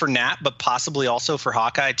 especially for Nat, but possibly also for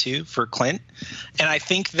Hawkeye too, for Clint. And I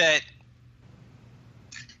think that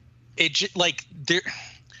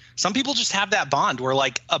some people just have that bond where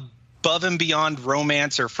like above and beyond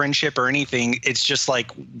romance or friendship or anything, it's just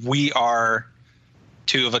like we are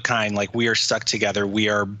two of a kind. Like we are stuck together. We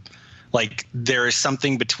are like there is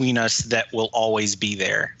something between us that will always be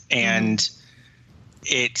there. And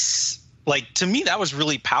it's like, to me, that was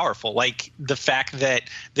really powerful. Like the fact that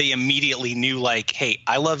they immediately knew like, hey,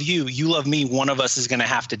 I love you. You love me. One of us is going to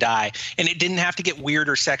have to die. And it didn't have to get weird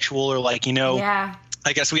or sexual or like, you know,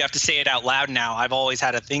 I guess we have to say it out loud now. I've always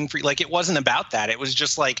had a thing for you. Like, it wasn't about that. It was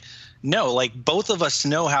just like, no, like both of us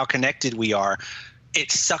know how connected we are.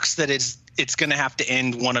 It sucks that it's going to have to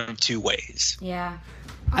end one of two ways. Yeah.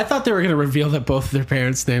 I thought they were going to reveal that both of their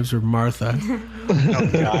parents' names were Martha. Oh,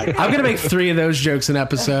 God. I'm going to make 3 of those jokes an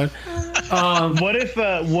episode. What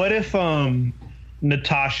if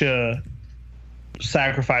Natasha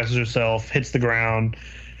sacrifices herself, hits the ground,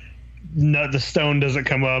 the stone doesn't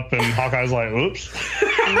come up, and Hawkeye's like, oops.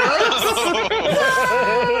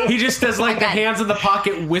 He just does like the hands in the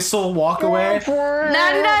pocket whistle walk away.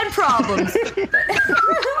 99 problems.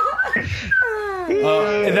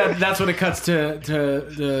 And that's when it cuts to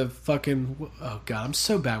the fucking... Oh, God, I'm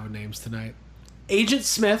so bad with names tonight. Agent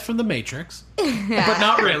Smith from The Matrix. But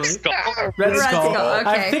not really. Red Skull. Okay,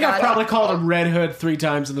 I think I've probably called him Red Hood 3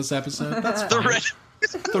 times in this episode. That's fine.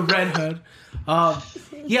 The Red Hood.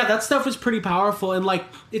 Yeah, that stuff was pretty powerful. And, like,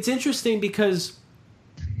 it's interesting because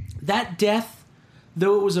that death,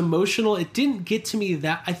 though it was emotional, it didn't get to me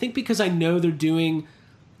that... I think because I know they're doing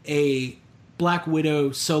a Black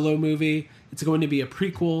Widow solo movie. It's going to be a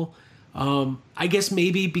prequel. I guess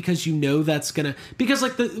maybe because you know that's gonna, because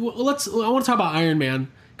like I want to talk about Iron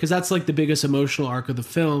Man because that's like the biggest emotional arc of the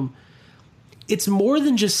film. It's more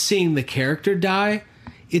than just seeing the character die.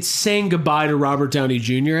 It's saying goodbye to Robert Downey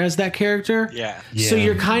Jr. as that character. Yeah. So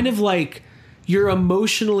you're kind of like, you're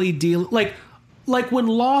emotionally dealing, like when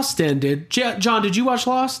Lost ended. John, did you watch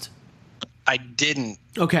Lost? I didn't.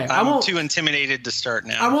 Okay, I'm too intimidated to start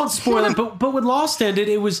now. I won't spoil it, but when Lost ended,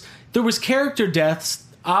 there was character deaths.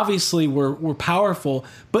 Obviously, were powerful,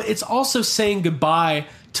 but it's also saying goodbye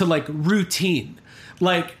to like routine.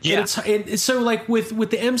 Like, and so like with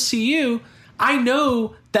the MCU, I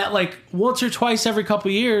know that like once or twice every couple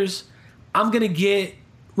of years, I'm gonna get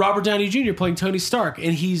Robert Downey Jr. playing Tony Stark,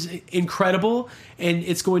 and he's incredible, and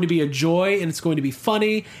it's going to be a joy, and it's going to be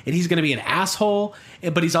funny, and he's going to be an asshole,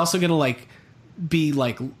 but he's also going to like be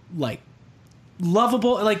like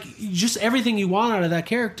lovable, like just everything you want out of that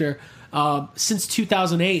character since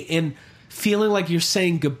 2008, and feeling like you're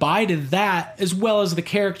saying goodbye to that as well as the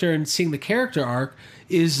character and seeing the character arc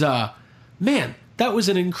is man, that was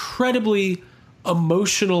an incredibly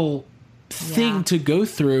emotional thing to go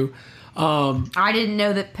through. I didn't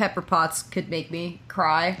know that Pepper Potts could make me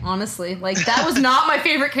cry, honestly. Like, that was not my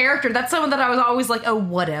favorite character. That's someone that I was always like, oh,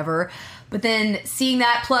 whatever. But then seeing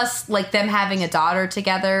that, plus, like, them having a daughter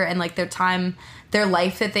together and, like, their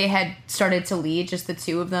life that they had started to lead, just the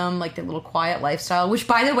two of them, like, their little quiet lifestyle, which,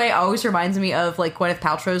 by the way, always reminds me of, like, Gwyneth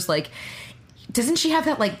Paltrow's, like, doesn't she have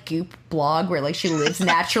that, like, Goop blog where, like, she lives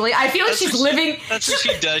naturally? I feel like she's living... That's what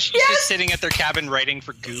she does. She's just sitting at their cabin writing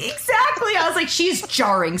for Goop. Exactly. I was like, she's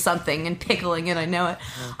jarring something and pickling it. I know it.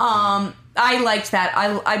 I liked that.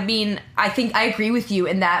 I mean, I think I agree with you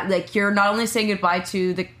in that, like, you're not only saying goodbye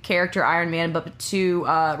to the character Iron Man, but to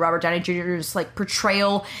Robert Downey Jr.'s, like,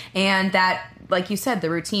 portrayal and that... Like you said, the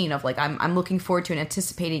routine of like, I'm looking forward to and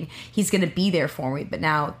anticipating he's going to be there for me. But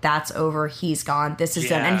now that's over. He's gone. This is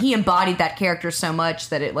done. And he embodied that character so much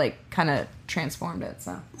that it like kind of transformed it.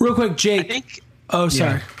 So real quick, Jake. Sorry.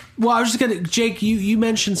 Yeah. Well, I was just going to, Jake, you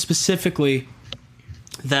mentioned specifically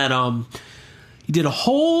that you did a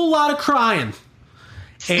whole lot of crying.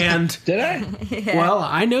 And did I? Yeah. Well,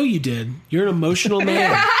 I know you did. You're an emotional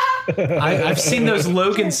man. I've seen those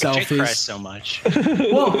Logan selfies. Jake cries so much.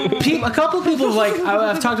 Well, a couple of people like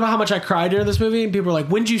I've talked about how much I cried during this movie, and people are like,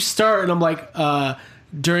 "When'd you start?" And I'm like,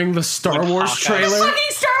 "During the Star Wars trailer." Fucking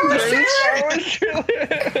Star Wars trailer.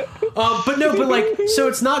 But like, so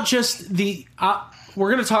it's not just the.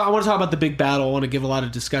 We're gonna talk. I want to talk about the big battle. I want to give a lot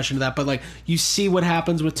of discussion to that. But like, you see what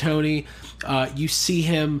happens with Tony. You see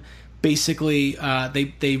him basically.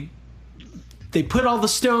 They put all the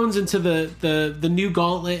stones into the new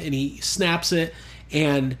gauntlet, and he snaps it,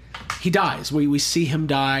 and he dies. We see him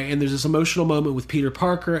die, and there's this emotional moment with Peter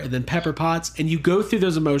Parker and then Pepper Potts, and you go through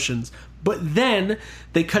those emotions. But then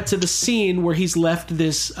they cut to the scene where he's left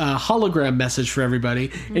this hologram message for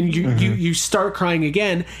everybody, and you start crying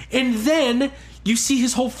again, and then you see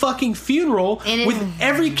his whole fucking funeral with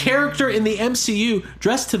every character in the MCU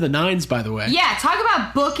dressed to the nines, by the way. Yeah, talk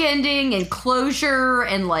about bookending and closure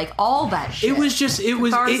and like all that shit. It was just,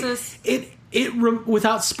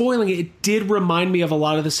 without spoiling it, it did remind me of a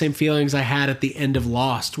lot of the same feelings I had at the end of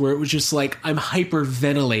Lost, where it was just like I'm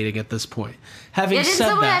hyperventilating at this point. Having Didn't said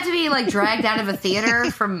someone that, have to be like dragged out of a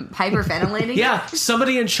theater from hyperventilating? yeah,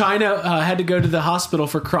 somebody in China had to go to the hospital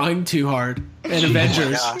for crying too hard in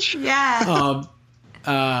Avengers. Yeah.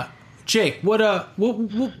 Jake, what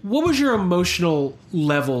was your emotional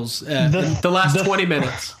levels in the last 20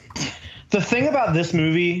 minutes? The thing about this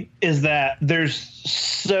movie is that there's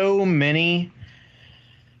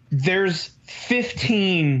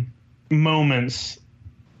 15 moments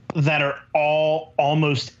that are all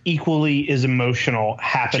almost equally as emotional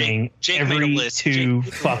happening Jake every 2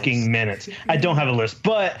 fucking minutes. I don't have a list,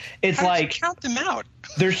 but it's How did like you count them out.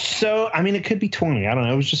 it could be 20. I don't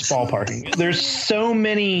know. It was just ballparking. There's so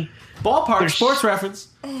many ballpark sports reference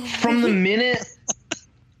from the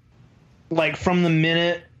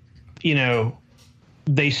minute,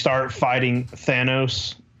 they start fighting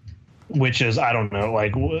Thanos, which is, I don't know,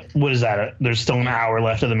 like, what is that? There's still an hour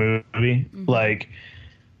left of the movie. Mm-hmm. Like,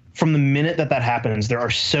 from the minute that happens, there are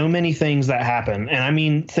so many things that happen. And I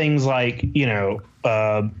mean, things like,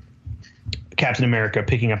 Captain America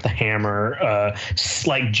picking up the hammer,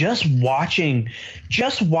 like just watching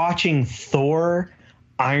Thor,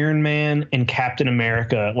 Iron Man, and Captain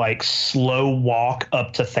America like slow walk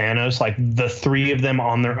up to Thanos, like the 3 of them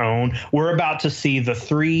on their own. We're about to see the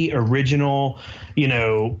 3 original,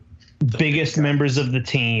 biggest members of the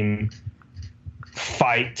team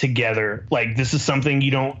fight together. Like, this is something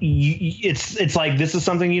it's like, this is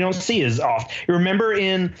something you don't see as often. Remember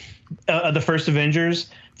in the first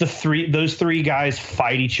Avengers, those 3 guys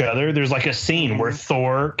fight each other. There's like a scene where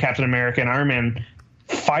Thor, Captain America, and Iron Man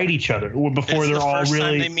fight each other before they're all really.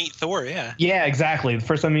 Time they meet Thor, yeah. Yeah, exactly. The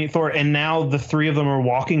first time they meet Thor, and now the 3 of them are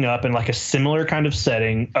walking up in like a similar kind of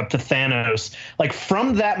setting up to Thanos. Like,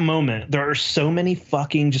 from that moment, there are so many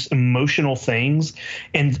fucking just emotional things,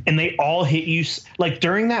 and they all hit you. Like,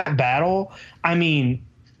 during that battle, I mean,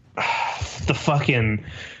 the fucking.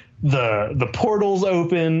 The portals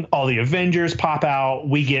open, all the Avengers pop out,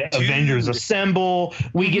 we get Avengers Assemble,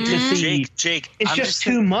 we get to see Jake. It's just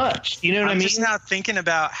too much. You know what I mean? I'm just now thinking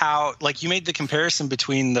about how, like, you made the comparison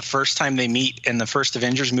between the first time they meet in the first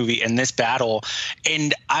Avengers movie and this battle,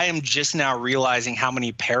 and I am just now realizing how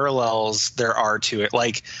many parallels there are to it.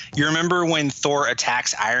 Like, you remember when Thor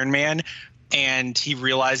attacks Iron Man and he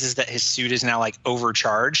realizes that his suit is now like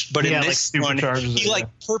overcharged, but in this one, he like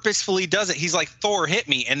purposefully does it. He's like, Thor, hit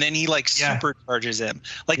me, and then he like supercharges him.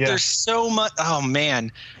 Like, there's so much. Oh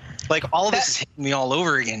man, like all this is hitting me all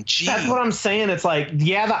over again. Gee. That's what I'm saying. It's like,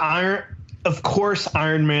 of course,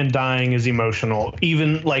 Iron Man dying is emotional,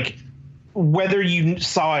 even like whether you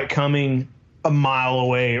saw it coming a mile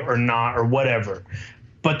away or not or whatever.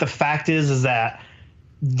 But the fact is that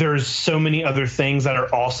there's so many other things that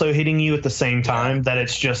are also hitting you at the same time that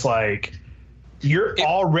it's just like you're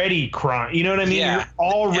already crying. You know what I mean? Yeah. You're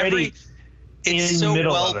already in the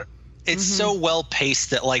middle of it. It's so well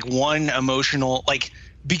paced that like one emotional, like,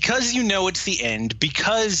 because it's the end,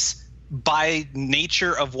 because by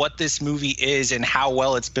nature of what this movie is and how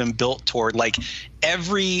well it's been built toward, like,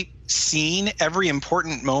 every scene, every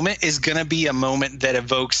important moment is going to be a moment that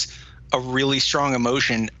evokes a really strong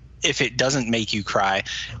emotion if it doesn't make you cry.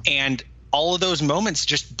 And all of those moments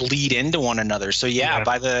just bleed into one another. So you get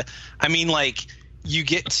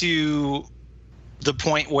to the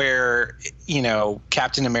point where,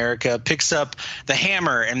 Captain America picks up the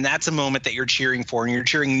hammer, and that's a moment that you're cheering for, and you're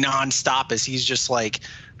cheering nonstop as he's just like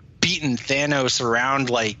beating Thanos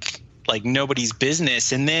around like nobody's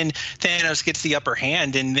business. And then Thanos gets the upper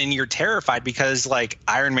hand, and then you're terrified because like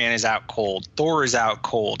Iron Man is out cold, Thor is out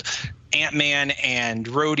cold, Ant-Man and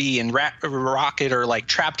Rhodey and Rocket are like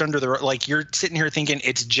trapped under like, you're sitting here thinking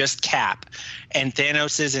it's just Cap, and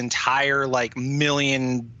Thanos's entire like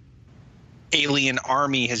million alien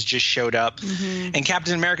army has just showed up, and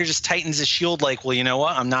Captain America just tightens his shield like, well, you know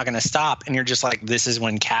what? I'm not going to stop. And you're just like, this is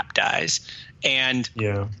when Cap dies. And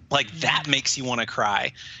like, that makes you want to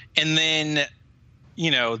cry. And then,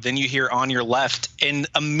 then you hear On Your Left, and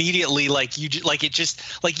immediately like you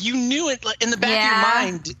knew it in the back of your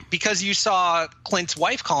mind because you saw Clint's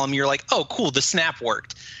wife call him. You're like, oh, cool, the snap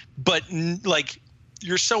worked. But like,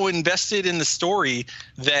 you're so invested in the story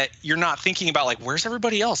that you're not thinking about like, where's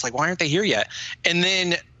everybody else? Like, why aren't they here yet? And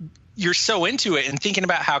then you're so into it and thinking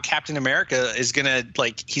about how Captain America is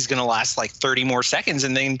he's gonna last like 30 more seconds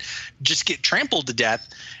and then just get trampled to death.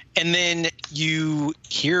 And then you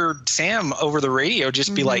hear Sam over the radio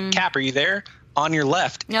just be like, Cap, are you there? On Your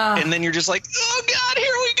Left. And then you're just like, oh God,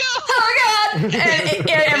 here we go. Oh God. And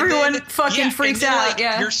everyone fucking freaks out.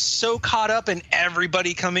 You're so caught up in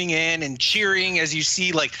everybody coming in and cheering as you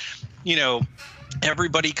see like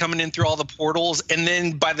everybody coming in through all the portals. And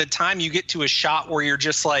then by the time you get to a shot where you're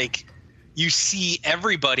just like, you see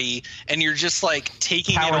everybody and you're just like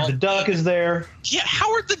taking Howard the Duck is there. Yeah,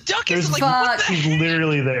 Howard the Duck is like, what the he's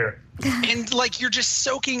literally there. And like you're just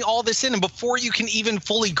soaking all this in, and before you can even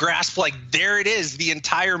fully grasp, like there it is, the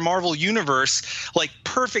entire Marvel universe, like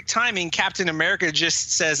perfect timing. Captain America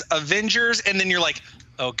just says Avengers, and then you're like,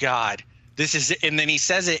 oh God, this is it. And then he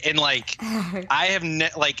says it, and like I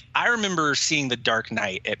remember seeing The Dark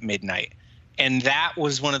Knight at midnight, and that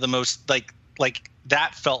was one of the most like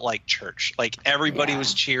that felt like church. Like everybody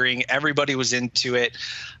was cheering, everybody was into it.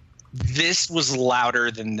 This was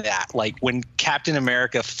louder than that. Like when Captain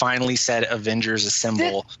America finally said Avengers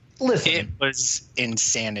Assemble, it was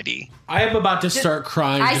insanity. I am about to start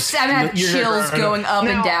crying. I have chills going up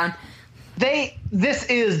and down. This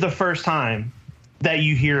is the first time that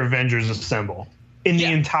you hear Avengers Assemble in the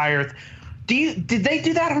entire. Did they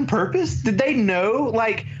do that on purpose? Did they know?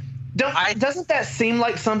 Like, doesn't that seem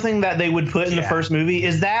like something that they would put in the first movie?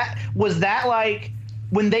 Was that like?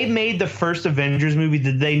 When they made the first Avengers movie,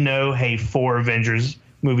 did they know, hey, 4 Avengers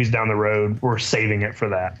movies down the road, we're saving it for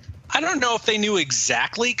that? I don't know if they knew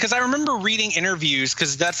exactly, because I remember reading interviews,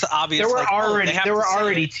 because that's the obvious. There were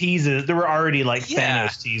already teases. There were already like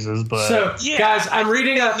Thanos teases, but guys, I'm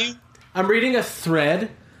reading a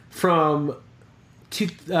thread from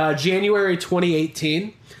January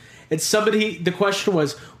 2018. And the question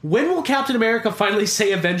was, when will Captain America finally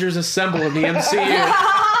say Avengers Assemble in the MCU?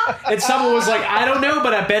 And someone was like, I don't know,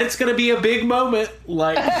 but I bet it's going to be a big moment.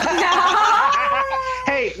 Like,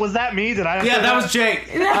 hey, was that me? Did I? Yeah, that was Jake.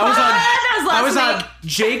 I was on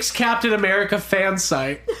Jake's Captain America fan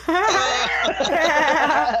site.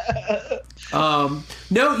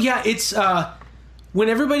 It's when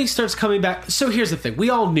everybody starts coming back. So here's the thing: we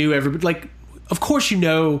all knew everybody. Like, of course,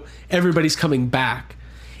 everybody's coming back.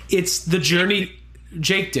 It's the journey.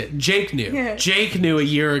 Jake did. Jake knew. Yeah. Jake knew a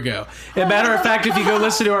year ago. As a matter of fact, if you go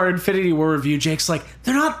listen to our Infinity War review, Jake's like,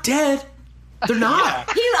 they're not dead. They're not.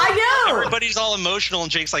 I know. Everybody's all emotional, and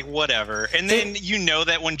Jake's like, whatever. And then you know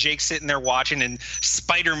that when Jake's sitting there watching and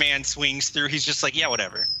Spider-Man swings through, he's just like, yeah,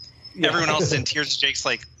 whatever. Yeah. Everyone else is in tears. Jake's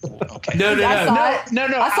like, okay. No.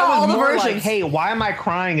 I was more like, hey, why am I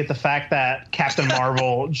crying at the fact that Captain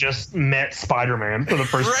Marvel just met Spider-Man for the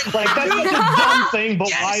first? Like that's such a dumb thing, but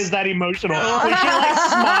why is that emotional? When she like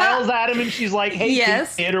smiles at him and she's like, hey,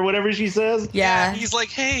 kid, or whatever she says. Yeah. He's like,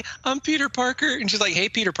 hey, I'm Peter Parker, and she's like, hey,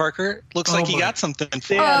 Peter Parker, looks like you got something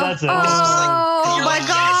for you. Yeah, that's it. Oh my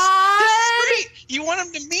God. You want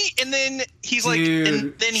him to meet, and then he's like,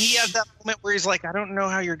 and then he has that moment where he's like, I don't know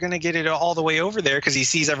how you're gonna get it all the way over there, because he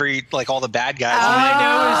sees all the bad guys. All I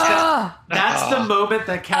know is that's the moment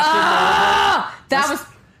that Captain Marvel.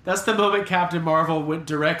 That's the moment Captain Marvel went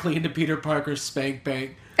directly into Peter Parker's spank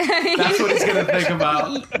bank. That's what he's gonna think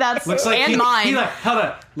about. That's looks like mine. Hold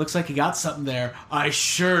on. Looks like you got something there. I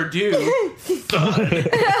sure do.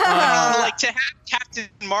 Like to have Captain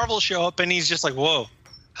Marvel show up, and he's just like, whoa.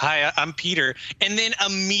 Hi, I'm Peter. And then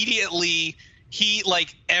immediately he,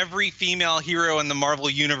 like every female hero in the Marvel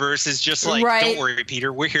universe, is just like, don't worry,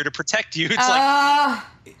 Peter, we're here to protect you. It's like,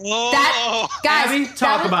 whoa. Guys, Abby,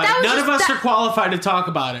 talk about it. None of us are qualified to talk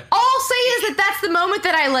about it. All I'll say is that's the moment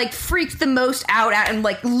that I like freaked the most out at, and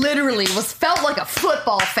like literally felt like a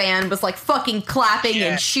football fan, was like fucking clapping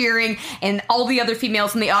and cheering, and all the other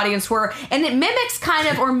females in the audience were, and it mimics kind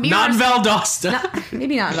of or mirrors. Not Valdosta.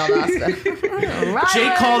 Maybe not Valdosta.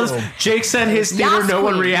 Jake said his theater, no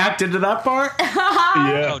one reacted to that part.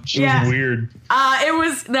 Yeah, it was weird.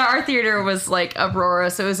 Our theater was like uproar,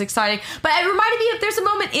 so it was exciting. But it reminded me of, there's a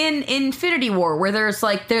moment in Infinity War where there's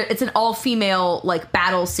like it's an all-female like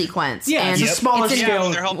battle sequence. Yeah, and it's a smaller scale.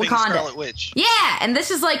 They're helping Scarlet Witch. Yeah, and this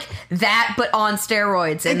is like that, but on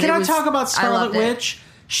steroids. And can I talk about Scarlet Witch?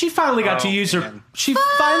 She finally got to use her. She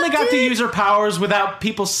finally got to use her powers without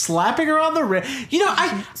people slapping her on the wrist. You know,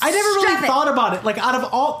 I never really thought about it. Like, out of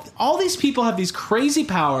all these people have these crazy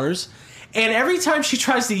powers, and every time she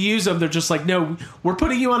tries to use them, they're just like, "No, we're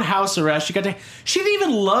putting you on house arrest." She didn't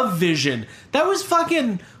even love Vision. That was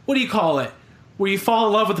fucking, what do you call it? Where you fall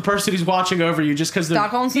in love with the person who's watching over you just because they're...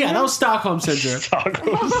 Stockholm Syndrome? Yeah, that was Stockholm Syndrome.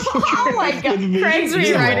 Oh my God. Craig's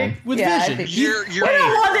rewriting. With Vision. You're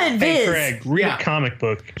Hey, Craig, read a comic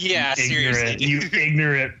book. Yeah, seriously. You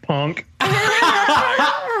ignorant punk.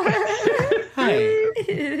 Hey.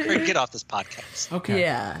 Craig, get off this podcast. Okay.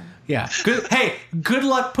 Yeah. Good. Hey, good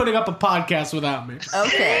luck putting up a podcast without me.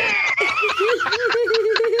 Okay.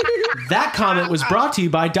 That comment was brought to you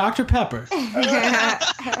by Dr. Pepper.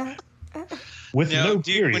 With no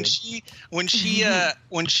period. When she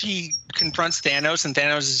confronts Thanos, and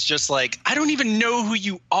Thanos is just like, I don't even know who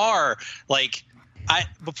you are. Like,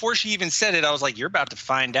 before she even said it, I was like, you're about to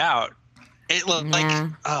find out. It looked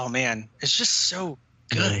like, oh man, it's just so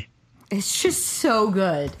good. It's just so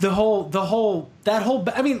good.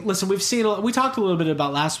 I mean, listen, we talked a little bit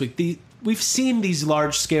about last week. We've seen these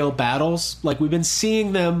large scale battles. Like, we've been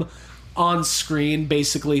seeing them on screen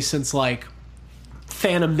basically since like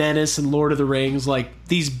Phantom Menace and Lord of the Rings, like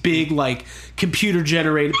these big, like, computer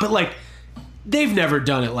generated, but like, they've never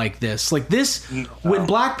done it like this. Like this, when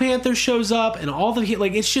Black Panther shows up and all the,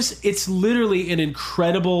 like, it's literally an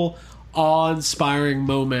incredible, awe-inspiring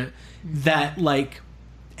moment that, like,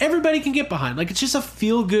 everybody can get behind. Like, it's just a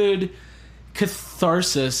feel-good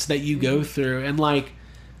catharsis that you go through, and like,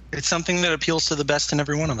 it's something that appeals to the best in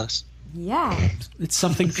every one of us. Yeah, it's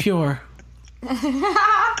something pure. And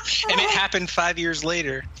it happened 5 years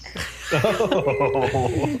later.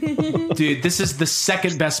 Dude, this is the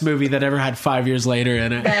second best movie that ever had 5 years later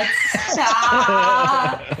in it.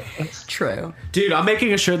 That's true. Dude, I'm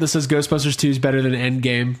making a shirt that says Ghostbusters 2 is better than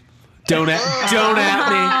Endgame. Don't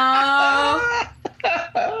at me.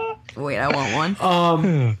 Wait, I want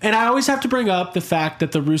one. And I always have to bring up the fact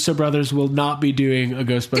that the Russo brothers will not be doing a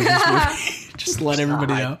Ghostbusters movie. Just let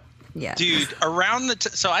everybody know. Yeah, dude. Around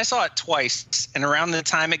so I saw it twice, and around the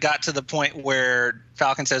time it got to the point where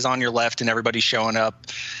Falcon says "on your left" and everybody's showing up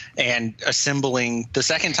and assembling. The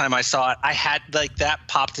second time I saw it, I had like that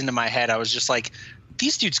popped into my head. I was just like,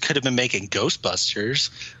 these dudes could have been making Ghostbusters,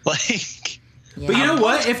 like. Yeah. But you know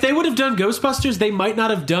what? If they would have done Ghostbusters, they might not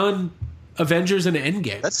have done Avengers and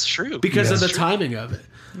Endgame. That's true. Because of the timing of it.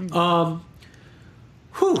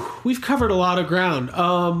 We've covered a lot of ground.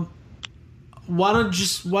 Why don't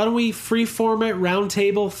we freeform it, round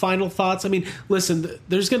table, final thoughts? I mean, listen,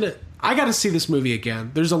 I got to see this movie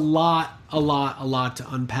again. There's a lot to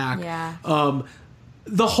unpack. Yeah.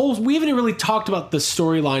 We haven't really talked about the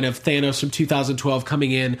storyline of Thanos from 2012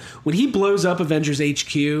 coming in. When he blows up Avengers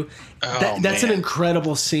HQ, that's an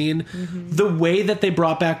incredible scene. Mm-hmm. The way that they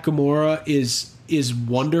brought back Gamora is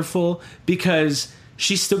wonderful, because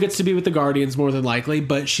she still gets to be with the Guardians more than likely,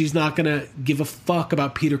 but she's not going to give a fuck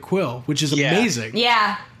about Peter Quill, which is amazing.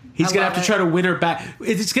 Yeah. He's going to have to try to win her back.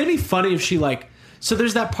 It's going to be funny if she, like... So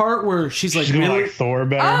there's that part where she's like... really? Like Thor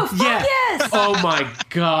better? Oh, fuck yes! Oh, my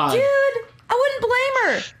God. Dude, I wouldn't blame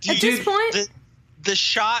her at this point. The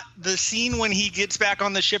scene when he gets back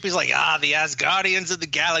on the ship, he's like, the Asgardians of the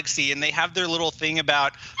galaxy, and they have their little thing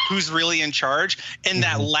about who's really in charge, and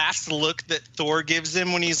that last look that Thor gives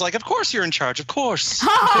him when he's like, of course you're in charge, of course.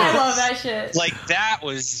 I love that shit. Like, that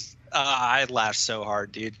was, I laughed so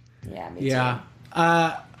hard, dude. Yeah, me too.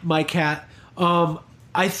 My cat.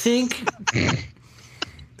 I think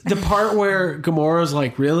the part where Gamora's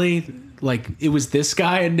like, really? Like, it was this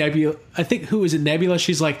guy, and Nebula, I think, who was it, Nebula?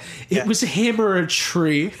 She's like, it was him or a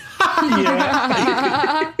tree.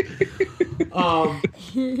 I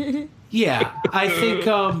think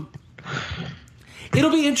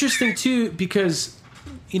it'll be interesting, too, because,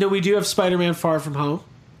 we do have Spider-Man Far From Home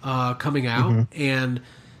coming out, and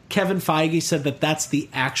Kevin Feige said that that's the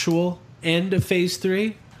actual end of Phase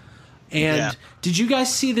 3. And did you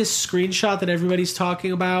guys see this screenshot that everybody's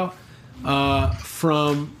talking about?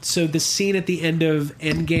 From the scene at the end of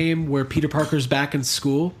Endgame where Peter Parker's back in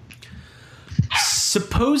school.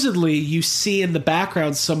 Supposedly, you see in the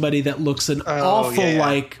background somebody that looks an awful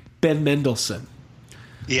like Ben Mendelsohn.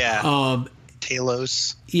 Yeah.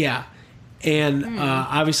 Talos. Yeah, and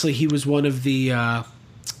obviously he was one of the.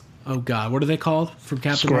 What are they called from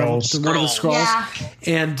Captain Marvel? One of the Skrulls. Yeah.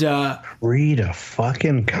 And read a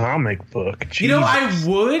fucking comic book. Jesus. I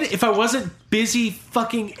would if I wasn't busy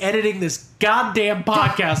fucking editing this goddamn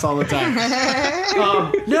podcast all the time.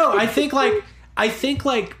 No, I think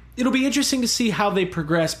it'll be interesting to see how they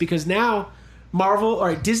progress, because now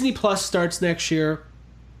Disney Plus starts next year.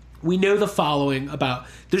 We know the following about.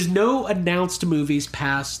 There's no announced movies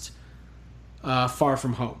past Far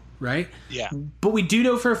From Home. Right? Yeah. But we do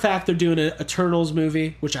know for a fact they're doing an Eternals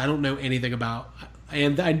movie, which I don't know anything about.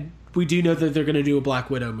 And we do know that they're going to do a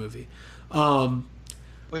Black Widow movie.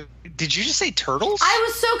 Wait, did you just say Turtles? I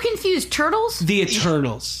was so confused. Turtles? The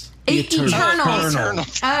Eternals. Eternals.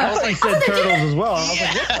 I thought you said Turtles as well. I was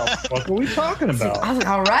like, what the fuck are we talking about? I was like,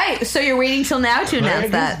 all right. So you're waiting till now to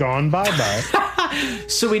announce that. Gone bye-bye.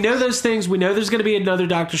 So we know those things. We know there's going to be another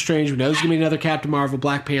Doctor Strange. We know there's going to be another Captain Marvel,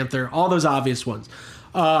 Black Panther, all those obvious ones.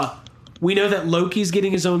 We know that Loki's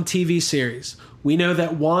getting his own TV series. We know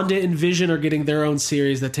that Wanda and Vision are getting their own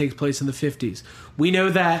series that takes place in the 50s. We know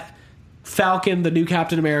that Falcon, the new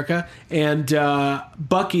Captain America, and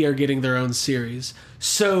Bucky are getting their own series.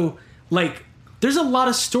 So, like, there's a lot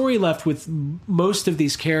of story left with most of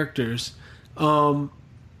these characters. It'll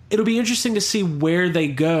be interesting to see where they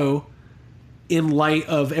go in light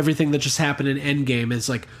of everything that just happened in Endgame. It's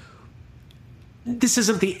like, this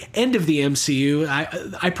isn't the end of the MCU.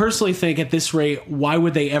 I personally think at this rate, why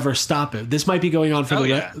would they ever stop it? This might be going on for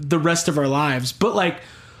the rest of our lives. But like,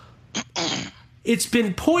 it's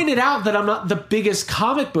been pointed out that I'm not the biggest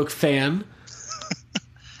comic book fan.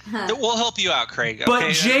 We'll help you out, Craig. But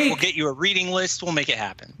okay? Jake, we'll get you a reading list. We'll make it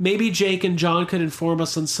happen. Maybe Jake and John could inform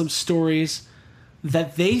us on some stories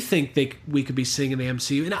that they think we could be seeing in the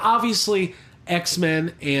MCU. And obviously,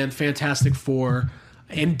 X-Men and Fantastic Four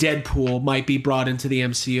and Deadpool might be brought into the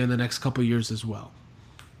MCU in the next couple of years as well.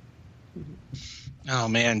 Oh,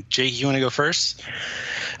 man. Jake, you want to go first?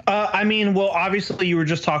 I mean, well, obviously you were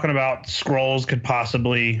just talking about Skrulls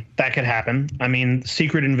that could happen. I mean,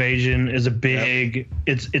 Secret Invasion is a big,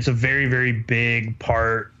 it's a very, very big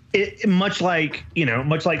part. Much like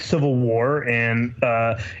Civil War and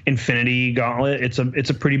Infinity Gauntlet, it's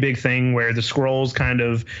a pretty big thing where the Skrulls kind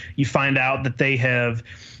of, you find out that they have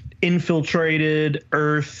infiltrated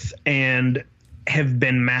Earth and have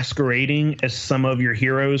been masquerading as some of your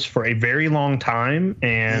heroes for a very long time,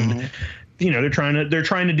 and they're trying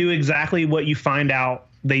to do exactly what you find out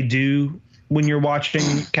they do when you're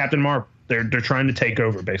watching Captain Marvel. They're trying to take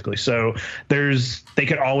over, basically. So they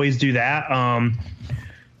could always do that.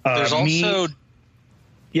 There's also...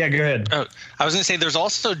 Yeah, go ahead. Oh, I was going to say there's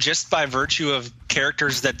also, just by virtue of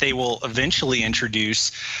characters that they will eventually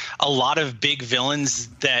introduce, a lot of big villains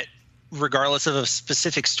that, regardless of a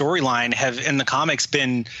specific storyline, have in the comics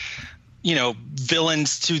been,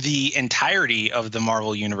 villains to the entirety of the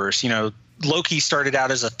Marvel universe. Loki started out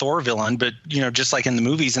as a Thor villain, but, just like in the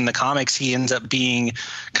movies, in the comics, he ends up being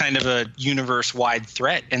kind of a universe-wide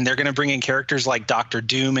threat. And they're going to bring in characters like Doctor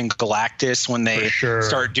Doom and Galactus when they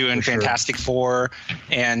start doing Fantastic Four,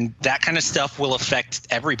 and that kind of stuff will affect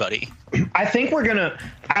everybody. I think we're going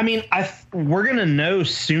to know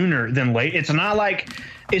sooner than late. It's not like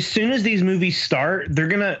as soon as these movies start, they're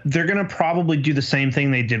going to probably do the same thing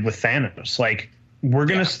they did with Thanos. Like, we're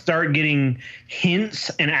going to start getting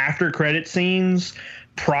hints and after credit scenes,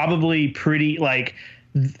 probably pretty, like,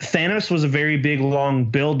 Thanos was a very big, long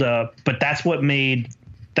build up, but that's what made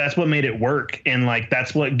it work. And like,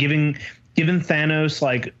 that's what giving Thanos,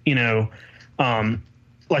 like,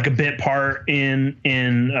 like a bit part in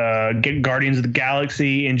Guardians of the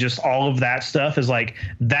Galaxy and just all of that stuff is like,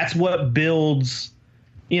 that's what builds,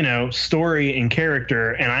 story and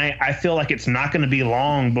character. And I feel like it's not going to be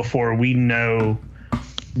long before we know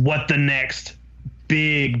what the next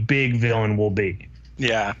big villain will be.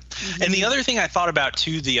 Yeah. And the other thing I thought about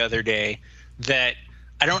too the other day, that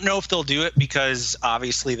I don't know if they'll do it because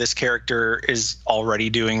obviously this character is already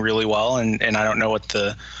doing really well, and I don't know what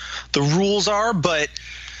the rules are, but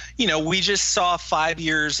we just saw 5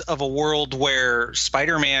 years of a world where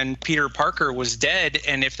Spider-Man Peter Parker was dead,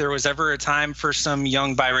 and if there was ever a time for some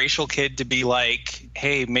young biracial kid to be like,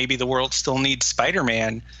 hey, maybe the world still needs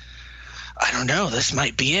Spider-Man, I don't know. This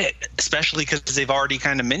might be it, especially because they've already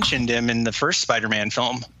kind of mentioned him in the first Spider-Man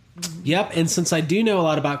film. Yep, and since I do know a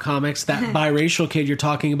lot about comics, that biracial kid you're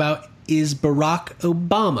talking about is Barack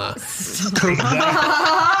Obama.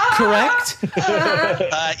 Correct?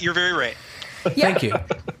 You're very right. Thank you.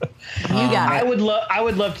 You got it. I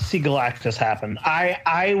would love to see Galactus happen.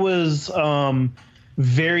 I was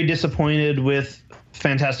very disappointed with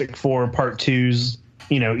Fantastic Four Part 2's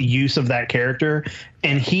use of that character,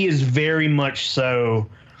 and he is very much so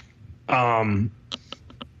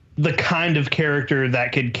the kind of character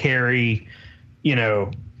that could carry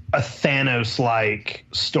a Thanos like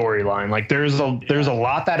storyline. Like there's a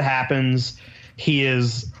lot that happens. He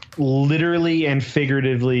is literally and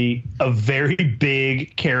figuratively a very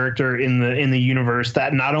big character in the universe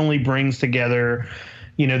that not only brings together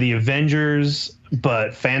the Avengers,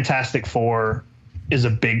 but Fantastic Four is a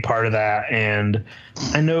big part of that. And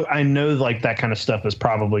I know like that kind of stuff is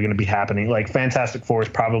probably going to be happening. Like Fantastic Four is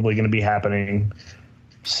probably going to be happening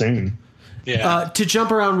soon. Yeah. To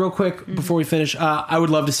jump around real quick before we finish, I would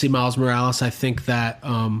love to see Miles Morales. I think that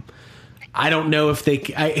I don't know if they.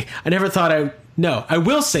 I never thought I. No, I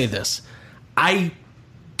will say this. I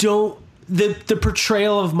don't. The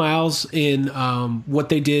portrayal of Miles in what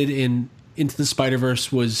they did in Into the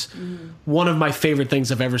Spider-Verse was one of my favorite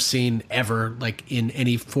things I've ever seen ever, like in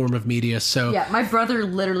any form of media. So yeah, my brother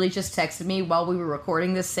literally just texted me while we were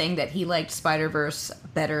recording this saying that he liked Spider-Verse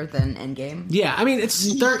better than Endgame. Yeah, I mean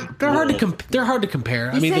they're hard to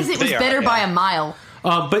compare. He says it was better by a mile.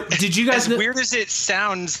 But did you guys? As weird as it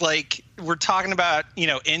sounds, like we're talking about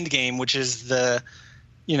Endgame, which is the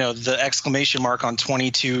the exclamation mark on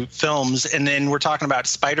 22 films. And then we're talking about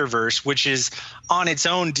Spider-Verse, which is on its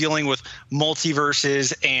own dealing with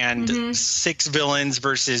multiverses and 6 villains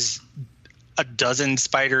versus a dozen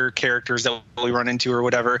spider characters that we run into or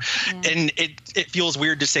whatever. Yeah. And it feels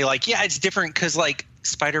weird to say like, yeah, it's different because like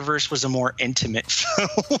Spider-Verse was a more intimate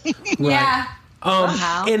film. Yeah.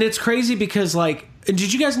 And it's crazy because like,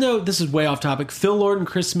 did you guys know, this is way off topic, Phil Lord and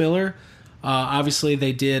Chris Miller, obviously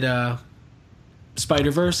they did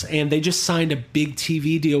Spider-Verse, and they just signed a big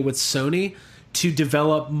TV deal with Sony to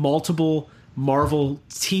develop multiple Marvel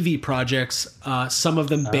TV projects, some of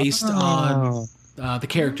them based on the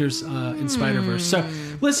characters in Spider-Verse. So,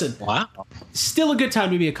 listen, still a good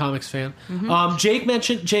time to be a comics fan.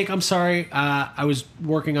 Jake, I'm sorry, I was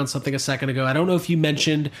working on something a second ago. I don't know if you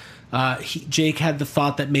mentioned Jake had the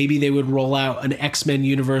thought that maybe they would roll out an X-Men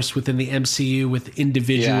universe within the MCU with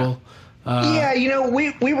individual...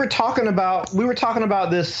 we were talking about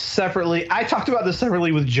this separately. I talked about this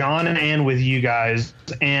separately with John and with you guys,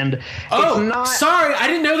 and it's not. Sorry, I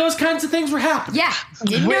didn't know those kinds of things were happening. Yeah,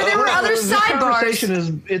 didn't know there were other sidebars. This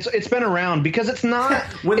conversation it's been around because it's not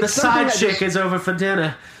when the side chick is over for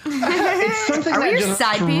dinner. It's something that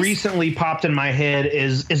just recently popped in my head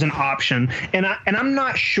is an option, and I'm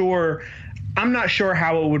not sure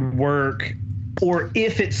how it would work. Or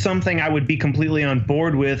if it's something I would be completely on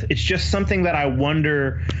board with. It's just something that I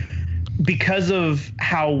wonder, because of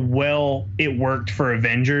how well it worked for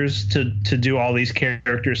Avengers to do all these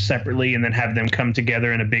characters separately and then have them come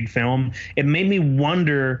together in a big film. It made me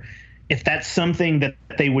wonder if that's something that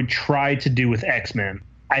they would try to do with X-Men.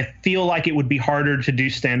 I feel like it would be harder to do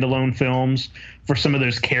standalone films for some of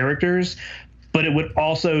those characters, but it would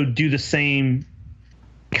also do the same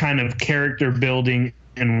kind of character building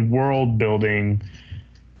and world building.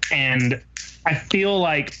 And I feel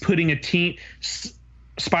like putting a team,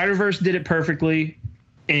 Spider-Verse did it perfectly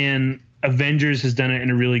and Avengers has done it in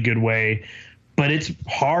a really good way, but it's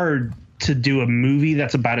hard to do a movie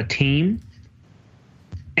that's about a team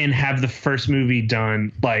and have the first movie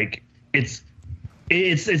done like it's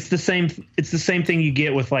the same thing you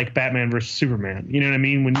get with like Batman versus Superman. You know what I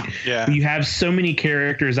mean? When you have so many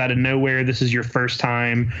characters out of nowhere, this is your first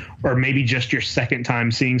time or maybe just your second time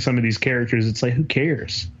seeing some of these characters. It's like, who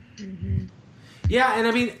cares? Yeah. And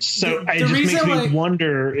I mean, so it just makes me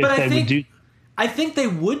wonder if they would do. I think they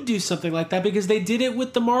would do something like that because they did it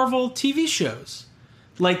with the Marvel TV shows.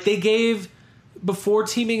 Like they gave, before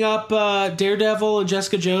teaming up Daredevil and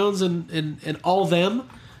Jessica Jones and all them,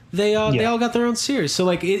 they all got their own series. So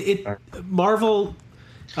like Marvel,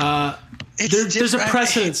 there's a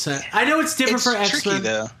precedent set. I know it's different for X-Men.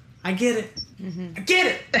 Though. I get it. I get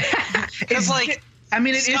it. It's like, I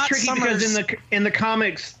mean, it is tricky because in the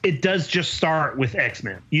comics, it does just start with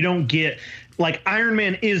X-Men. You don't get like Iron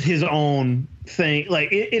Man is his own thing.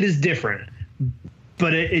 Like it is different,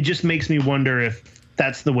 but it just makes me wonder if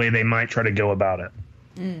that's the way they might try to go about it.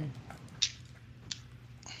 I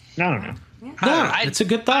don't know. No, it's a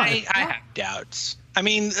good thought. I have doubts. I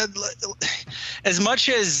mean, as much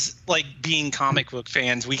as like being comic book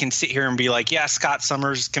fans, we can sit here and be like, yeah, Scott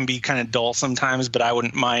Summers can be kind of dull sometimes, but I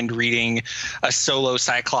wouldn't mind reading a solo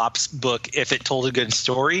Cyclops book if it told a good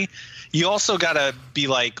story. You also got to be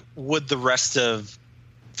like, would the rest of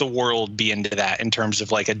the world be into that in terms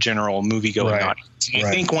of like a general movie going audience?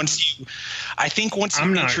 I think once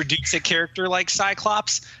you introduce a character like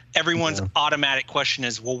Cyclops, everyone's automatic question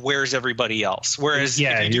is, well, where's everybody else? Whereas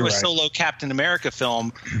if you do a solo Captain America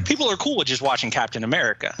film, people are cool with just watching Captain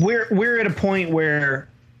America. We're at a point where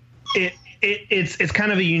it's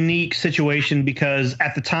kind of a unique situation because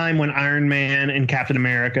at the time when Iron Man and Captain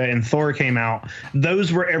America and Thor came out,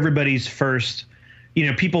 those were everybody's first. You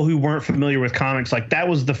know, people who weren't familiar with comics, like that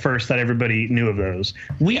was the first that everybody knew of those.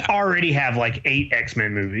 We already have like 8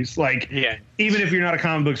 X-Men movies. Like, even if you're not a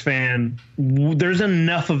comic books fan, there's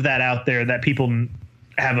enough of that out there that people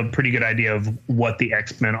have a pretty good idea of what the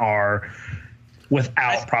X-Men are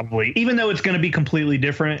without probably, even though it's going to be completely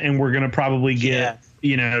different and we're going to probably get,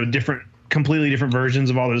 completely different versions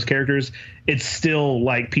of all those characters. It's still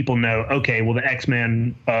like people know, okay, well, the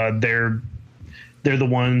X-Men, they're the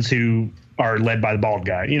ones who are led by the bald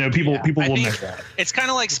guy. You know, people will miss that. It's kind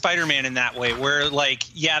of like Spider-Man in that way, where like,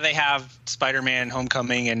 they have Spider-Man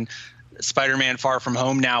Homecoming and Spider-Man Far From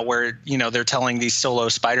Home now, where, they're telling these solo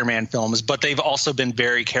Spider-Man films, but they've also been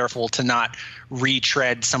very careful to not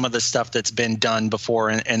retread some of the stuff that's been done before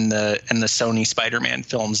in the Sony Spider-Man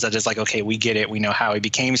films. That is like, okay, we get it. We know how he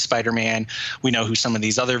became Spider-Man. We know who some of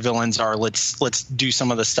these other villains are. Let's do some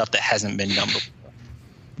of the stuff that hasn't been done before.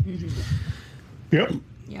 Yep.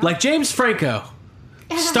 Like James Franco,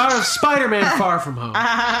 star of Spider-Man Far From Home.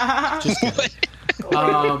 Just kidding.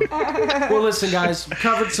 Well, listen, guys, we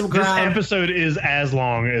covered some This ground. episode is as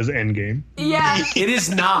long as Endgame. Yeah. It is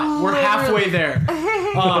not. We're halfway there.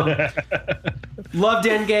 Loved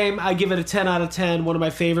Endgame. I give it a 10 out of 10. One of my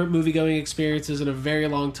favorite movie-going experiences in a very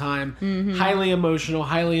long time. Highly emotional,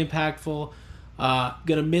 highly impactful.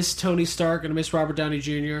 Gonna miss Tony Stark. Gonna miss Robert Downey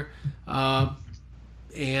Jr. But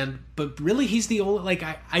really, he's the only. Like,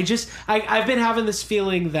 I've been having this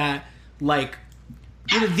feeling that, like,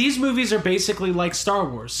 these movies are basically like Star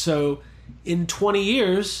Wars. So, in 20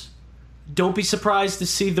 years, don't be surprised to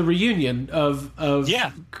see the reunion of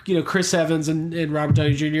Chris Evans and Robert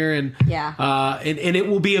Downey Jr. and it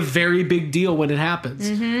will be a very big deal when it happens.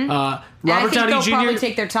 Robert Downey they'll Jr. probably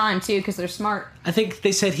take their time too because they're smart. I think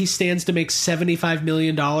they said he stands to make $75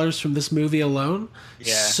 million from this movie alone.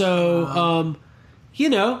 Yeah. So,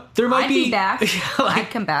 there might I'd be back. I'd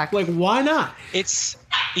come back. Like, why not?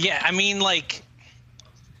 I mean, like,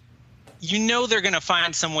 they're going to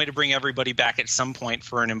find some way to bring everybody back at some point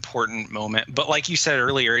for an important moment. But like you said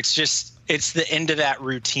earlier, it's the end of that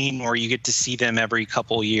routine where you get to see them every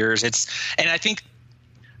couple years. And I think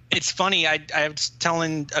it's funny. I was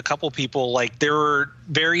telling a couple people, like, there were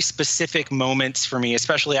very specific moments for me,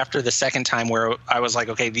 especially after the second time, where I was like,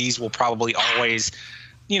 okay, these will probably always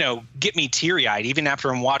get me teary-eyed, even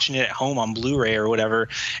after I'm watching it at home on Blu-ray or whatever.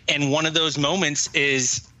 And one of those moments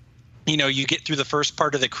is, you get through the first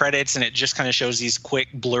part of the credits and it just kind of shows these quick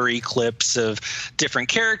blurry clips of different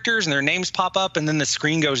characters and their names pop up, and then the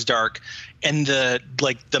screen goes dark and the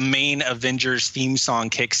main Avengers theme song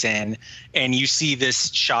kicks in, and you see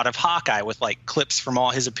this shot of Hawkeye with like clips from all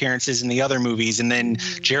his appearances in the other movies, and then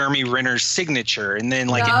Jeremy Renner's signature, and then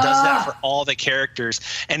it does that for all the characters.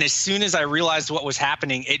 And as soon as I realized what was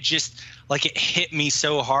happening, it just it hit me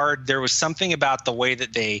so hard. There was something about the way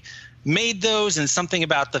that they made those, and something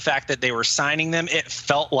about the fact that they were signing them. It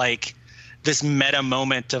felt like this meta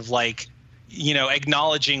moment of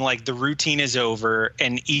acknowledging the routine is over,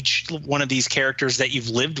 and each one of these characters that you've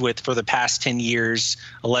lived with for the past 10 years,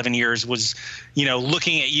 11 years was,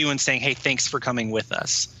 looking at you and saying, hey, thanks for coming with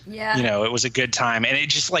us. Yeah. It was a good time. And it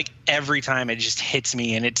just every time it just hits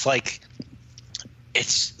me, and it's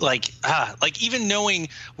even knowing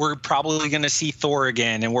we're probably going to see Thor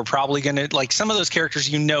again, and we're probably going to some of those characters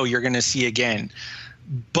you're going to see again,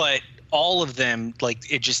 but all of them,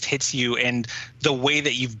 it just hits you, and the way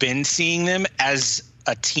that you've been seeing them as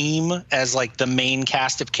a team, as the main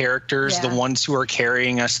cast of characters, the ones who are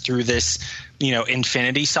carrying us through this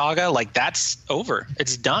Infinity Saga, that's over.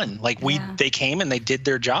 It's done. They came and they did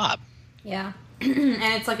their job. Yeah. And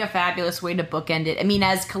it's a fabulous way to bookend it. I mean,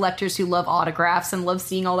 as collectors who love autographs and love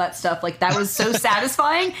seeing all that stuff, that was so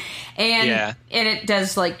satisfying. And it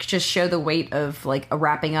does just show the weight of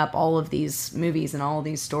wrapping up all of these movies and all of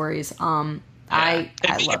these stories. I love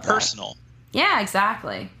it personal. Yeah,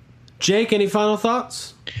 exactly. Jake, any final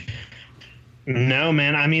thoughts? No,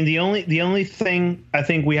 man. I mean, the only thing I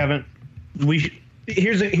think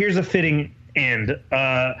here's a fitting end.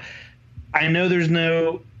 I know there's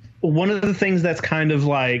no. One of the things that's kind of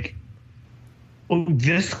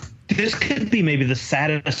this could be maybe the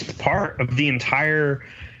saddest part of the entire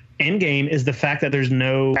Endgame is the fact that there's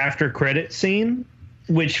no after credit scene,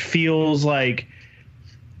 which feels Marvel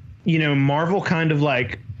kind of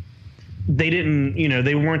they didn't,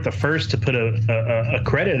 they weren't the first to put a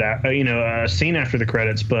credit, a scene after the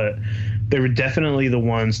credits, but they were definitely the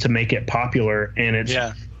ones to make it popular. And it's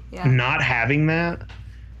not having that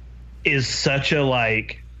is such a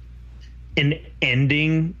an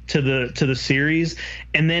ending to the series.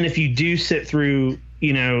 And then if you do sit through,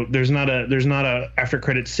 there's not a after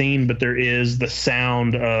credit scene, but there is the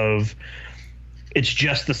sound of, it's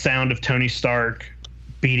just the sound of Tony Stark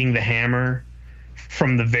beating the hammer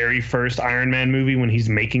from the very first Iron Man movie when he's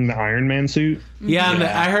making the Iron Man suit. Yeah, and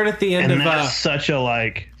I heard at the end and of that's such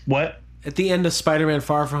a what? At the end of Spider-Man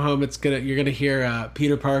Far From Home, you're gonna hear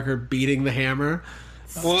Peter Parker beating the hammer.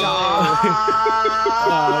 Whoa.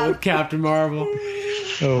 With Captain Marvel.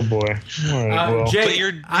 Oh boy. All right, Jake,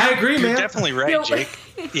 I agree, man. You're definitely right, Jake.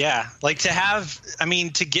 Yeah.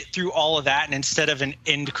 To get through all of that, and instead of an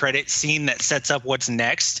end credit scene that sets up what's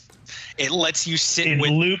next, it lets you sit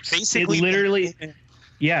with loops. Basically, it literally.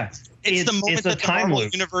 Yeah. It's the moment that the Marvel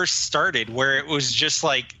universe started, where it was just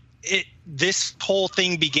this whole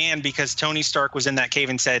thing began because Tony Stark was in that cave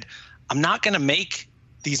and said, I'm not going to make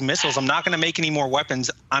these missiles. I'm not going to make any more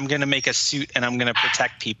weapons. I'm going to make a suit and I'm going to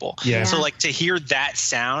protect people. Yeah. So to hear that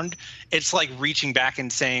sound, it's reaching back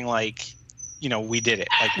and saying we did it.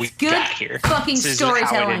 We got here. Fucking this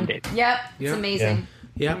storytelling. Yep. It's amazing.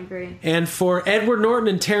 Yeah. I agree. And for Edward Norton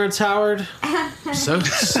and Terrence Howard, so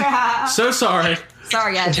sorry.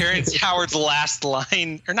 Sorry, guys. Terrence Howard's last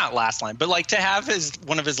line, or not last line, but like to have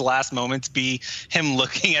one of his last moments be him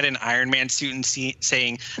looking at an Iron Man suit and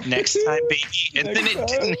saying, "Next time, baby," and then it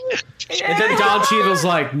didn't. And then Don Cheadle's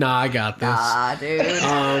like, "Nah, I got this." Dude.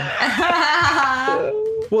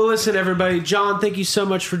 Well, listen, everybody. John, thank you so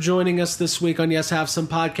much for joining us this week on Yes Have Some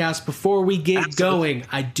Podcast. Before we get going,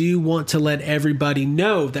 I do want to let everybody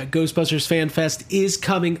know that Ghostbusters Fan Fest is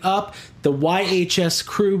coming up. The YHS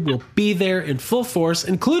crew will be there in full force,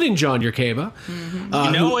 including John Yerkeba.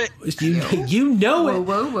 You know it. You know it.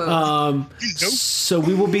 Whoa. So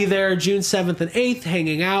we will be there June 7th and 8th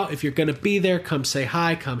hanging out. If you're going to be there, come say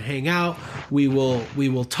hi, come hang out. We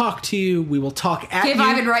will talk to you. We will talk at you. Give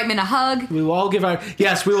Ivan Reitman a hug. We will all give our...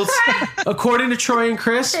 Yes, we will... According to Troy and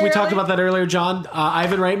Chris, we talked about that earlier, John.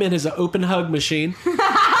 Ivan Reitman is an open hug machine.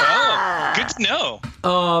 Oh, good to know.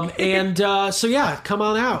 So yeah, come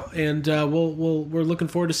on out, and we're looking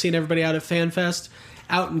forward to seeing everybody out at FanFest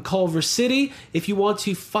out in Culver City. If you want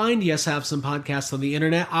to find Yes Have Some Podcasts on the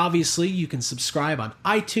internet, obviously you can subscribe on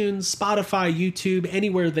iTunes, Spotify, YouTube,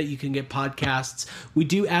 anywhere that you can get podcasts. We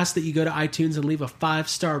do ask that you go to iTunes and leave a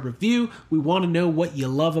 5-star review. We want to know what you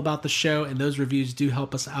love about the show, and those reviews do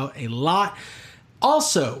help us out a lot.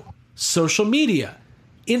 Also, social media.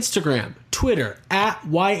 Instagram, Twitter, at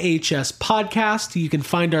YHS Podcast. You can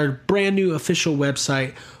find our brand new official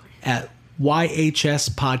website at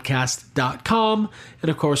yhspodcast.com.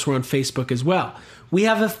 And of course, we're on Facebook as well. We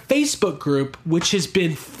have a Facebook group, which has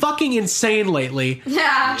been fucking insane lately.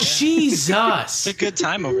 Yeah. Jesus. It's a good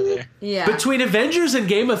time over there. Yeah. Between Avengers and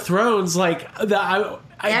Game of Thrones, guys,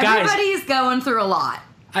 everybody's going through a lot.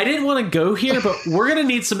 I didn't want to go here, but we're going to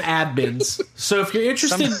need some admins. So if you're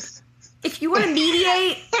interested... If you want to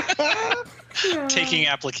mediate... Taking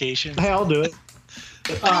applications. Hey, I'll do it.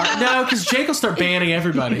 No, because Jake will start banning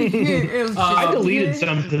everybody. I deleted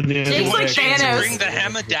something. Jake's like Thanos. Bring the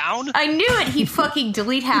hammer down. I knew it. He'd fucking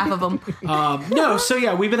delete half of them. So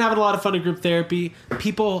yeah, we've been having a lot of fun in group therapy.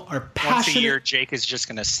 People are passionate. Once a year, Jake is just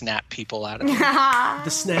going to snap people out of it. The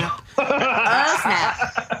snap.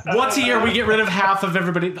 Snap. Once a year, we get rid of half of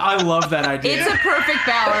everybody. I love that idea. It's a perfect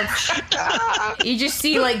balance. You just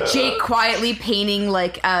see like Jake quietly painting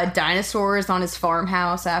like dinosaurs on his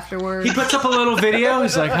farmhouse afterwards. He puts up a little video.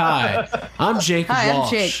 He's like, "Hi, I'm Jake Walsh. I'm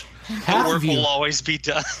Jake. Half Work of you will always be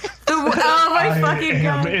done." Oh my fucking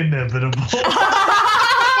God. god. Inevitable.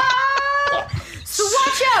 So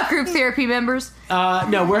watch out, group therapy members.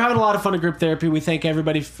 No, we're having a lot of fun in group therapy. We thank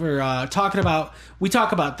everybody for talking about... We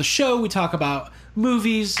talk about the show. We talk about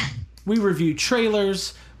movies. We review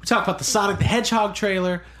trailers. We talk about the Sonic the Hedgehog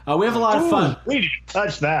trailer. We have a lot of fun. We didn't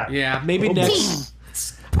touch that. Yeah, maybe next... Teeth.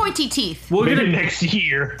 Pointy teeth. Maybe next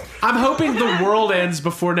year. I'm hoping the world ends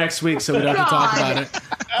before next week so we don't have to talk about it.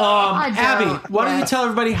 Abby, why don't you tell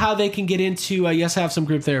everybody how they can get into Yes Have Some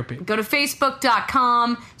Group Therapy? Go to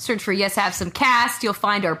Facebook.com, search for Yes Have Some Cast. You'll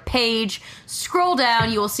find our page. Scroll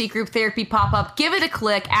down, you will see Group Therapy pop up. Give it a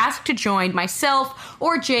click. Ask to join. Myself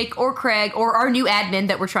or Jake or Craig or our new admin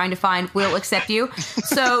that we're trying to find will accept you.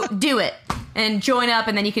 So do it. And join up,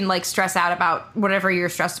 and then you can like stress out about whatever you're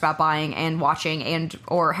stressed about buying and watching, and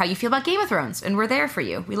or how you feel about Game of Thrones. And we're there for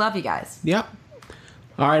you. We love you guys. Yep.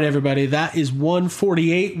 All right, everybody. That is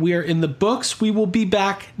 148. We are in the books. We will be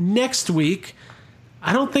back next week.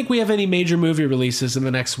 I don't think we have any major movie releases in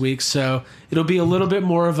the next week, so it'll be a little bit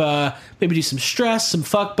more of a maybe do some stress, some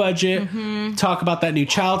fuck budget, talk about that new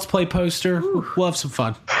Child's Play poster. We'll have some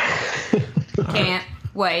fun. Can't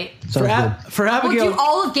wait. For Abigail, We'll do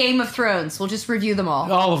all of Game of Thrones. We'll just review them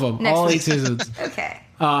all. All of them. Next all week. 8 seasons. Okay.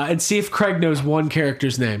 And see if Craig knows one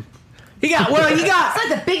character's name. You got. It's like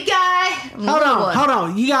the big guy. Hold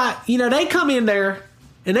on. They come in there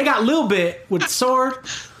and they got Lil Bit with the sword.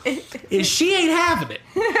 And she ain't having it.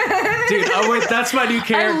 Dude, wait, that's my new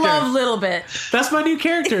character. I love Little Bit. That's my new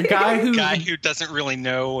character. Guy who doesn't really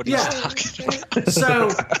know what he's talking about.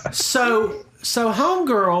 So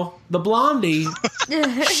homegirl, the blondie,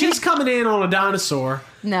 she's coming in on a dinosaur.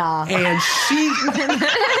 Nah. And she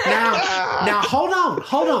now hold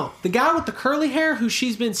on. The guy with the curly hair who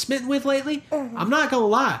she's been smitten with lately, I'm not gonna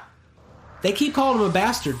lie. They keep calling him a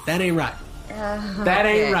bastard. That ain't right. That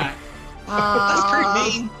ain't right. That's pretty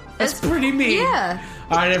mean. That's pretty mean. Yeah.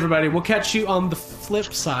 All right, everybody. We'll catch you on the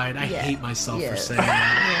flip side. I hate myself for saying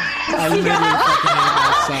that. I literally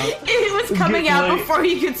fucking hate myself. It was coming out before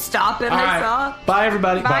you could stop it. All I right. saw. Bye,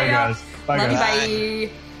 everybody. Bye, guys. Bye, Love guys. you.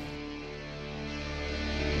 Bye.